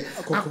de be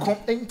akom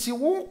enti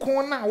wo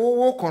kon na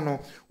wo kon no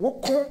wo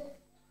kon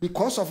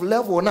because of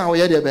level now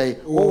yeah there be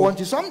want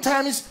to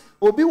sometimes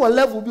obi wa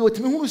level bi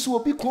otimi hunu so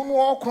obi kono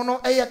okono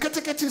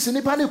kete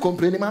sinipa ne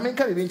complain ma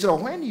menka be nchira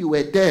when you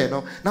were there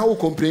no na wo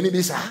complain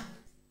bi sa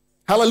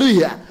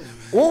hallelujah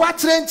wo wa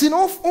trent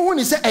no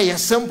hunu say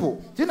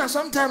simple you know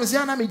sometimes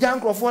ya na me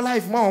jankro for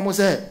life ma o mo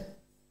say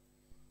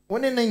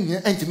woni na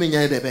ntimi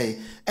nya de be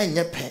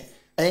enye pe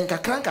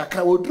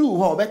enkakra oduru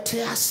ho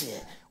obete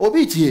ase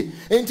obi tie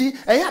enti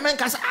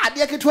menka say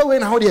ade ketewa we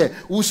na ho de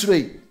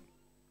usrei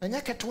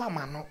enye ketewa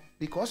ma no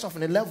because of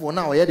the level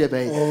now yeah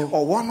be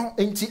or one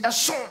enti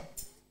eso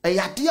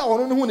ade a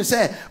ono hu ni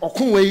say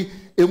okun we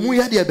emu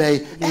yeah de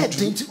be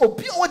enti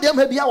obi o dem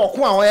ha bia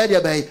okun a yeah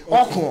de be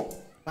okun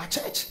but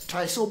church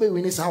try so be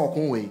we ni sa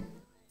okun we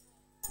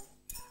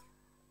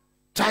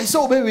try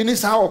so be we ni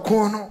sa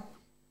okun no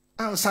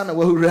ansa na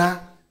wahura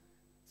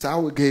sa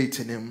we gate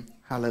him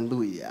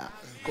hallelujah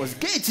because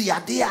gate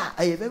ade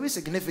a very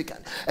significant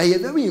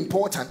very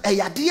important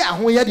ade a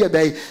ho yeah de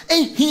be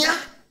here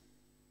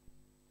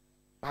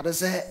but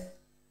say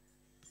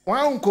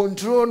one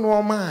control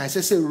no man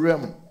say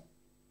rem.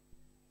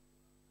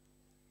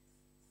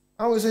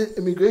 I was say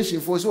immigration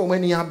for so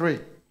many abre.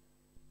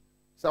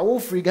 So wo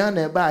free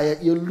Ghana ba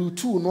you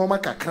lutu no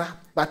kakra.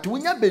 But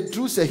when you be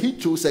through say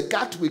hitcho say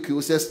Gatwick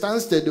you say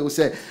Stansted you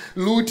say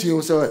Luton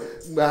you say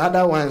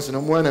other ones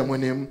no more na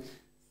monim.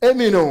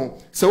 Emi no.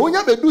 So when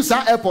you be do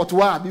sa airport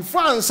wa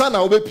before ansa na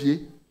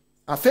obepie.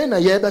 Afa na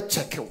ye be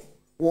check.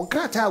 Won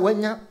krata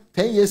wanya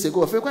 10 years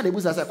ago, if you can't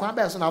use as a quam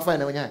person, I'll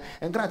find a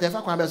and grant if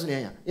I quam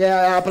person.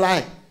 Yeah,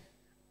 apply.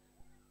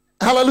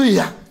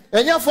 Hallelujah.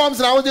 And your forms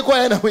now the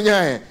coin when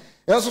you're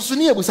also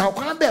near with our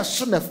quam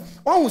person.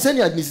 One who's any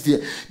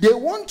ethnicity. They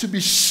want to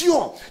be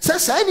sure.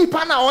 Says any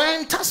pana or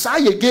enter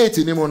say gate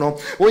in Mono,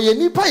 or you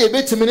need pay a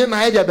bit in an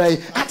idea by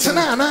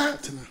Atanana.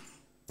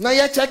 Now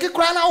you check a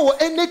crown or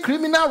any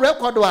criminal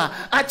record or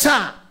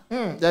Acha.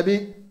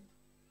 Debbie.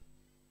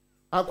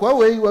 Akwa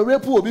we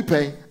repu obi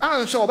pen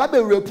ansho ba be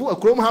repu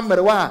akrom ha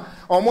mmerewa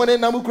omone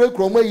nam kure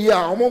krom yi a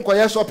omon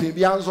koye shopping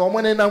bia nso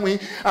omone nam wi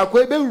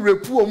akwa be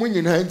repu omu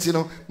nyina nti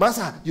no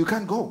masa you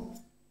can go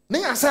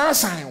ne asa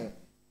sign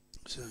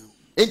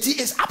it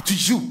is up to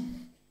you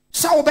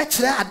so be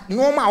kire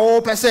normal wo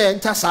pese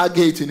enter sa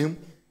gate nim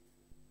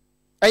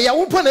eya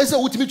wo pon ese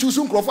wutimi choose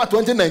nkrofo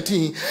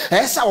 2019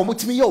 esa wo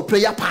mutimi ye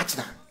prayer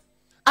partner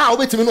wo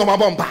betimi no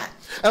mabomba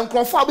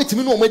nkrofo wo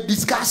betimi no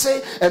discuss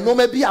and no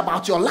be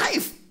about your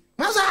life.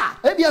 Maza,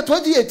 maybe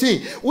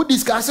 2018, we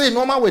discussing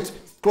normal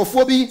with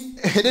Profobi,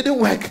 it didn't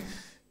work.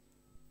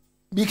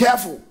 Be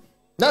careful.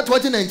 Not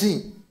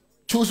 2019.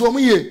 Choose one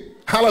year.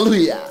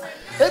 Hallelujah.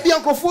 Maybe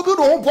Uncle Fobi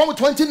don't want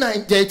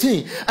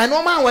 2019. And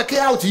normal work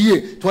out year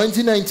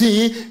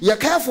 2019. You're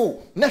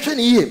careful. Next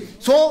year.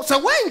 So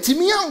when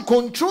Timian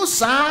control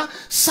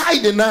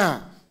side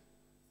now,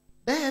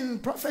 then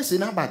prophecy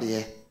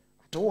nobody.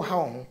 To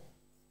how?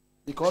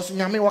 Because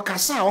Yami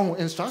wakasa on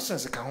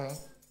instructions account.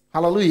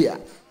 Hallelujah.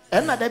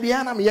 And na there be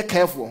me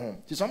careful home.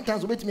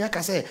 Sometimes we me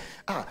can say,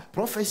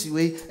 prophecy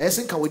way,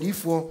 esenka wodi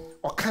for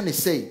or can they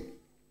say?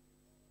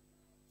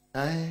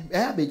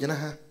 Be jina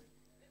ha.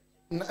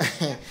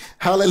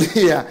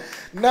 Hallelujah.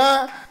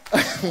 Na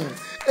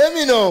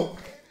emi no.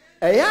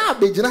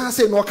 Be jina ha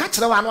say no catch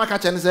na no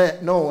catch and say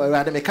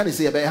no, me can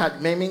say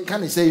me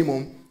can say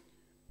mum.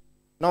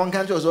 No one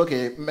can just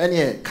okay,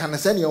 many can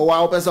send you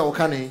wow person o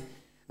can.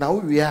 Now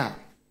we are.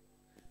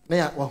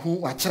 Na who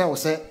wa kira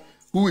say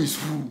who is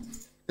who?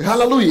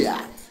 Hallelujah.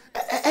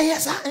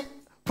 Yes,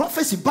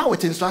 prophecy bow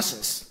with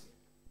instructions.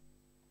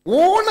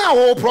 Oh,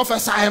 now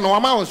prophesy and no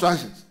amount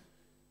instructions.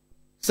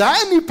 So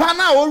any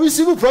pana or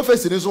receive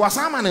prophecy is was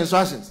some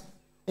instructions.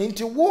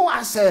 Into war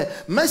as a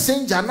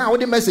messenger now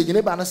the message in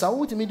the banner. So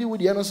what me do with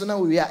the answer now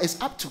we are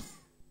is up to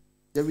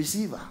the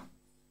receiver.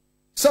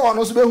 So on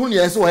also be who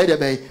yes so head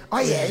be. Oh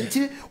yeah,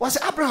 into was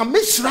Abraham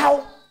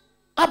Mishra.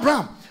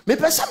 Abraham, me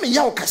pesa me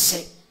ya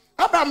okase.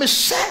 Abraham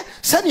share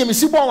send him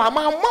see boy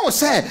ma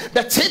say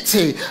the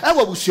tete e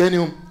wa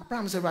busuani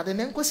Abraham say brother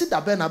nen kwesi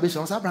da be na be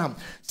shon Abraham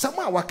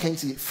someone wa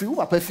kanti free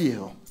wa pa fie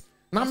ho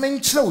na men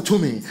kire wo to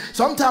me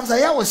sometimes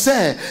I will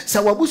say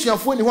wa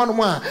busuafo ni hono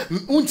a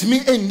untimi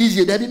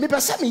endiye da bi me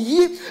pese me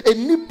yi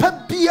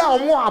enipa bia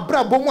omo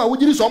abrabom a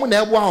wogiri so omo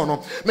na ebo ha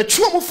no me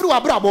twe omo free wa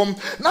abrabom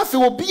na fe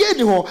obi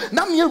eni ho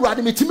na me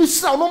awurade metimi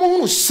sira no mo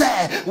hunu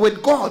say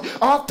with God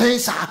all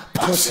things are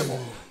possible.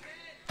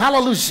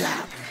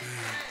 Hallelujah.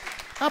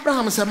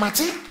 Abraham said,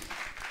 Mati,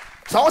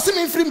 so what's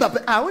in free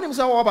papa? I want him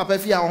so all papa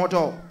fia on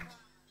hotel.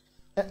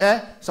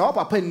 So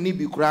papa ni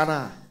bi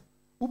kurana.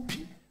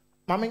 Upi.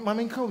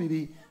 Mami can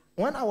be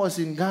when I was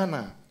in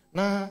Ghana,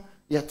 na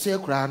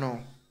yete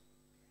kurano.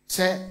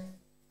 Say,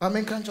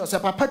 mami can say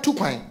papa 2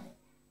 pine.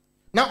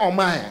 Now on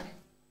my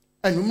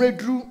and you may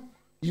drew,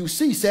 you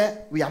see, say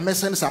we are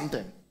missing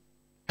something.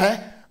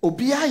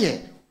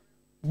 Obiaye.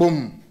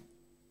 Boom.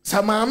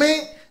 Sa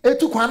mami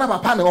etu kwana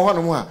papa ne ho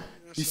no mo a.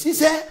 You see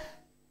say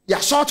ya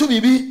short to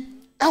bibi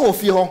e wo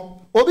fie ho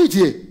obi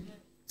tie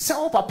se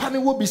wo papa ne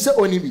wo bi se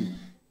oni bi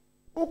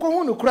wo ko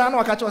hu no kura na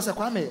waka che se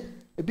kwa me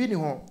ebi ni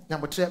ho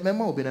nyabotre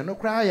mema obi ne no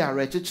kura ya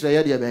re chechire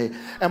ye de be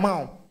e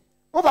ma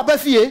O papa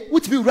fie,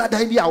 which be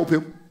rather be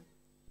open.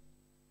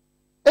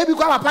 Ebi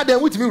kwa papa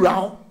then which be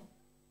row.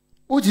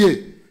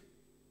 Uje.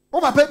 O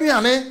papa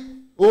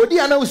duane, o di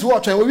ana was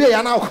watching, we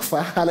are now.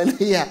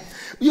 Hallelujah.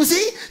 You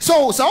see,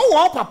 so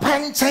papa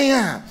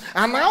nchen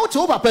and now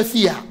to papa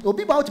fear.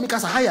 Obi ba utimi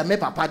kasa hire me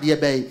papa de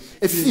be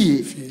e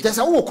fie. There's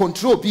a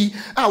control bi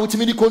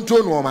utimi di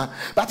control no ma.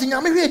 But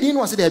nyame hwe din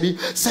no se there bi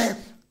say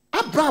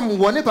Abraham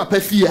wone papa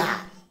fear.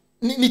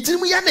 Ni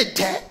tirimu ya ne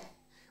de.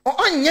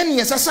 Onye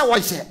ne sasa wo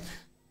se.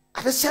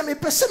 Abese me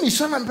pese me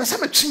so na me pese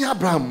me twi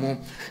Abraham mo.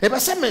 E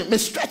pese me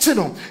stretch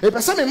no. E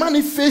pese me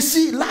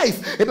manifest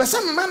life. E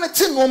pese me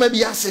manage no ma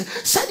bi ase.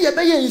 Say de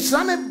be ye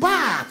nsira me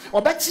ba.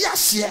 Obeti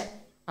ase.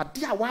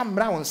 Ade a wa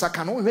mra won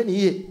saka no hwe ne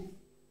ye.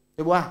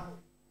 Eboa.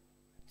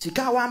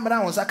 Sika wa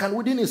mra won saka no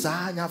wodi ni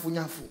saa nyafu.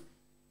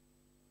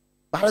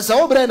 Ba se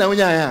wo bre na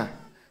wonya ya.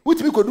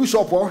 Wutimi kodu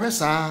shop wo hwe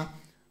saa.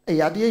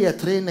 E ade ye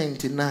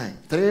 £3.99.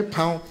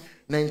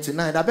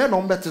 £3.99. Da be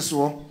no mbete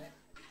so.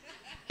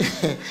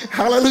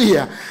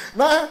 Hallelujah.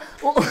 Now,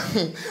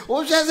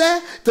 o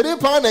say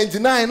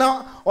 £3.99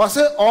 now or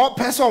say all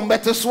person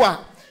better so.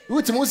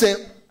 Wutimi say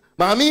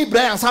mami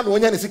Brian sa no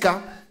wonya ne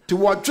sika to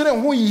wo dwere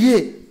ho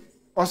yie.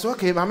 Also,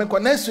 okay, I'm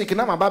going next week.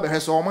 Now my baby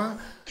has oma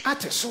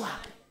at a swa.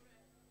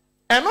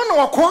 And no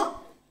no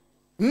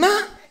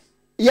na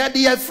ya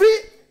the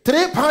free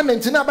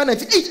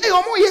 £3.99. Hey,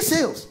 more year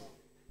sales.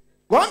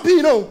 1p,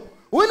 you know.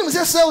 When we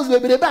say sales,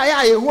 baby, they buy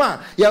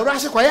ya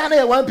rush kwaya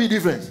na 1p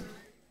difference.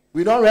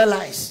 We don't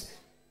realize.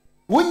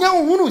 When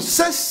you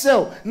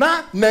sell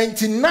na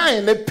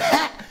 99 the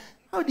pack.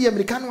 How the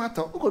American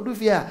water? Who could do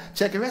fear?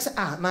 Check it.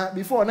 Now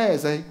before na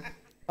say.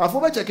 I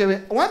forgot check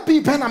it.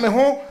 1p pen am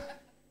home.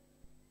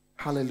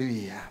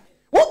 Hallelujah.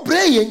 What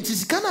brain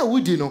is kana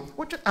woody no?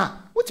 What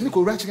me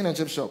go chicken and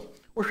chip shop?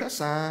 What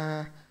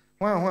sa?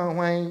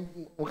 Why?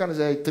 What can I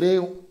say?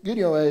 3 give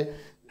you away.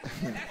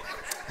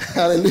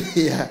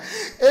 Hallelujah.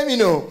 You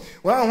know,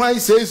 why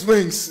 6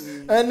 wings?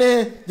 And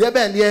then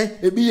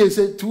it be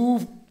say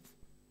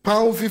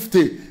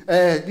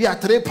 £2.50. We are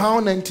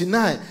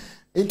 £3.99.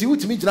 Into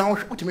which me now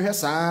what me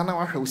sa na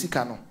wa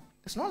usika no.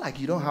 It's not like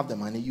you don't have the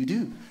money, you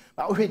do.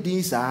 But we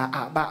these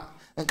are but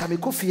and can me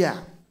coffee.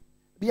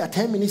 Be a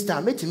 10 minutes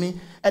time, meet me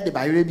at the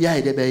Bayre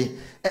behind the bay.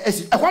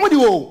 I want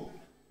you.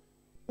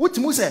 What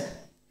you say?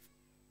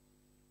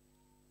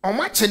 On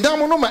match and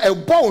down on a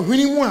ball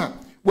winning one.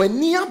 When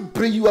near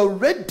bring you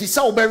already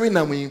disawberry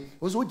na me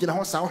was what you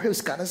know how his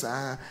scanners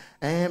are.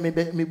 And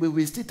maybe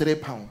we still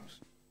 £3.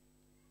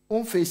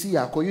 On face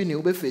ya, call you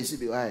new be face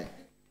be why.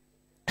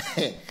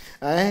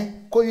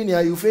 Call you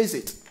near you face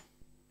it.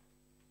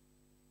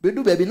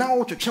 Bedu baby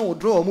now to change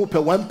draw more per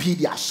 1p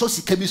dia so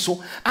sika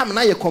so am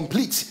na ye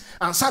complete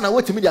and sana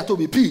what me dia to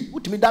be p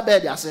what me da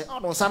bed dia say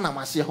oh sana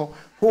mase ho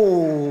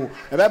ho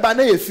e be ba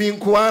na ye fin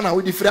ko na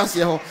wo di frɛ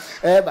ase ho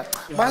e ba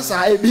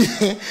masa ebi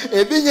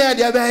nya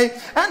dia be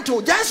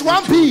anto just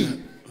 1p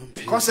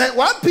because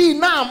 1p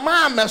na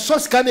ma me so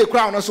sika na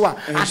ekura no so a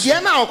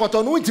ade na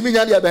okoto no ntimi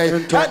nya dia be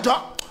anto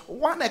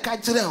one e ka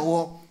kire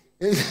ho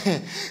e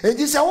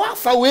di say wa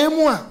fa we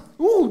mu a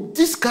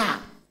this car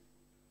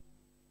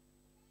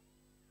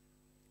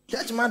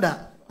church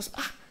mother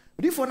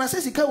before na say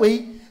sika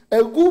we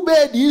egu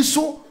bed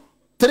so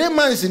 3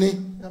 months ni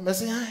na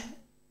say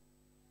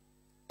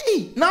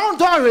hey now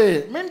don't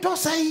worry me to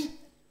say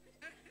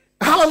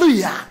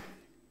hallelujah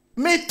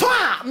me to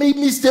me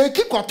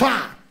mistake koto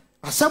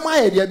asama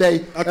e dia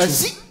dai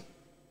asi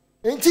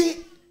enti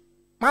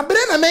ma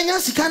bre na menya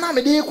sika na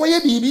me de koye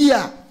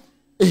bibia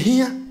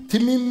ehia ti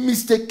me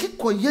mistake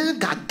koye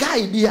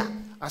gagai dia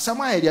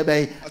asama e dia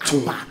dai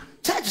atupa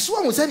church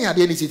so won say ni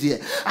ade ni siti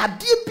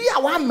ade bia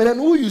wa mere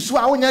no yu so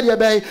a wonya de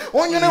bai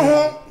onyene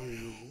ho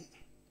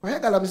oya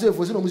gala me say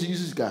fo si no musi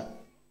use sika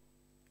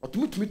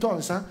otumi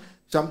ton sa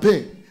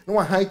champagne no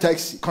one high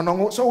taxi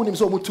konongo so wonim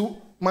so mutu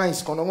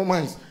mines konongo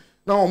mines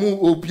na omu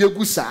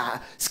obiegu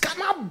sa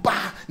scammer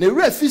ba na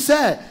refi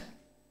say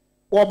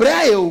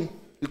obrae o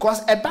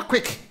because e back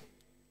quick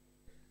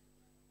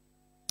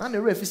na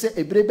refi say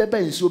ebre beba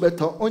nsuo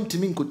beto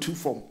ontimi nkotu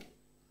form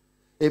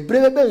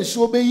ebre beba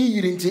nsuo be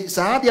yiyiri nti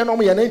saa de na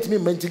omu ya na ntimi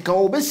manti ka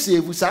obe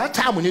save saa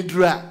time ni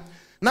dura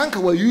na nka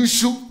wa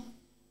yusu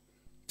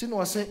ti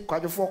no se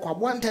kwadefo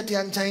kwabo antete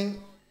anchan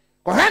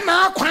ko he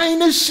na kwan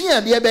na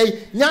hia de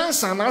be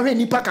nyansa na hwe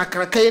nipa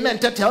kakrakai na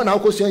ntete na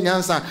akosu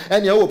nyansa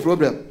ene e wo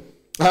problem.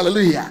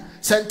 Hallelujah.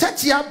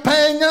 Sentatia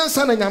pan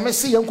nyansa na nyame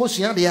se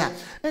yenkosua de a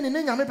ene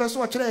ne nyame pese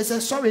o kire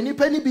se sorry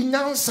nipa ni bi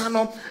nyansa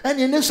no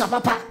ene ne sha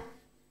papa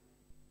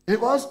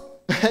because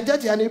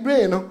entatia ni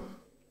brain no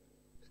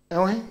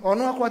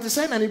ono akwate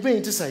say na ni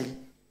brain ti say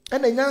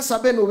ene nyansa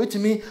be no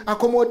wetimi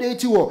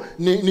accommodate wo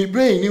ni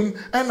brain nim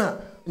ena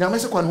nyame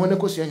se kwa no ne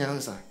kosua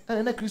nyansa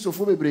ene na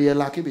Christopher bebre ye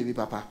lake baby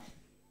papa.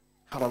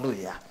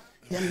 Hallelujah.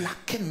 Ye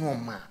lake no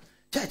ma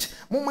church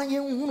mama ye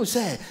hunu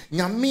say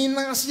nyame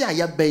na se a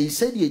ye bai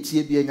se de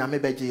etie bia nyame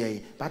beje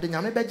ye but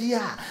nyame beje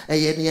ya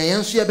ye ne ye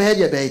nso ye be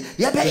ye be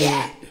ye be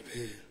ye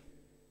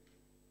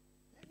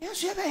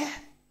yes ye be ye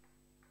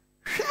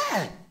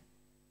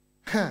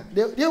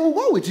they will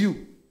go with you.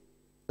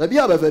 The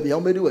bia be bia o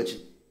be do wachi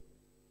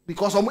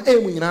because omo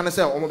emu nyina na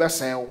say omo be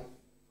sell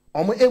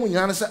omo emu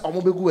nyina na say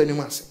omo be gu anim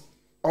ase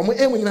omo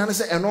emu nyina na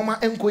say enoma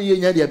enkoye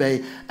nya de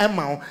be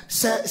ema o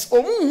say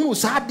omo hunu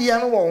sa de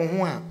no wo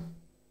ho a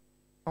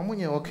omo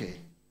nye okay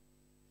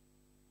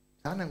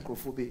ana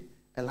nkrofo be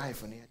a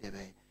life on de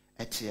be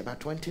etie about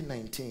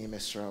 2019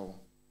 mesrawo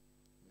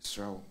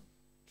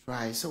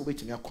try so we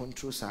to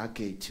control sa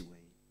gateway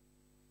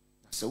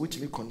so we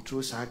to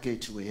control sa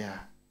gateway ya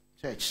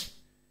church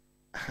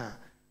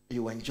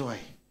you enjoy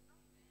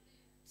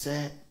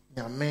say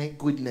nyame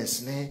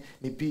goodness ne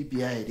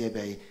bibia e de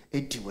be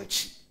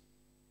ediwachi.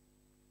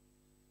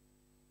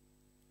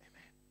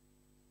 Amen.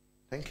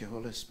 Thank you,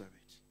 Holy Spirit.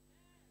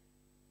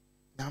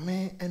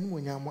 Nyame enu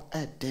nyamo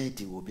e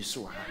dedi wo bi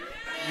so ha.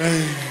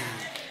 Amen.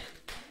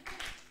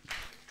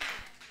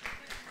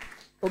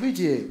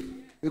 Obidie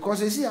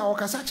because you see our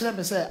kasa kire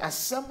me say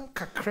asem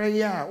kakra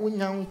ya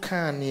onyan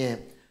kan ne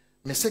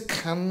me se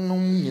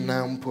kanum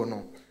nyina mpo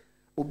no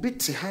obi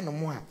te ha no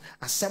mo a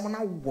asem na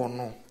wo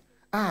no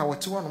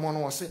wote wo no mo no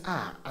wo se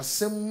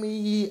asem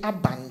yi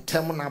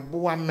abantem na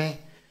boa me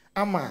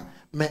ama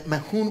me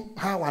hu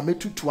ha wa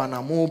metutu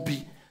anamo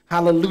bi.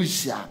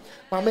 Hallelujah.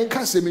 Ma me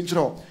kan se mi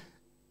njro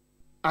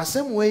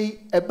asem we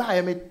e ba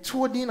ya me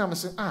to din na me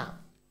se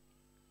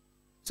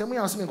semu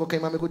ya asem ko kai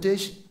ma me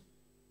quotation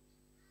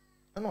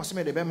and was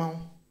made a bema.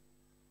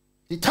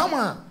 The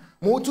tama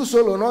motu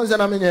solo no nza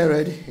na me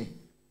ready.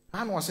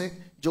 And was say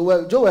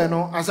Joel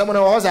no and someone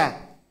was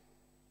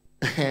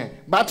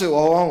battle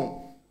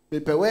or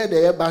people where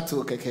they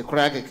battle keke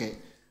krakeke.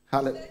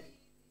 Hallelujah.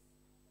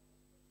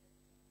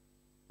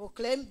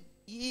 Proclaim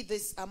ye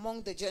this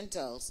among the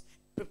Gentiles.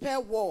 Prepare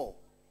war.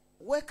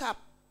 Wake up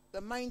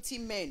the mighty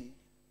men.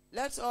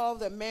 Let all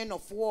the men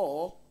of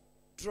war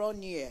draw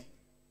near.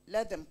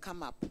 Let them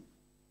come up.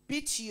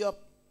 Beat your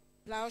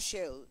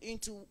plowshare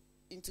into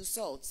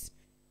swords,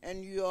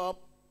 and your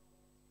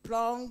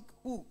plong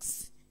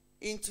hooks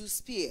into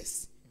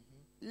spears.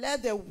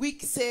 Let the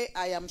weak say,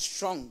 I am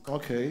strong.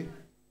 Okay.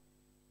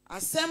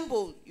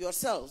 Assemble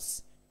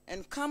yourselves,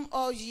 and come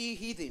all ye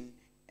heathen,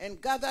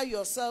 and gather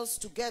yourselves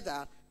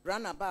together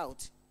round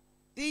about.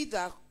 Thee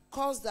that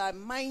cause thy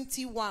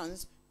mighty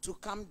ones to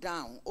come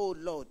down, O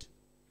Lord.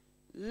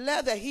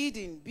 Let the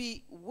heathen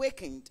be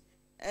wakened,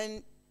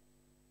 and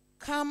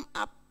come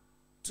up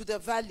to the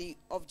valley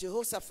of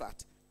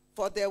Jehoshaphat,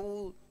 for there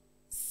will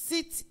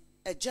sit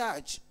a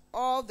judge,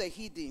 all the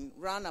heathen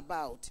round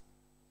about.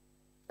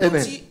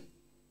 Amen.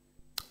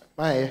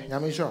 Bye,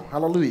 Yamisho.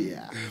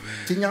 Hallelujah.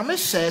 Tinyame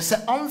says,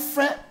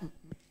 "Unfre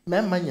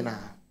memanyina."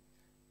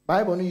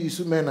 Bible no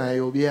use men I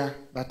obia,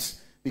 but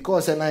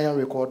because I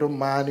record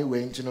money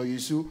when you know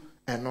use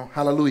and no.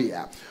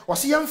 Hallelujah.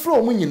 Was young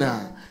from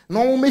munyina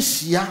no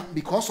messia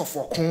because of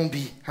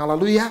okombi.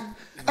 Hallelujah.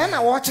 And I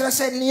watch and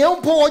say,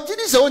 "Niompo, did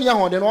this only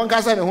one? Then one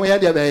guy said, "Oh yeah,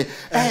 there."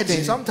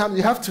 Sometimes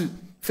you have to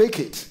fake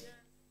it.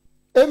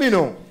 Amen.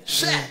 No,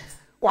 share.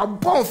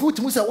 What born foot?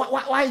 Musa,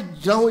 why?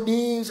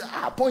 Jodins,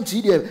 point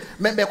here.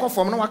 Me call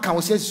from no one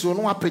can say so.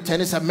 No one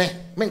pretend it's a me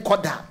call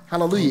that.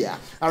 Hallelujah.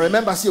 I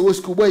remember see a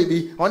school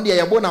baby on the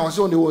airborne. I was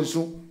on the one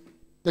soon.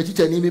 The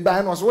teacher need me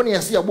by was only I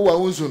see a boy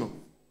on soon.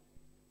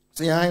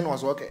 Say I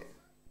was okay.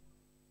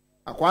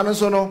 A quano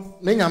sono,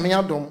 Nina me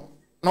adom.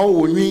 No,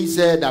 we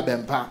said that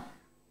bempa.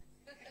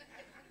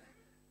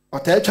 Or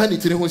tell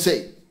Chinese who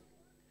say,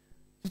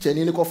 teacher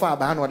need to go far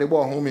behind what they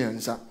bought home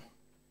and sa.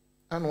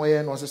 And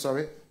where was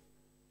sorry.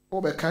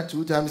 Over cut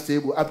 2 times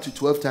table up to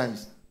 12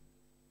 times.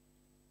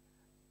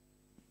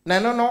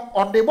 No,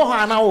 or the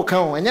boho now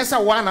count. And yes, I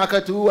 1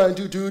 aka 2 1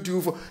 2 2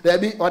 2 4. There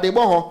be or the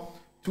boho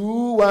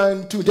 2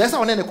 1 2. That's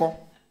on any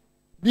call.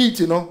 Beat,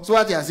 you know. So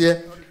what you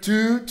say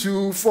 2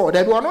 2 4.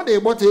 There be one on the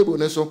board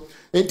table, so.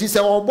 It is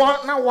our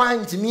board now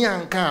wine to me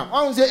and come.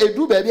 I say a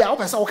do baby, I'll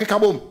pass okay,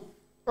 come.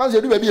 Once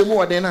you do baby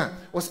more than I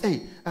was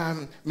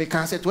me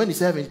can say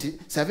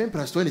 7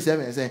 plus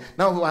 27 say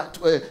now what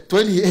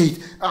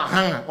 28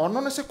 or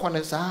no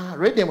sequence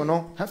rhythm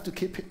no have to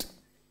keep it.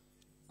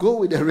 Go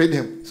with the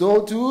rhythm.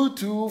 So 2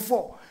 2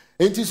 4.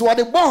 It is what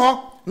the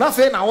boho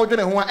nothing I want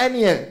to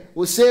any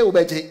will say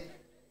obey.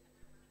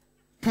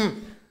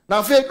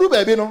 Now fair do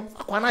baby no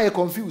I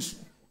confused.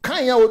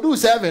 Can you do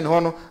 7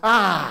 hono?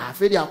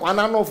 Fedi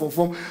akwana no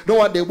fofom. No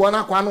what they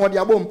bona kwana what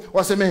dia bom.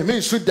 Was me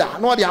should da.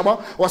 No dia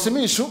bo. Was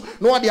me should.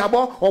 No dia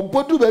bo.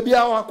 Obodu baby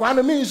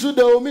akwana me should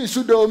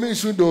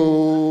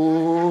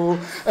do.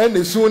 And the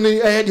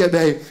suni dia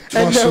bay.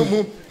 And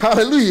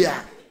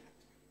hallelujah.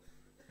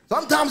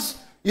 Sometimes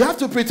you have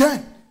to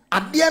pretend.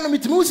 At the end of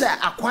it, Musa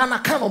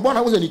akwana kan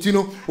obona was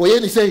anything. Oye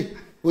ni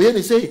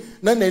say.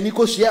 Na ni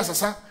ko shia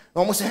sasa.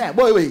 Almost say, hey,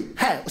 boy, wait,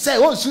 hey, say,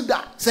 oh, should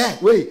that, say,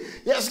 wait,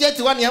 yes, get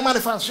to 1 year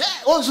manifest,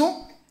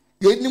 also,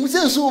 you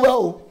say so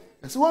well.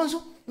 That's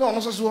also, no,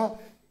 not so.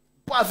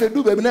 But if you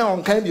do, baby,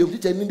 now, kind of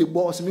teaching the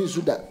boss means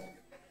should that.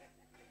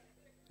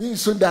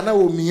 Means should that now,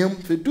 me,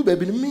 if you do,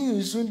 baby,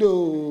 means should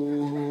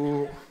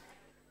do.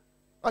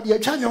 But your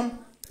channel,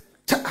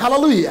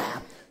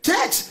 hallelujah.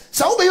 Church,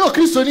 so be your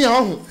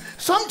Christian.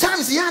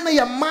 Sometimes, yana,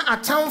 your ma, a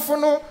town for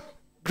no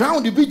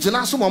ground, the beach, and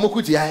I saw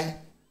Mamukuti.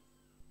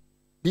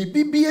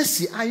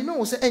 BBC, I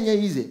know say any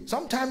easy.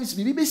 Sometimes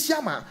BBC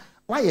ama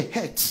why you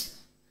hurt.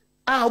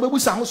 We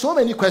so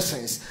many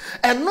questions.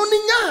 And no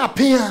ninya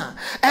appear.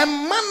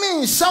 And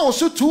money so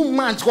 2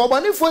 months.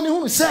 Wabani for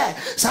who say,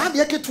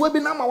 Sadia get to be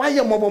nama why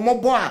you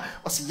mobo.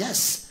 I say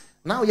yes.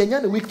 Now you're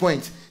the weak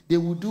point. They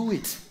will do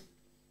it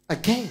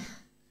again.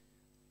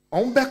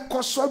 On back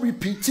so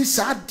repeat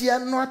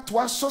Sadia not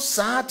was so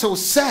sad to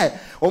say.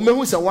 O me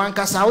who say one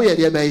casa away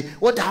there bay.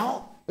 What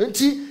how?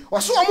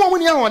 Was so more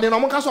when you want and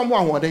I'm some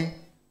one.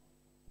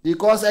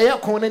 Because I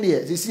have cornered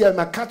here. This year,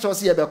 my catch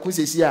us here, because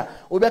this year,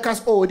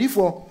 Obekas, oh,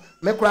 differ,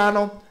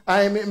 Mecrano,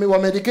 I me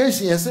want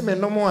medication and say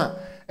no more.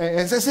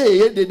 And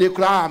say, they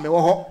cry me.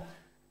 So,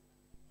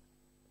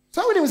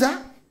 what was that?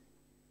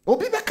 Oh,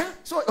 be back.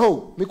 So,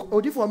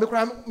 oh, differ,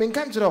 Mecram,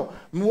 Mencantro,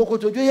 Moko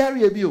to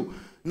Jerry Abu.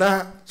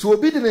 Now, so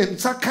obedient,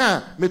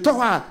 Saka,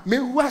 Metoa, me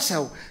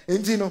Washow,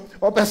 and Zino,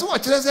 or Pessoa,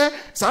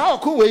 Sao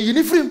Kuwe,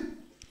 uniform.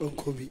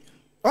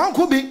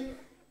 Uncle B.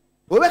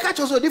 We catch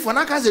us different.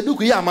 I can't say do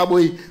ya, my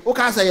boy. O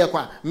can't say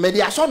yakwa.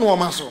 Mediason no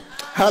maso.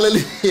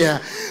 Hallelujah.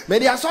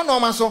 Mediason no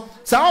maso.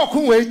 Sa o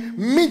kunwe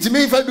meet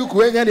me for do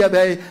kuenya dia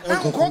bay.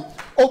 Enko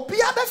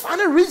obia be fa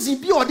na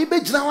reason bi odi be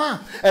gina wa.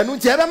 Enu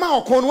nti ebe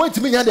ma okon no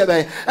ntimi nya dia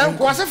bay.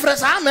 Enko ase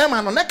fresh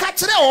amema no ne ka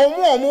kire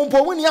omo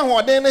mpo woni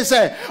ahoden ne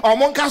say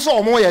omo nka so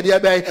omo ye dia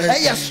bay.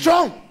 E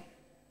strong.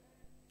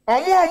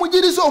 Omo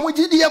gidi so omo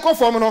gidi ye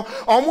konform no.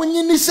 Omo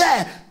nyini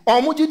say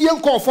omo gidi ye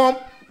konform.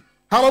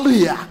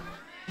 Hallelujah.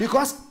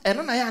 Because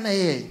eno na ya na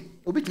ye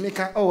obi tumi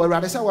ka oh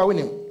awurade say wa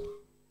woni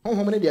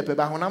honhom ne de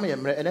peba honam ye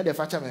mre ene de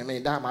fa cha me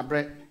da ma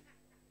bre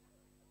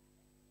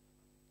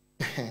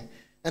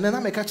ene na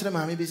me ka kire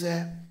ma me bi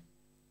say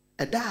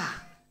eda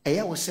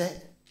eye wo say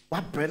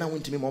wa bre na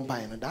wontimi mo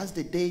bai no. That's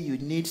the day you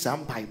need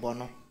some bible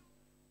no,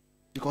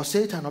 because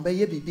Satan obey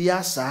ye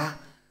bibia sa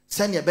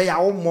send ye be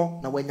ya wo mo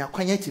na wanya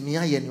kwanya timi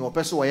aye ni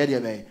opeso wo ye de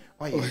be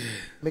oye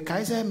me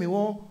kai say me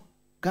wo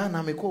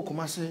Ghana me ko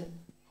Kumasi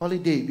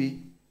holiday bi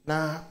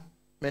na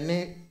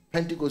many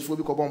Pentecost will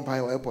be called by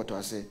airport.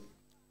 I say,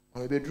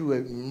 I be drew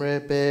a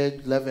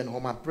bed 11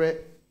 home at bread.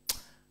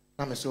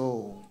 I'm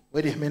so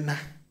wait a minute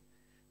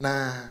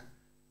na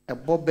a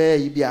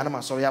bobbe you be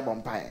animal sorry about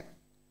umpire.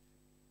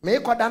 May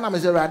call down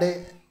as a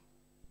rade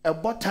a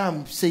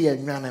bottom say a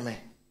yaname.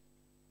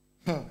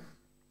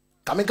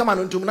 Come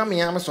on to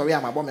me, I'm sorry,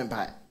 I'm a bomb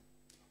empire.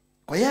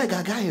 Koya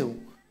gagayo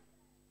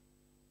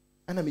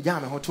and a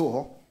bijama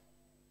hoto.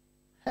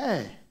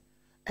 Hey.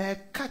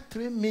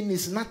 3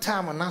 minutes na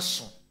time na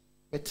so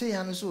me te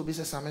ya no so obi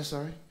say Sam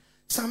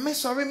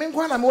sorry me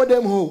kwa na me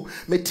odam ho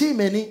me te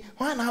mani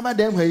why na ba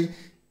dem hai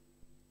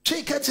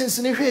three curtains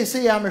ni hwe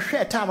say ya me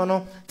hwe time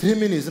no 3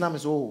 minutes na me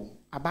so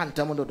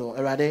abantam dodo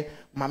erade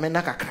ma me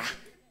na kakra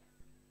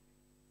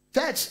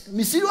church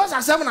me serious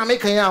asem na me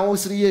kan ya o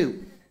siri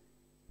you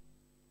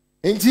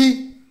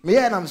enti me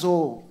ya na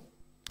so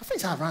I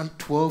think around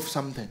 12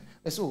 something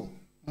so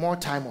more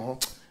time ho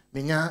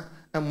me nya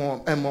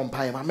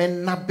empire, my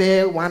men na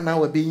bear 1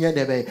 hour being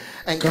there be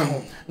and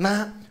go.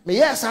 Na me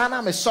yes,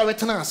 Anna, me sorry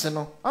to answer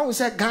no. I will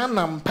say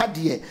Ganam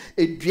Padie,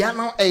 a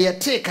piano a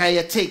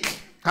take.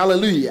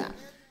 Hallelujah.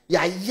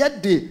 Ya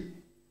yet de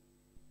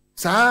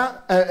sa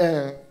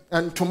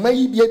and to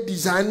maybe a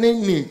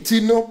designing me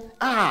tino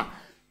a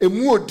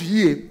more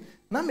dear.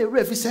 Na me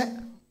refi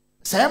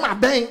say my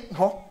bang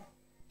ho.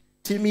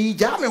 Timmy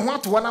jam me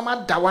want one of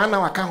my dawana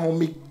waka home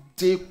me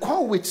they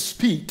call with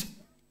speed.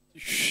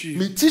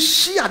 Me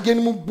tishi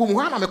again mu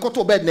bumwana me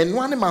koto bed ne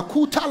nwane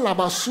makuta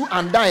labasu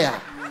andaya.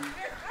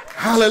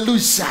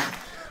 Hallelujah.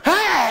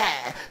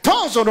 Hey,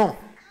 tonso no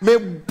me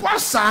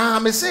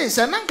bossa me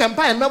say nan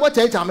campaign me what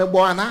take me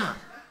boy na.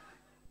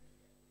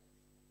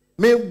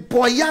 Me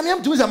boy ya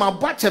me do my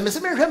batch me say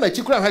me hwe ma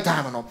chikura hwe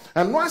time no.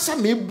 And no asa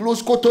me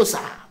blows koto sa.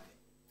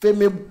 Fe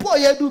me boy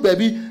ya do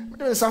baby. Me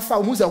don sa fa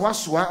hu say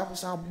wasoa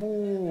sa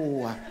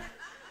bo.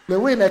 Me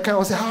we na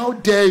kan say how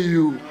dare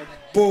you.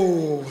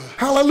 Bo.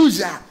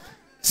 Hallelujah.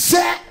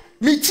 Say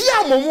me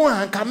tia momo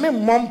anka me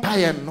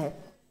mompaye no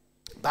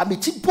ba me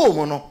ti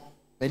bo no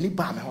ani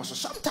ba me ho so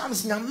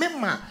sometimes nya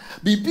mema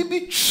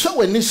bibi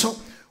show ani so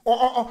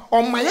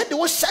o ma ye de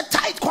wo set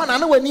tight corner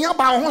na wani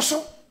aba ho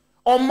so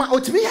o ma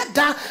otimi ya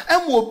da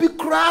em obi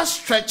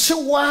crash stretch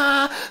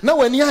wa na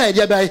wani ha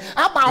de bai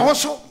aba ho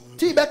so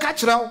ti be ka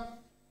kire wo.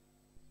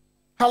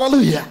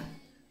 Hallelujah.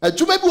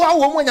 Adwuma bi wa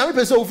wo mo nya me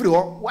pese ofiri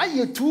ho why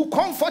you too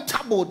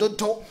comfortable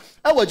dodo.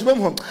 Adwuma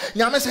mu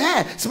nyame se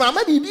he se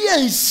mama bibi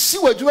ansi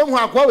wadwuma mu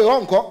akwa we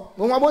wonko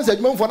mo mo se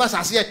adwuma mu fo na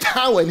sase e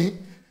ta wani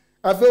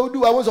afa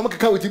odu wa wo so mo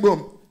keka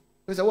wetibom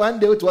se one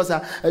day to us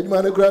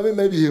adwuma na kura me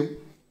mabi.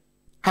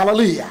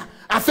 Hallelujah.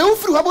 Afa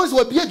ofiri wa bo se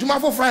obi adwuma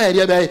foforo ya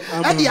de bai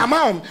e de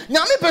amount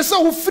nyame pese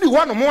ofiri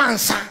wo no mo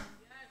ansa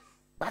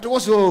but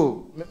was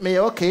so me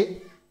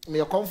okay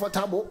me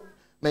comfortable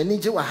me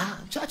nije wa ha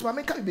church ma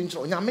me ka bi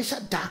ntro nyame sha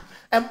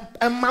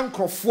da man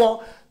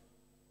crofo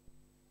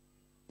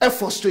e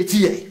frustrate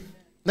ye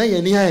na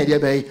ye ni ha de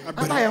bai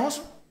aba ye ho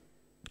so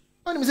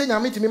oni me say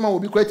nyame timi ma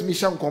obi kwati mi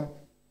sha nkom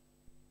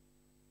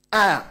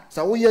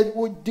sa wo ye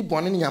wo di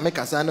bone ni nyame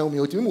kasa na omi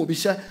otimi ma obi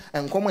sha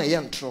nkom a ye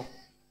ntro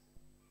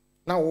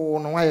na wo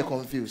no why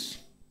confused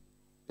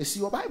esi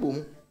your Bible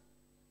mu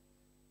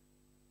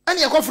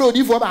ani ekofro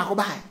odifo ba ko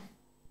ba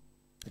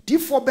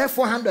difo be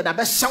 400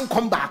 abe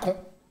shankom ba ko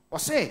o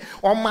say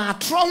o ma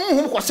tro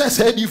honhom ko se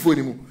sa difo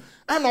ni mu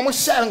ana o mo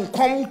hye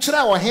nkom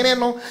kire o hene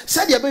no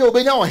se de be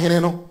obenya o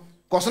hene no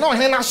ko so na o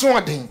hene na so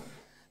oden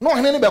na o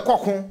hene ni be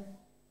kokon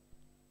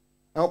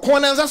ko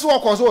na nza so o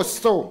ko so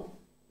still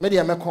me de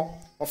meko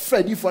o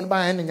fra difo no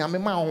ba hene nyame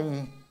ma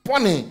ho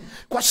pone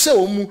kwa hye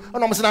o mu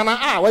ana mo se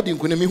na wadi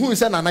nkuni me hu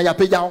se na ya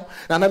pegyaw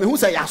na me hu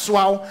se ya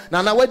soaw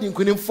na wadi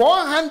nkuni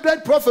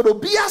 400 prophet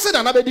obia se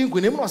na be di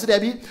nkuni no se de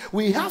bi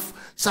we have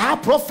sa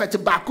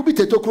prophet ba ku bi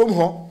tetokrom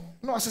ho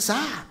no se sa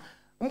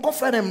mko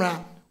fra dem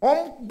ra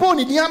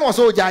boni dia no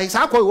so jai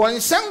sa ko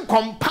won sen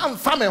kompa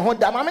mfa me ho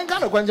da ma me nka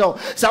me kwanja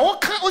sa wo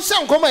ka o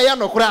sen kompa ya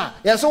no kura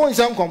ya so won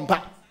sen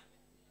kompa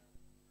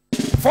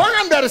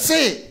 400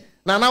 say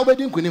na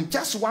obedi nkuni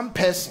just one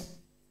person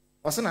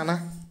o se na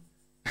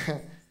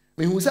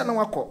me hu se na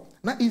wako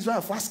na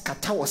Israel for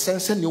scatter wo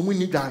sense ne omu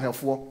ni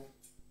dwanhwefo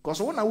because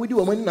wona wodi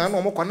wo mani na na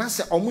omo kona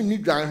se omu ni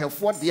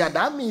dwanhwefo de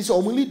that means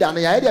omu leader na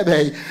ya de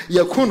be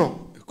ye ku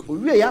no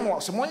owie ya no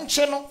so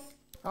monche no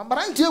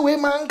abarantie we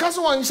man ka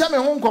so won hye me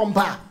ho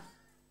nkompa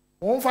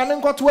won fa ne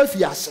nkoto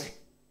afiase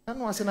na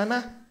no ase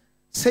na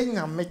se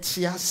nyame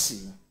chiase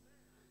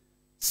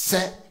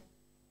se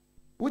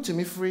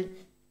wutimi free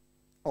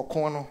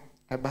okon no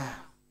eba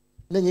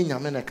na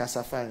nyame na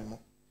kasafai mo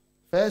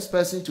first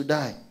person to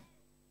die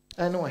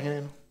and no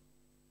hene no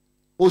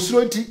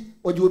osuronti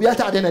oji obi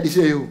ata de na de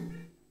say you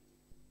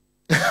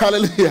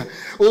hallelujah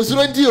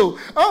osuronti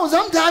oh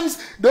sometimes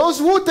those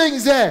who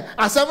things there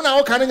asem na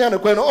o kan nya no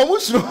kwen no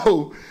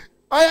omusuro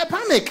I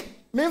panic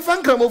me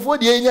fan kramofo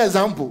de enya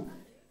example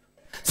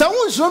so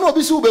unsuro no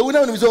obi su be wu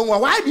na no so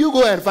why do you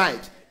go and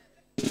fight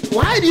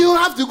why do you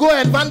have to go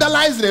and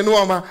vandalize the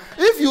normal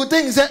if you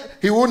think that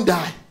he won't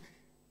die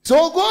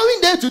so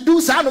going there to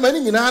do so no many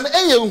nyina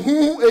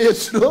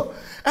eyesuro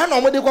and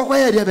omode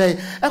kwakwaye de be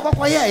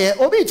kwakwaye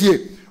obi tie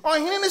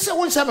ohene ne se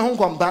wonhya me ho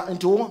nkomba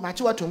nti wo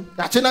machi watum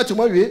achi na tum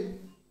awie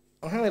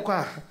ohene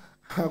kwa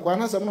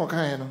na sam no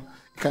kan no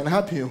can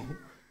happen you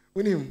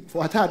winim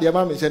for atade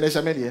ma me hye ne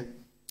hye me de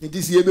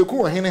nti si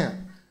ebeku ohene a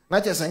na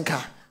chesenka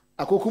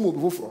akokum obi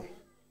foforo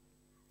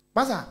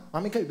basa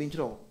ma me ka bi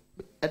nchiro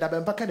eda be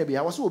mpaka de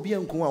bia wo so obi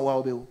anku a wa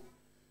obewu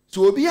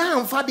so obi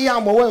amfa de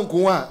amowa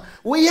anku a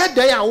wo ye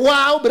de a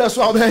wa obere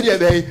so obe de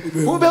be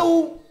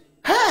obewu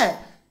he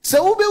se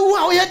obewu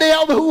a wo ye de ya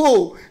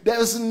obewu there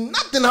is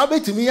nothing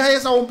about me ya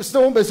yes I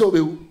still won't be so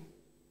obewu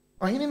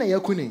ohini na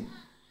yakuni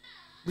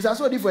bisa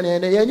so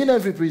different na ya nyina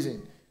free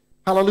prison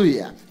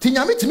hallelujah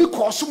tinyame timi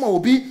koso ma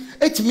obi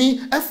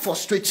etimi e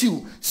frustrate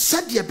you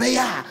said de be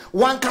ya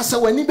wan kasa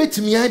wani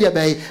betimi ya de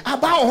be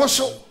aba wo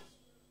so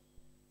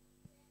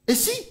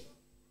esi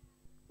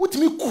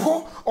wutimi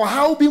ko o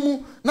how bi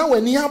mu na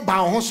wani aba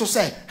ho so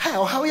say ha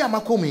o how ya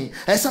makomi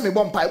esa me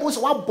bompai wo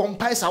so wa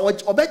bompai sa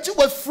obeji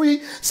wa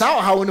free sa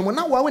o how ni mu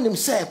na wa wani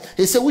say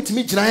he say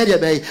wutimi gina ya de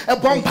be e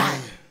bompai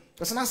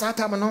so na sa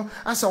time no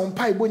asa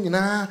ompai bo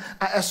nyina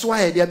eso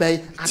ya de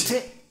be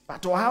ate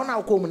but o how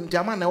na ko mu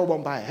ntiama na wo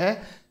bompai he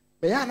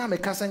be ya na me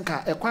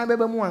kasenka e kwan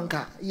bebe mu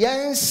anka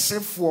yen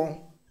sefo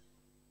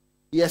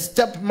ye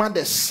step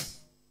mothers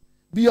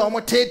bi o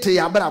mo tete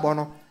ya brabo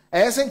no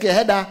esenke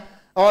header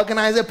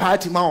organize a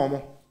party ma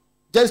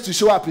just to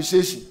show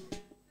appreciation.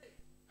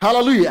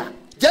 Hallelujah.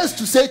 Just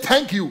to say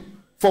thank you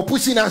for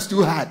pushing us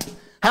too hard.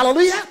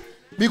 Hallelujah.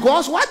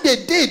 Because what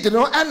they did, you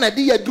know, and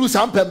they do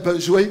some way.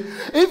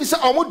 If it's a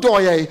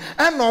doye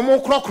and no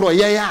more crocro,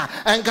 yeah,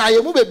 and guy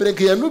move a break,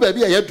 you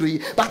baby, a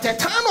tree. But a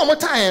time of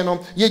time,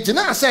 you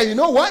did say, you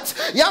know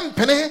what? Young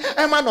penny,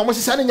 and man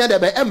almost sending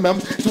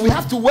the so we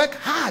have to work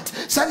hard.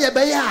 Send your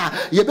bay,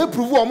 you be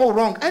prove more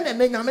wrong, and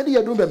then I'm ready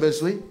to do the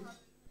best way.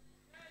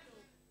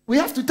 We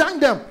have to thank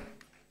them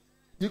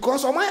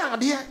because on my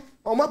idea,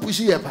 on my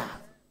pushy ever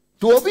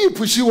to be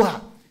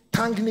pushy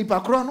thank nipa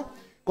chrono.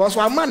 Because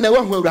one man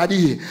never will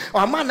ready,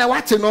 or man never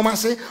watching no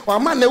massy, or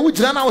man never would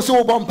run out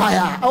so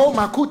bumpire, oh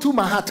Makutu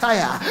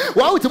Mahataya,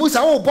 wow, to move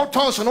our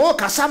buttons and all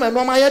Kasama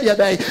no my idea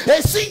day.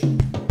 Hey, see,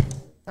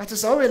 that is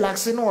so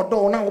relaxing or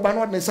door now, but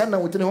not the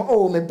sun with no,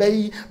 oh, me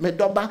bay, me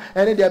dobba,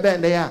 and their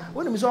band they are.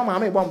 When we saw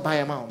my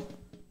bumpire mount.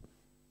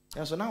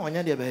 And so now I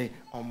need a bay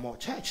on more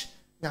church.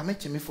 Now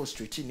make me for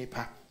street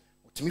nipa.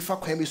 To me for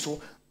kwemi so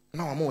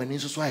now I'm more in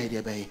so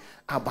idea bay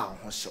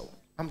about so.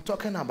 I'm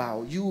talking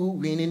about you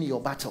winning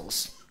your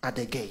battles at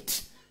the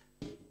gate.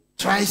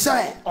 Try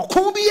say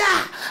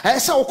okobia I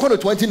say okon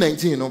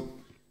 2019 no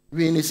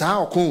we ni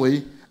sa okon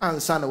we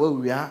ansa na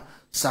we are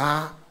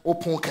sa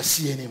opon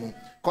kase ni mu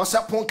cause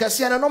opon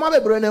kase na no ma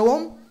bebre na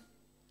won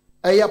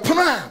ya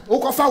pona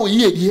okofa we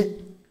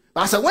yedie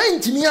but say when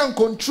timi an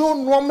control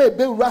no ma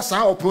be wura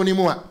sa opon ni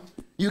mu a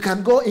you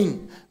can go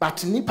in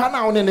but nipa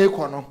na won na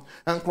ekọ no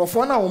and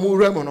crofo na omu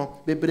remo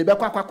no bebre be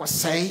kwakwa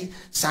sei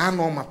sa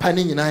no ma pa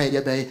ni nyina ye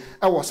be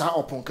e wo sa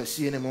opon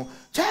kase ni mu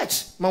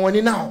church ma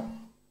wani now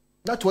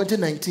na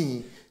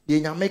 2019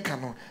 de nyameka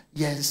no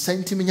ye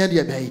sentimi nya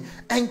de be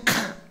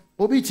enka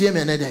obi tie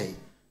me ne dey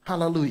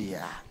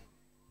hallelujah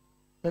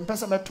me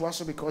pesa me to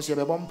aso because ye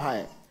be bom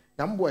pae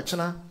na mbo e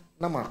chena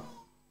na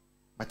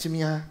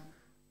matimia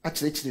a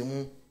chire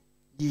mu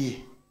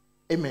ye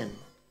amen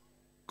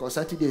because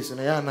Saturdays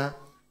na ya na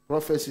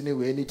prophecy ni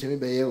we ni timi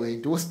be ye we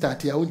do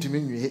start ya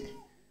untimi nwie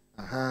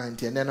aha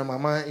nti ene na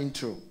mama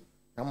intro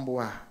na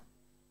mbo a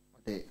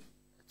de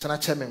chena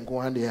cheme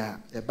nko ande a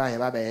e ba ye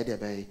ba be ye de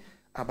be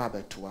aba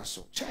be to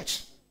aso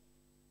church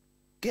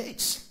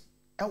gates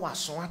e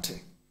waso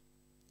ate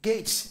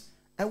gates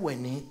e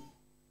wani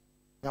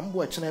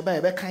Nambu achana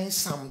ebe kind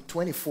Psalm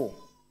 24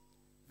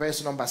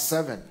 verse number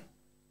 7.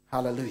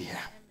 Hallelujah.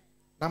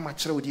 Na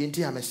machire odi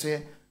enti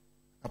amese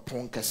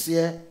apon kase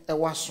e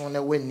waso na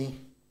wani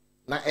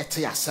na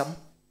ete asam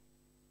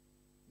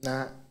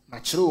na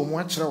machire omu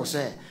achire wo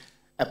se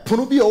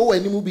epono bi o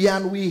wani mu bia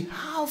no we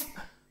have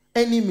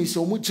enemies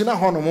omu gina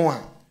hono mo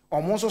a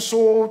omo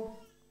so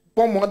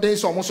pomoden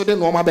so omo so de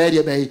no ma ba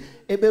de be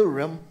ebe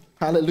wram.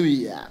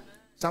 Hallelujah.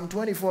 Psalm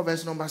 24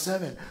 verse number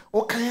 7.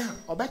 Okay,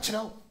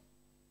 obachire.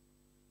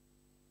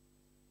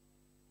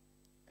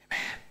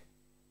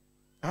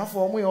 How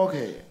for me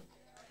okay?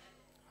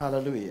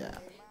 Hallelujah.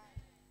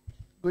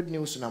 Good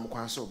news na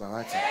mkwanso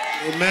bawati.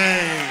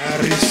 Amen. I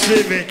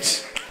receive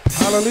it.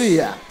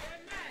 Hallelujah.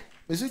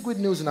 Is it good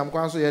news na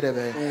mkwanso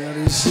yedebe?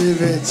 I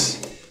receive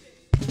it.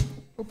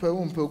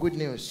 Umpe good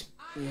news.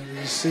 I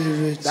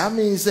receive it. That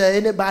means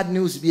any bad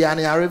news be an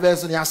ya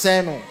reverse on ya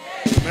say no.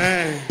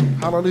 Amen.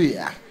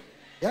 Hallelujah.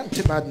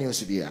 Yanti bad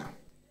news be ya.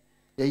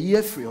 Ye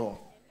year free ho.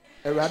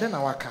 Erade na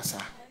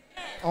wakasa.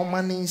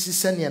 Omani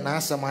nsise ne na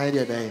asama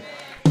yedebe.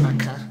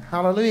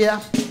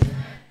 Hallelujah.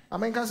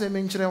 Amen. Can say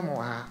me nkyere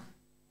mo ha.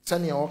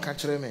 Sane ya woka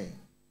kyere me.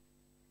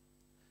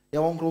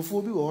 Ya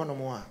wonkrofo bi wo hono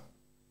mo a.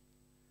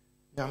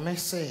 Ya me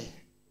say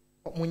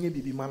omunye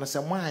bibi ma na se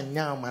mo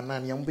anya amana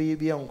na yambe ye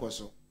bia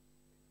nkoso.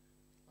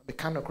 Be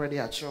kan no credit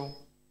a chew.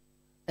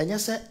 Enye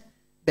se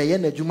be ye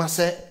nadwuma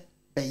se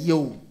be ye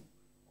o.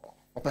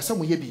 Opese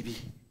mo ye bibi.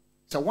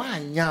 Se wa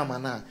anya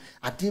amana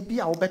ade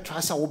bia wo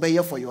betwa se wo be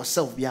ye for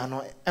yourself bia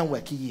no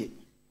enwaki ye.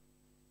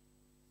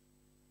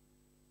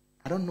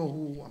 I don't know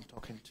who I'm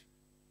talking to.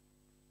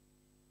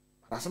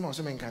 But as someone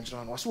saying can't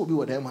run, was will be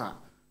with them.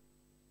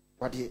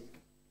 What the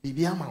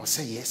Bibiama will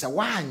say, yes, a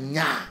one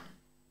ya.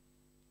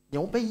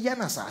 You obey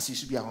Yanas as you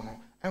should be on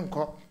and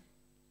call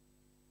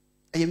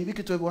a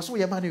ubiquitous was so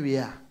your money we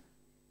are.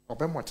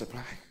 Or multiply.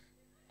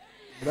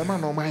 The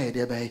man no my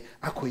idea by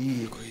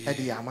Akoi at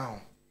the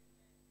amount.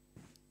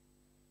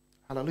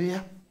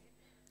 Hallelujah.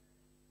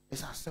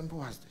 It's as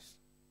simple as this.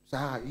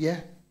 So, yeah.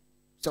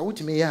 So, what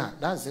you mean, yeah,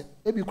 that's it.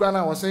 Maybe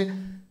Grana was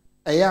saying.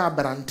 Aya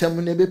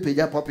brantam ne be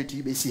peja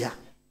property be sia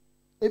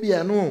e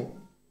bia no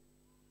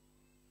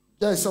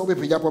just so be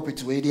peja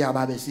property we dia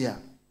ba be sia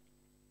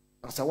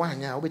asa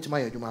wanya obetima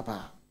ya adwuma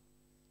pa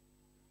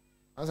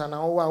asa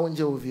na wo wa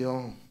wonje ovi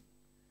on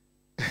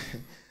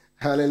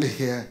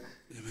hallelujah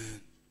amen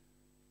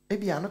e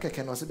bia no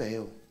keke no se be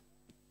yo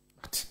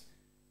but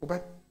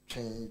oba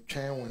twen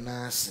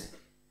wona ase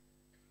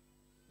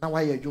na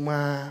wa ya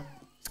adwuma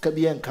ska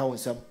bia nka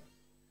wonsam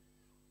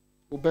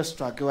best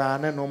struggle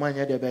and no man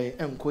de be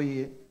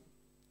enkoye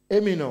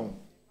emino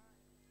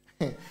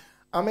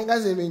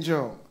amenga ze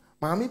minjo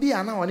maami bi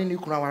ana woni ni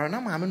kura wara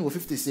na maami no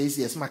 56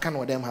 years maka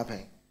no dem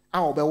happen a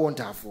obe won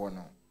tafo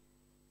no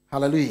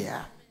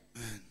hallelujah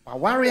ma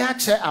wari a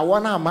che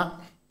awona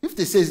ama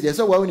 56 years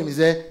so wa woni mi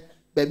ze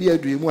ba bi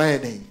adu mu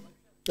aheden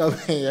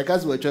ya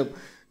kazi wachom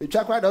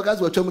etwa kwa da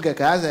kazi wachom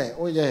keka aze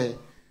oye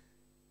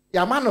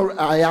ya man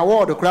ya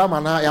word kura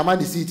ma na ya man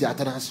the city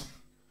atanaso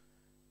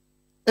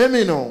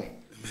emino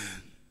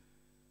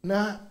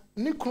na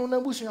ni kunu na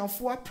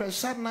busuafo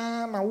pressure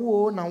na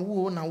wo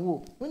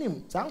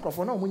wonim sa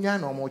nkrofo na omunya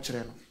na omo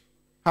kire no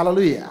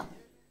hallelujah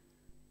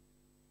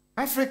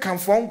African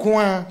fo nko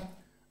a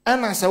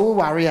ana sa wo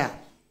ware a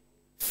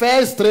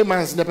first 3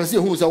 months na pese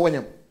hu so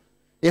wonyam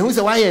hu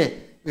so waye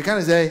we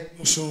can say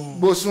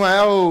bosun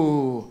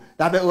o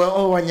da be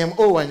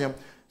wonyam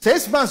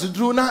 6 months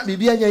duru na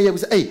bibia nya ye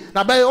say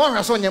na be o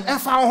hwa so wonyam e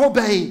fa ho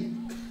be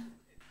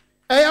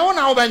ya wo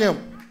na wo banyam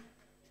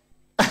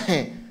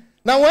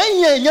na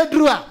wenye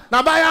nyaduru a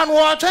na baya no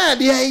o twa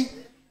de ai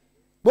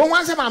bo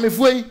wanse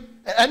mamefo yi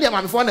ene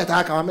mamefo na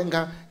ta ka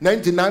menka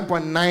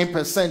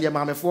 99.9% ya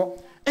mamefo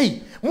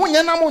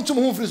munye na mo ntum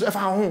ho free so e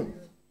fa ho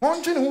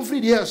won twe ne ho free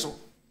de so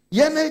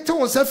ye na te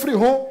won sa free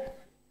ho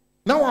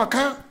na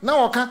waka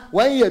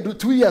 1 year do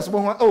 2 years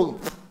bo ho oh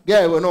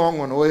girl we no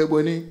onwo no we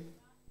boni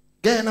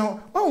girl na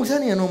won wo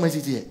sane no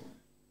masiti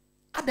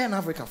adan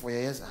Africa for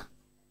years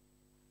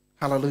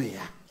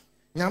hallelujah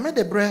nyame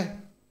de bre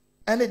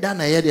ene da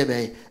na ye de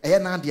be eye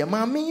na de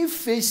ma me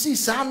face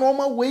sa no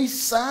ma we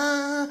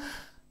sa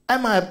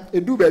ama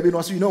edu baby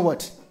no so you know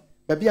what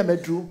baby am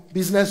edu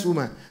business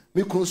woman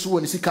me kun so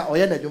woni sika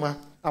oye na dwuma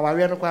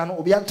aware no kwa no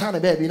obi anta na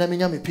baby na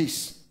menya me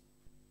peace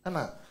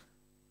ana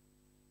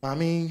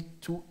mami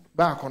tu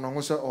ba kono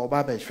ngo so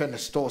oba ba hwe ne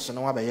stores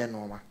no wa ba ye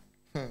no ma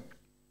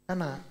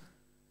ana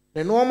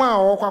ne no ma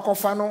o kwa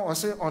kofa no o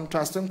se on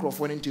trusting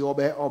crofone nti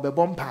obe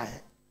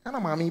bompai ana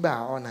mami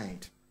ba all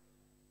night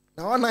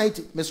na all night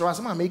Mr.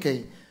 Asma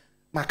make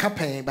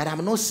makapen, but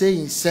I'm not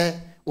saying say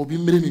obi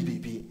mre me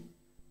bibi.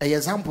 A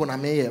example na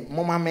me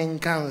mama men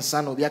can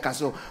son obi aka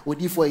so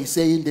odi for is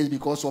saying this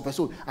because of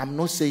person. I'm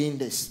not saying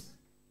this.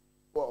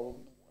 Well,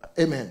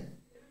 amen.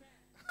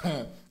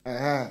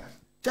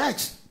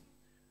 Church.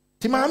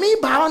 Ti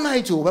mami ba all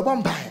night o be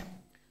bon buy.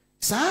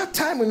 Sa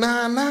time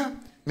na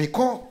me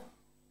call.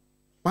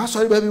 Ma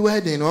sorry baby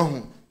wedding no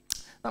ho.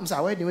 I'm say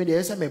wedding we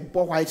dey say me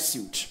bo white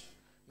suit.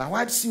 Na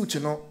white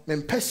suit no me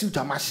pɛ suit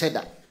am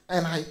sheda.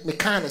 And I me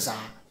can is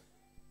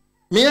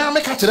me na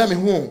me catch them me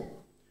home.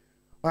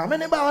 But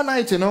me ba all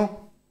night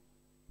no.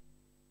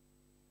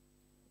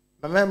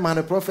 My man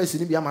the prophecy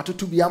ni bi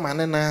amatoto bi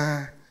amane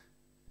na.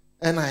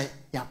 And I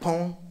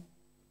yapon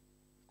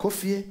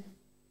coffee.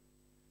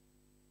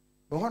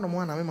 But one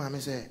more na me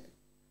mama say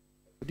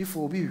odi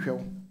for obi hwe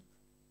wo.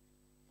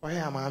 Why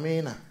am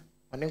I na?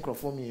 Ane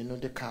nkrofo mi no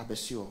de car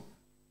besi o.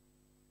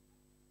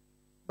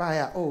 Ba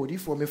ya oh di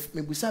for me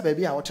busa ba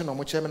bi a wo che no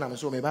mo che me na me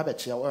so me ba be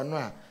che o no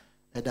a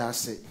e da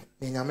se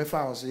me nyame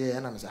fa o so ye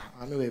na me sa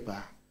ame we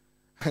ba.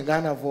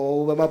 Ghana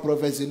for over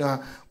prophecy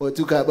no o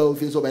tuka ba o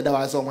fi so be da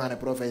wa so man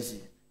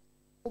prophecy.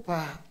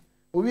 Opa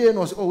o wi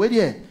no o we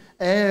de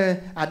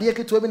ade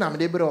ke to bi na me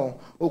de bro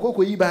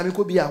okoko yi ba me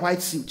ko bi a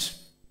white suit.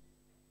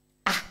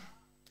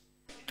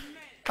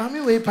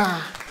 Ame we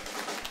pa.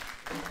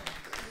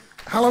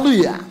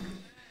 Hallelujah.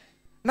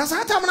 Na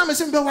sa time na me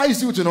sim be white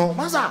suit no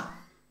masa.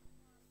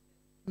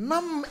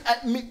 Nam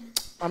me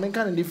I mean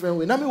kind of different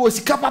way. Na me was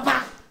sika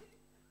papa.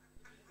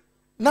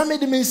 Na me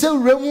de me se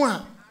wuramu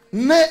a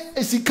na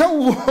sika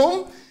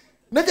wo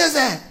na je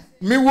say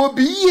me wo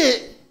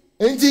biye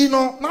enti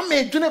no na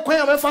me dwene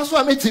kwan a me fa so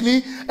a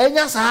metimi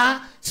enya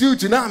saa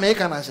suit na me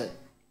ka na hye.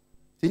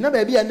 Ti na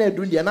ba bia na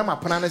adun dia na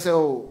mapana ne se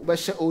o be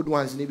hye old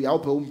ones ni bia wo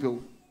pe wo mpe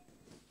wo.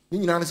 Ni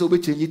nyina ne se wo be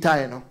change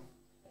tie no.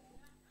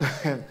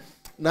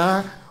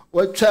 Na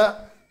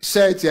watcha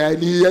shirt ya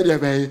ni ya de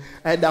be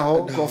e da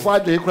ho ko fo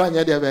adwe kura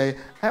nya de be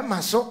e ma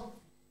so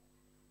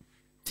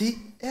ti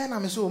na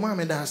me so ma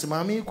me da se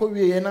ma me ko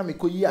wie na me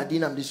ko yi ade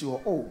na me de si ho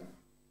oh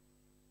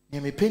ne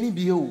me peni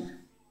bi o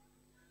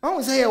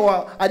I say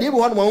wa ade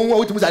bo ho no ma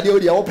hu utum ade o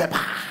de wo pepa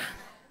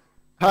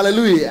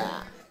hallelujah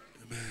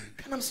amen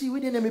can am see we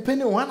de ne me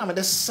peni ho na me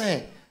de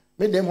sen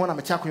me dem ho na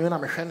me cha konyo na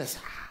me hwe ne sa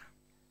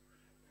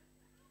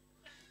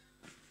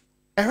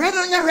e hwe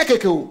no nya hwe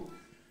keke o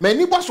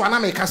mani boso na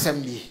me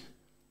kasem bi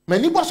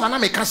mani boso na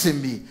me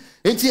kasem bi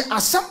enti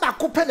asem ba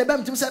ko pe ne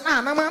bam tim se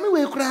na ma me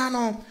we kura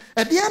no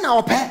e de na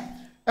ope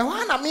e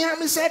wa na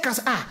me se kas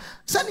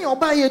se ne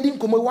oba ye di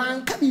nkomo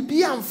wan ka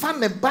bibia mfa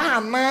ne ba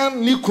na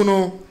ni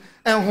kuno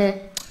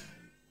ho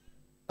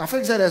I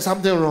think there's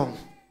something wrong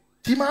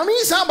ti ma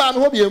mi sa ba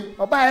no biem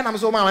oba ye na me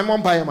so ma me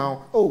mpa ye ma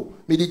oh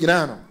me di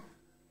gina no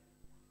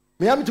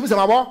me am tim se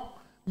ma bo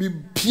me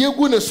pie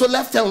gu ne so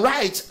left and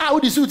right wo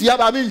di suit ya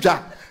ba me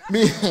ntwa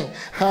me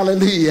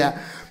hallelujah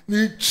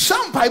me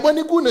champai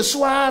boni gu ne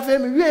so ave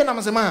me wie na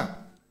me ma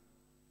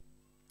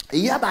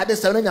ya ba de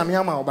se na nyame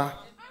ama oba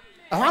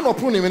ahwa no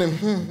pon ni me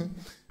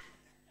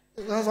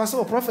I saw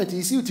a prophet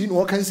is you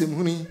no can say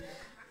money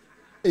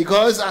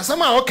because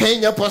somehow okay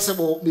yeah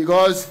possible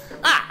because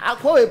I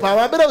call it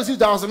power but I see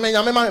 1000 men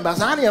nyame ma me ba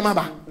sa na ya ma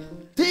ba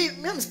ti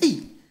me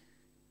say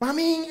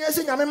mami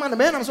say nyame ma na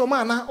me na so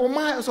ma na o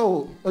ma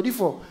so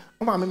odifo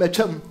o ma me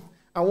matwam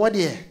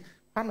awode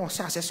ano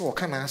sa se so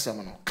ka na asem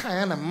no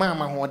kan na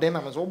mama ho de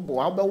na me so bo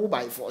ba wo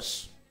by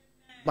force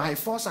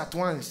at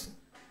once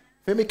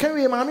fe me kan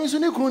we mami so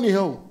ne kru ni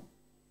ho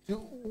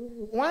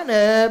one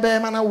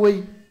ebe mana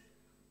we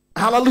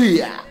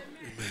hallelujah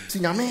ti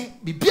nyame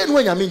bibia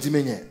no nyame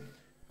ntimenye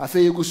afa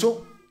yegu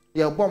so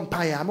ye bom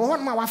pa ya me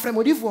hon ma wa frem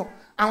odifo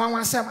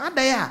anwan asem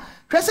adai a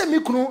hwese me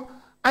kru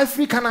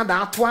Africa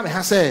Canada atoa me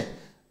ha se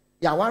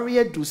ya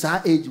ware du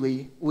sa age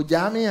we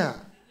ojame a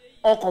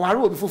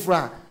okoware obi foforo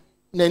a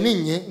na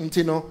ninye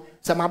nti no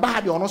se ma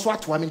ba de ono so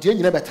atoa me nti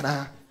enyina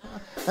betena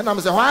na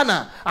me se ho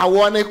ana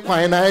awo ne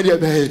kwan na de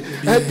be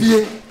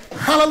abie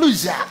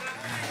hallelujah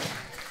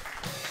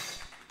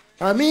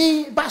I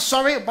mean, but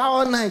sorry about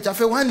all night. I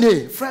feel one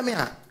day, friend me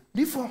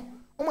before.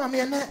 Oh my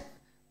man,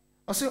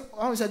 I say,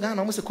 I say, "Gana,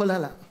 almost a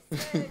colala."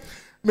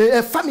 Me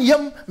a family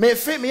yam, me a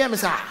family yam.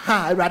 Say,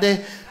 "Ha,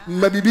 rather,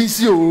 maybe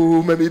busy,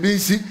 oh, maybe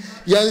busy."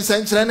 Yes,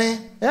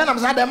 centrane. And I'm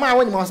sad that my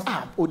when was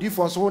up. Oh,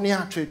 different so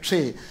near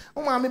trade.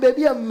 Oh my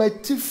baby, I'm a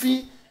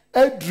tiffy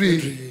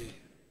edry.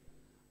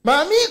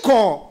 Mammy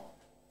call.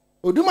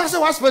 Oh, do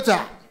myself hospital.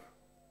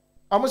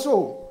 I'm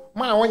so.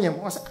 Ma wonyem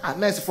was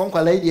nurse phone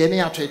call lady any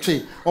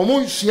atwetwe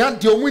omo nhua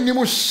de omo nim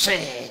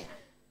hye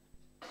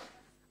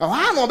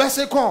awa no be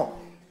se call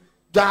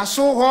da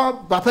so ho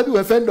papa bi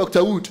we friend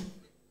Dr. Wood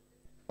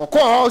o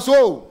call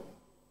so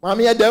ma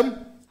me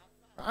edem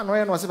ano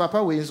ye no se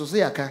papa we nso so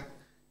yaka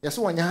ye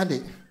so wonya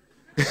hade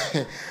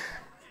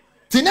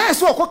ti na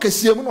so okọ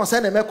kasiem no se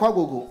na me kwa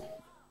gogo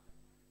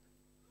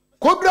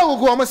ko bra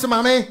gogo omo se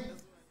ma me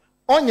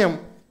onyem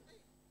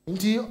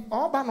nti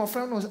oba no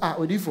friend no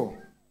odifo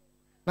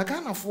na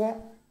kana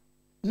fo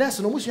nurse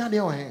no musua de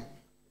o he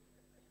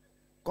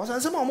ko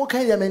san se ma mo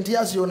kan ya menti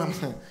asio na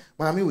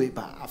maami we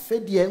ba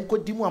afedie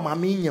nkodi mu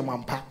maami nyem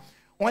ampa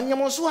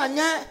Wanyam so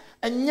anya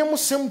enyem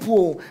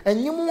simple,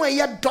 enyem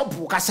a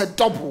double, ka say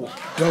double.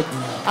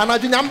 And I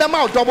do am them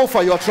out double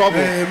for your trouble.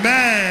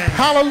 Amen.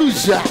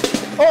 Hallelujah.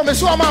 Oh, me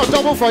so am out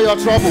double for your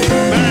trouble.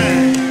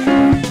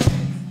 Amen.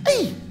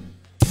 Hey.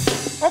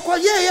 Oko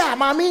yeah,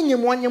 mama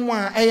nyem wanyem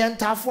a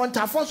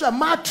ntafo so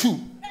ma two.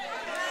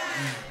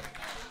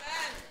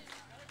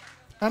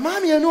 Mama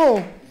me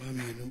no.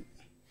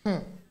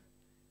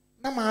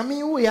 Na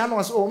mami wo ya no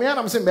so me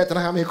anam se better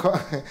ha me ko.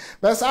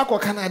 Be sa ko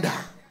Canada.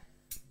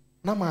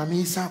 Na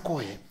mami sa ko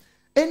ye.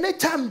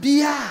 Anytime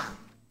bia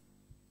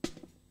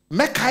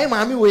me kai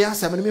mami wo ya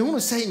asem me hunu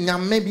say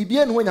nyame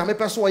bibia no nyame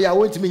peso ya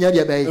wontimi nya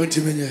dia bai.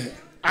 Wontimi nya.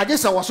 Age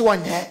sa wo so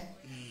wonye.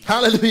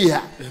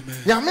 Hallelujah.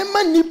 Nyame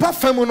man nipa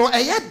famu no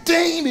eye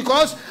den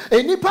because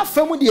nipa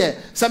famu de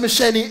se me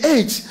hwe ni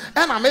age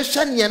and me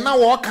hwe ne na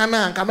wo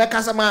kana nka me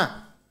kasa ma.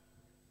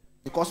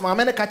 Because my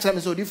men catch them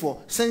so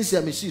different. Since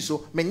I see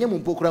so, many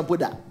mupokura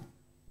poda.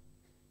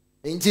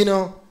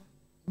 Intino,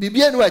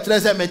 Bibia no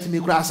address met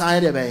me cross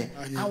eye bay.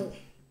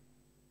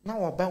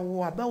 Now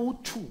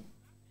about two.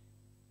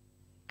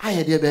 I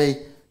had a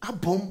bay, a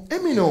bomb,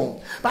 emino,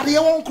 but he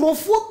won't crow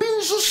for being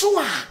so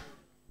sure.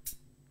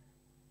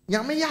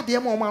 Yamia,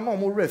 dear mamma, no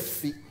more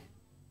refi.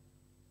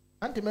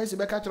 Auntie Messi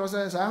Becca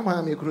says, I'm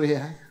a crew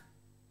here.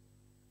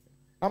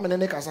 I'm in a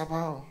neck as a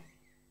power.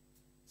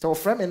 So,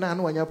 friend, and I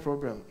know your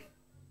problem.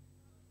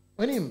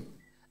 When him,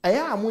 I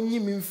am when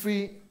you mean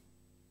free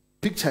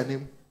picture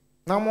him.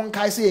 Now, one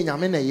can say,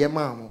 Yamina, ye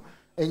mamma,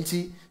 and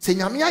she say,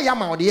 Yamia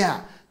Yama,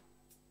 dear,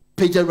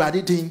 page a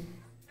raddy thing.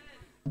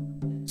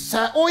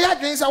 Sir, oh, yeah,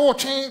 things are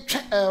watching,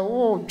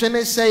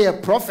 Jenny say a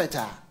prophet.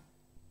 I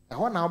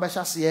want now, but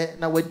shall say,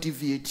 now what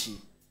deviate.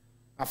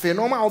 I feel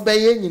no more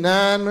obeying, you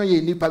know, ye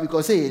nipa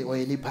because say, or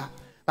ye nipa.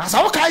 As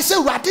how can I say,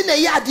 Rattin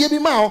a yard, dear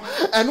Mao,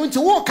 and when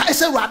to walk, I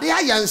say,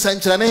 Radia Yan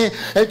Centrane,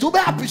 and to be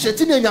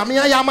appreciating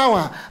Yamia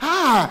Yamawa.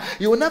 Ah,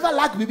 you will never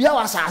like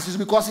Bibia assassins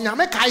because in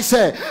Yamek I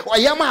say, or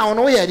Yama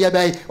no way, dear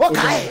bay. What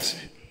can I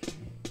say?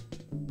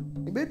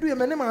 You better do a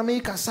minimum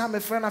make a Sam a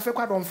friend, I feel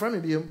quite on friend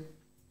with you.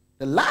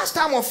 The last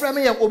time of friend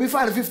will be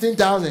fine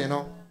 15,000, you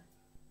know.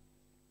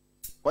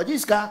 What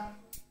is car?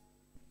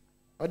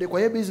 Or the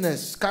quiet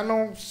business,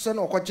 cannot send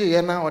or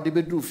coachena or the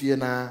bedroom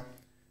fiena,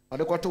 or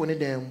the quarter one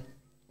them.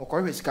 Of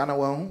kind of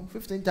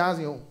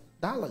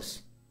 $15,000.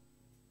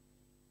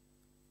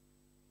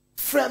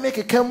 Friend make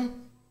a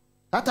come.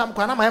 That time,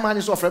 my man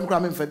is off from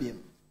Cramming Fabian.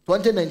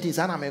 2019,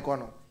 Sana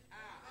Mecono.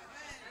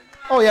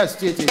 Oh, yes,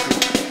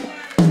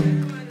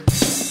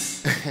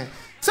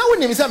 so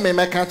when you say,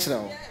 may catch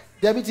now.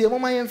 There be a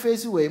moment and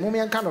face away, Mummy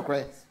and Cano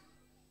cry.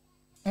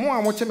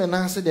 More watch him and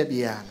answer the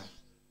piano.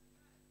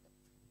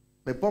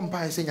 The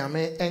Pompey saying, I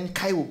may and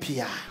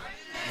Kaiopia.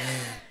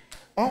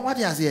 Oh, what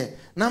is here?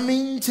 Now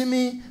mean to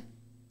me.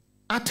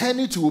 Attend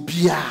you to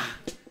Pia.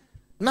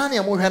 None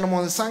of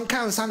them son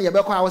can't send you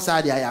back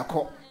outside the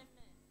Ayako.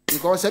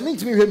 Because I mean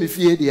to me, let me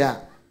fear the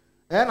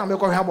and I'm going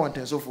to have one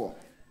and so forth.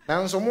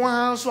 And some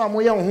one so I'm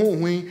young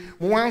home,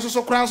 one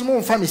so cross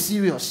more family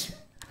serious.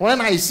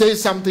 When I say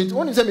something,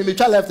 only say me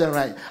try left and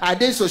right. I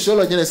did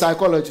sociology and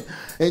psychology.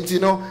 And you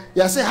know,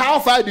 you say, how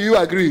far do you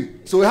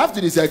agree? So we have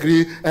to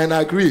disagree and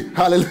agree.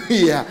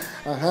 Hallelujah.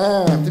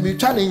 To be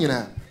challenging, you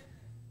know.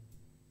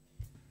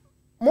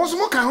 Most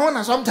more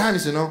can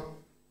sometimes, you know.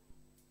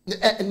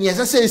 Yes,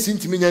 I say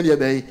it's me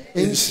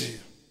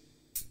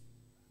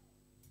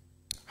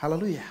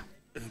hallelujah.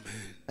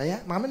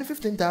 Yeah, my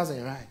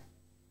 15,000, right?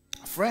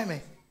 Friend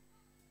me.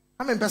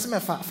 I'm in person.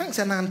 Thanks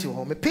and auntie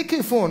home. Me pick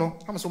phone.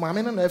 I'm so my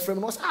man and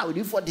friend was out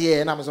for the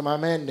air and I'm so my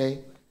man day.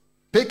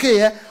 Pick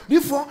here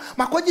before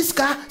my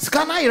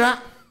scanner.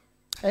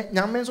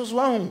 Yamen so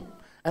wrong.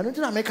 I don't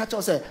know make a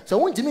choice. So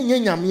won't you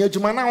mean yam you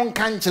man on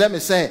can't let me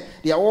say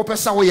the open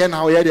sour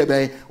now here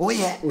bay. Oh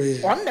yeah,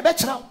 on the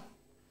bachelor.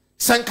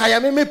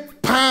 Sankaya me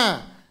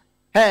pa.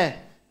 Hey.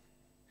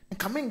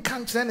 Coming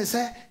can't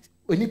say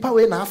when you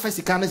power na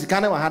first can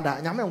had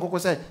that. Yaman go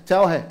say,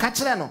 tell her,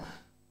 catch no.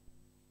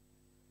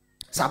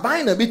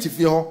 Sabine a bit if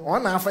you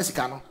on our first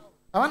cano.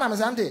 I want to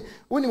say,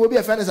 when you will be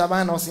a friend of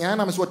Sabine or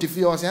Sianam is what if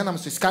you or Sianam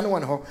to scan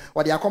one ho,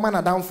 what the commander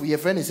down for your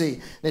friend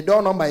say, the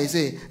door number is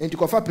say, and to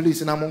call for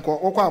police and I'm on call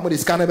or with the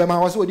scanner by my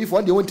was what if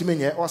one they want to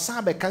mean or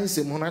Sabe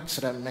cancel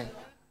monachra me.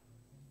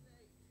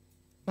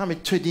 Now me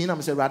trading,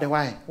 I'm say rather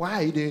why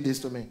are you doing this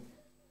to me?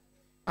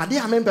 I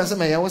did a member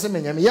person, I was a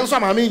man, yes,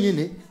 I'm in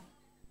it.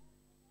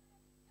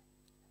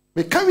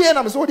 We come here and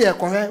I'm so dear,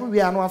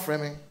 we are not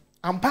framing.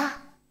 I'm pa.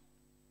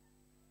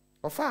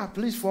 Ofa,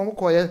 please form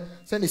choir,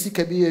 send the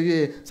sick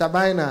be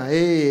Sabina,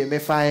 me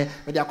fire,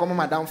 me dia come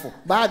madam for.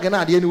 Bag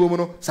na de any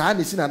woman, sa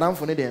ni sin madam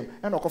for them,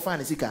 and no find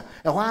the sika.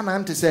 E one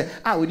aunt say,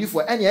 ah, we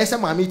for any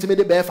SM me to me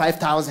the bear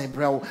 5,000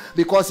 bro,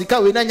 because he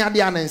can we na nya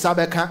de an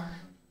sabeka.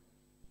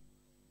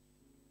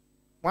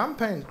 1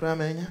 pen,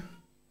 Cramania.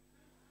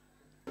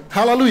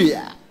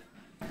 Hallelujah.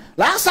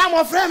 last time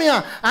of frame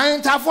here, I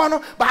ain't have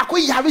one, but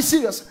we have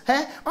serious.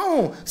 Eh?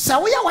 Oh,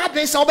 so we are what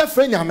they saw by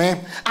friend,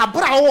 man. I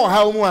brought our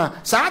home,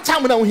 so I tell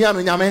me no here,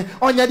 Yame,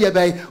 on your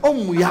bay.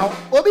 Oh, we are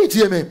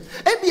obedient me.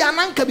 And be an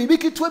uncle be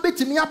big to a bit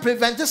to me,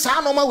 prevent the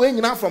sound on my way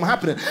enough from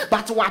happening.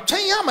 But what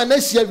Chayam and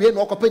this year, we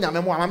walk up in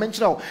Yamama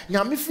mention,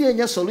 Yamifi and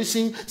your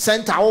solution,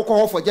 sent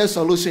alcohol for your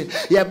solution.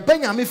 Yeah,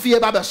 Benyamifi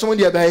about someone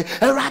dear bay,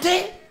 a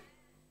ratty.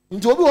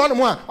 Into one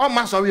more, oh,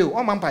 master,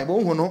 oh, my pipe,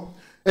 oh, no.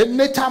 And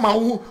next time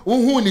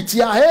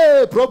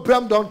hey,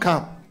 program don't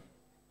come.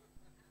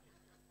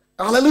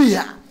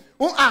 Hallelujah.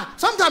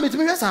 Sometimes it's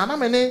me, yes, I'm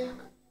a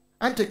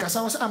Auntie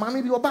Casa was, I'm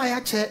maybe buy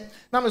a check.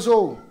 Now,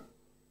 so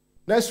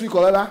next week,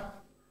 or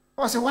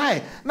I say,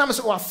 why? Now,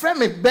 so a friend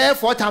me bear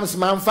 4 times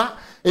manfa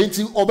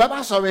into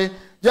Obama, sorry.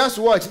 Just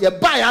watch. You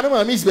buy, I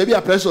don't miss baby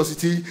a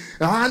preciosity.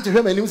 I want to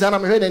hear my news and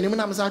I'm heard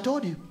and I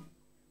told you.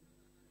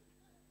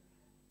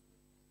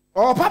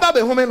 Or Papa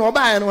be home or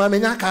buy and I'm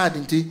in your card,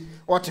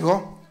 what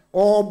you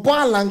or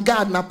ball and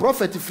guard na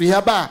prophet free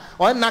haba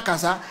or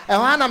nakasa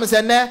and one am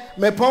say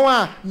me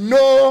power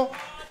no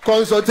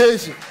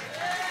consultation.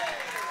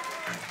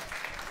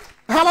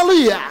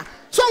 Hallelujah.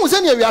 So we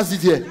say we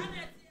ask it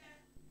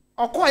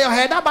or call your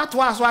head about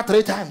twice or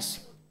 3 times.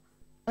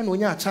 And when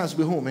you have a chance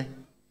be home,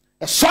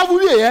 a shovel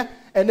here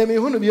and then me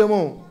who be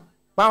more.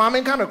 But I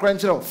mean kind of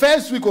crunch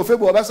first week of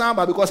February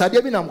because I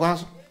did be am.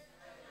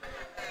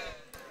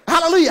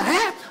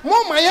 Hallelujah.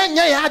 Mama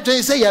ya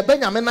say ya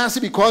Benjamin Nancy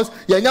because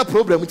ya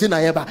problem with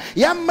Nayaba.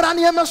 Ya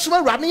mrani ya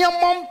masuma rani ya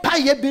mompa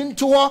ye bin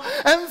to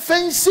and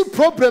fancy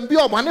problem be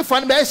one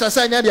fan be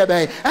say nya dia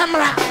be.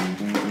 Amra.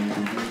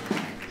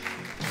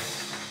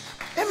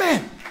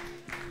 Amen.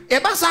 E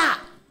basa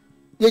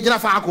ye gina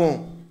fa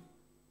akon.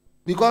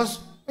 Because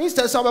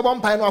instead of a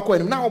bompa no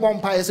akon now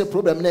bompa is a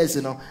problem na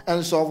no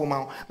and solve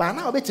ma. But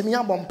now betimi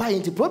ya bompa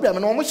into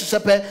problem no mo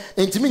hyepe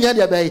intimi nya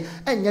dia be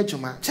enya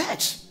djuma.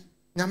 Church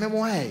Nyame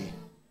mo ai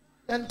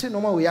enti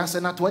no ma we ase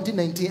na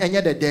 2019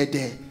 enye de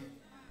de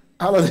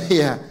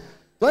hallelujah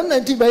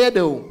 2019 be ye de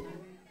o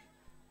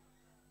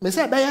me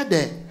say be ye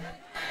de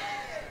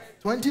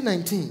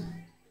 2019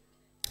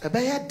 e be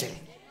ye de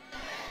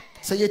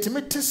say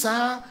yetime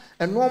tesa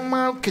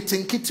enoma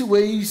kitenkiti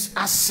ways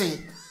ase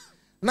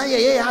na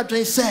ye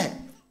adwen say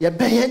ye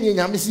be ye ne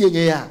Nyame se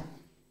ye ya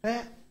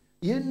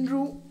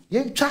yendru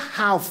yentwa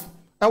half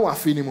na wa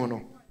fini mo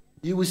no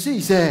you will see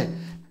say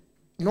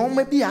no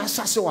maybe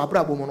assassin or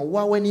brabo mono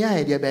when you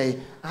had your bay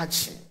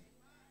achi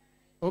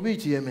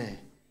obiti me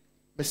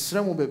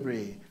besremu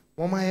bebre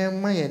mama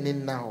yan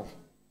in now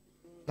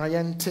na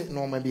yente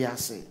no maybe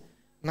ase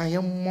na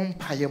yem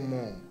mompa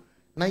yem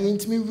na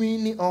yentimi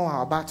winning all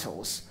our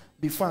battles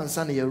before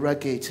answer your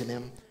ragate in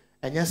him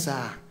and yes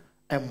sir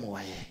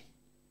emoye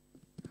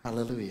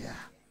hallelujah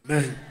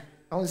amen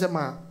I want say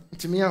ma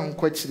ntimi an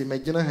kwachiri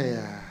magina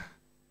ha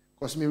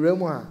cause me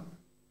remu a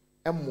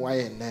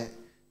emoye ne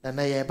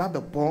na ye ba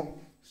bebo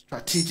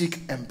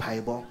strategic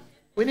empire.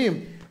 When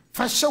him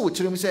first show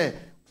to him say,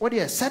 what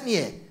is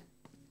Sunny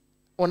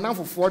or now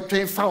for 4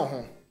 train foul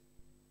home?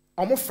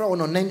 Almost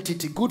for an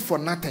entity good for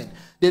nothing.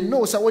 They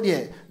know so what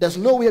there's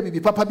no way be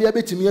papa be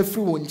able to me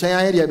through in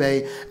China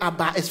bay.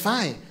 But it's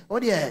fine.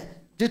 What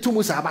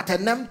Jitumusa but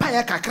an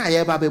empire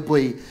kakaya baby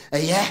boy.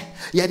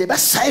 Yeah, the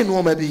best sign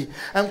no maybe.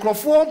 And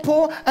Crawford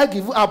po I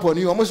give up on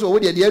you almost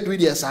already the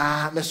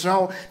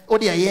Mr. Oh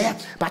dear, yeah,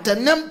 but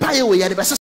an empire we are the best.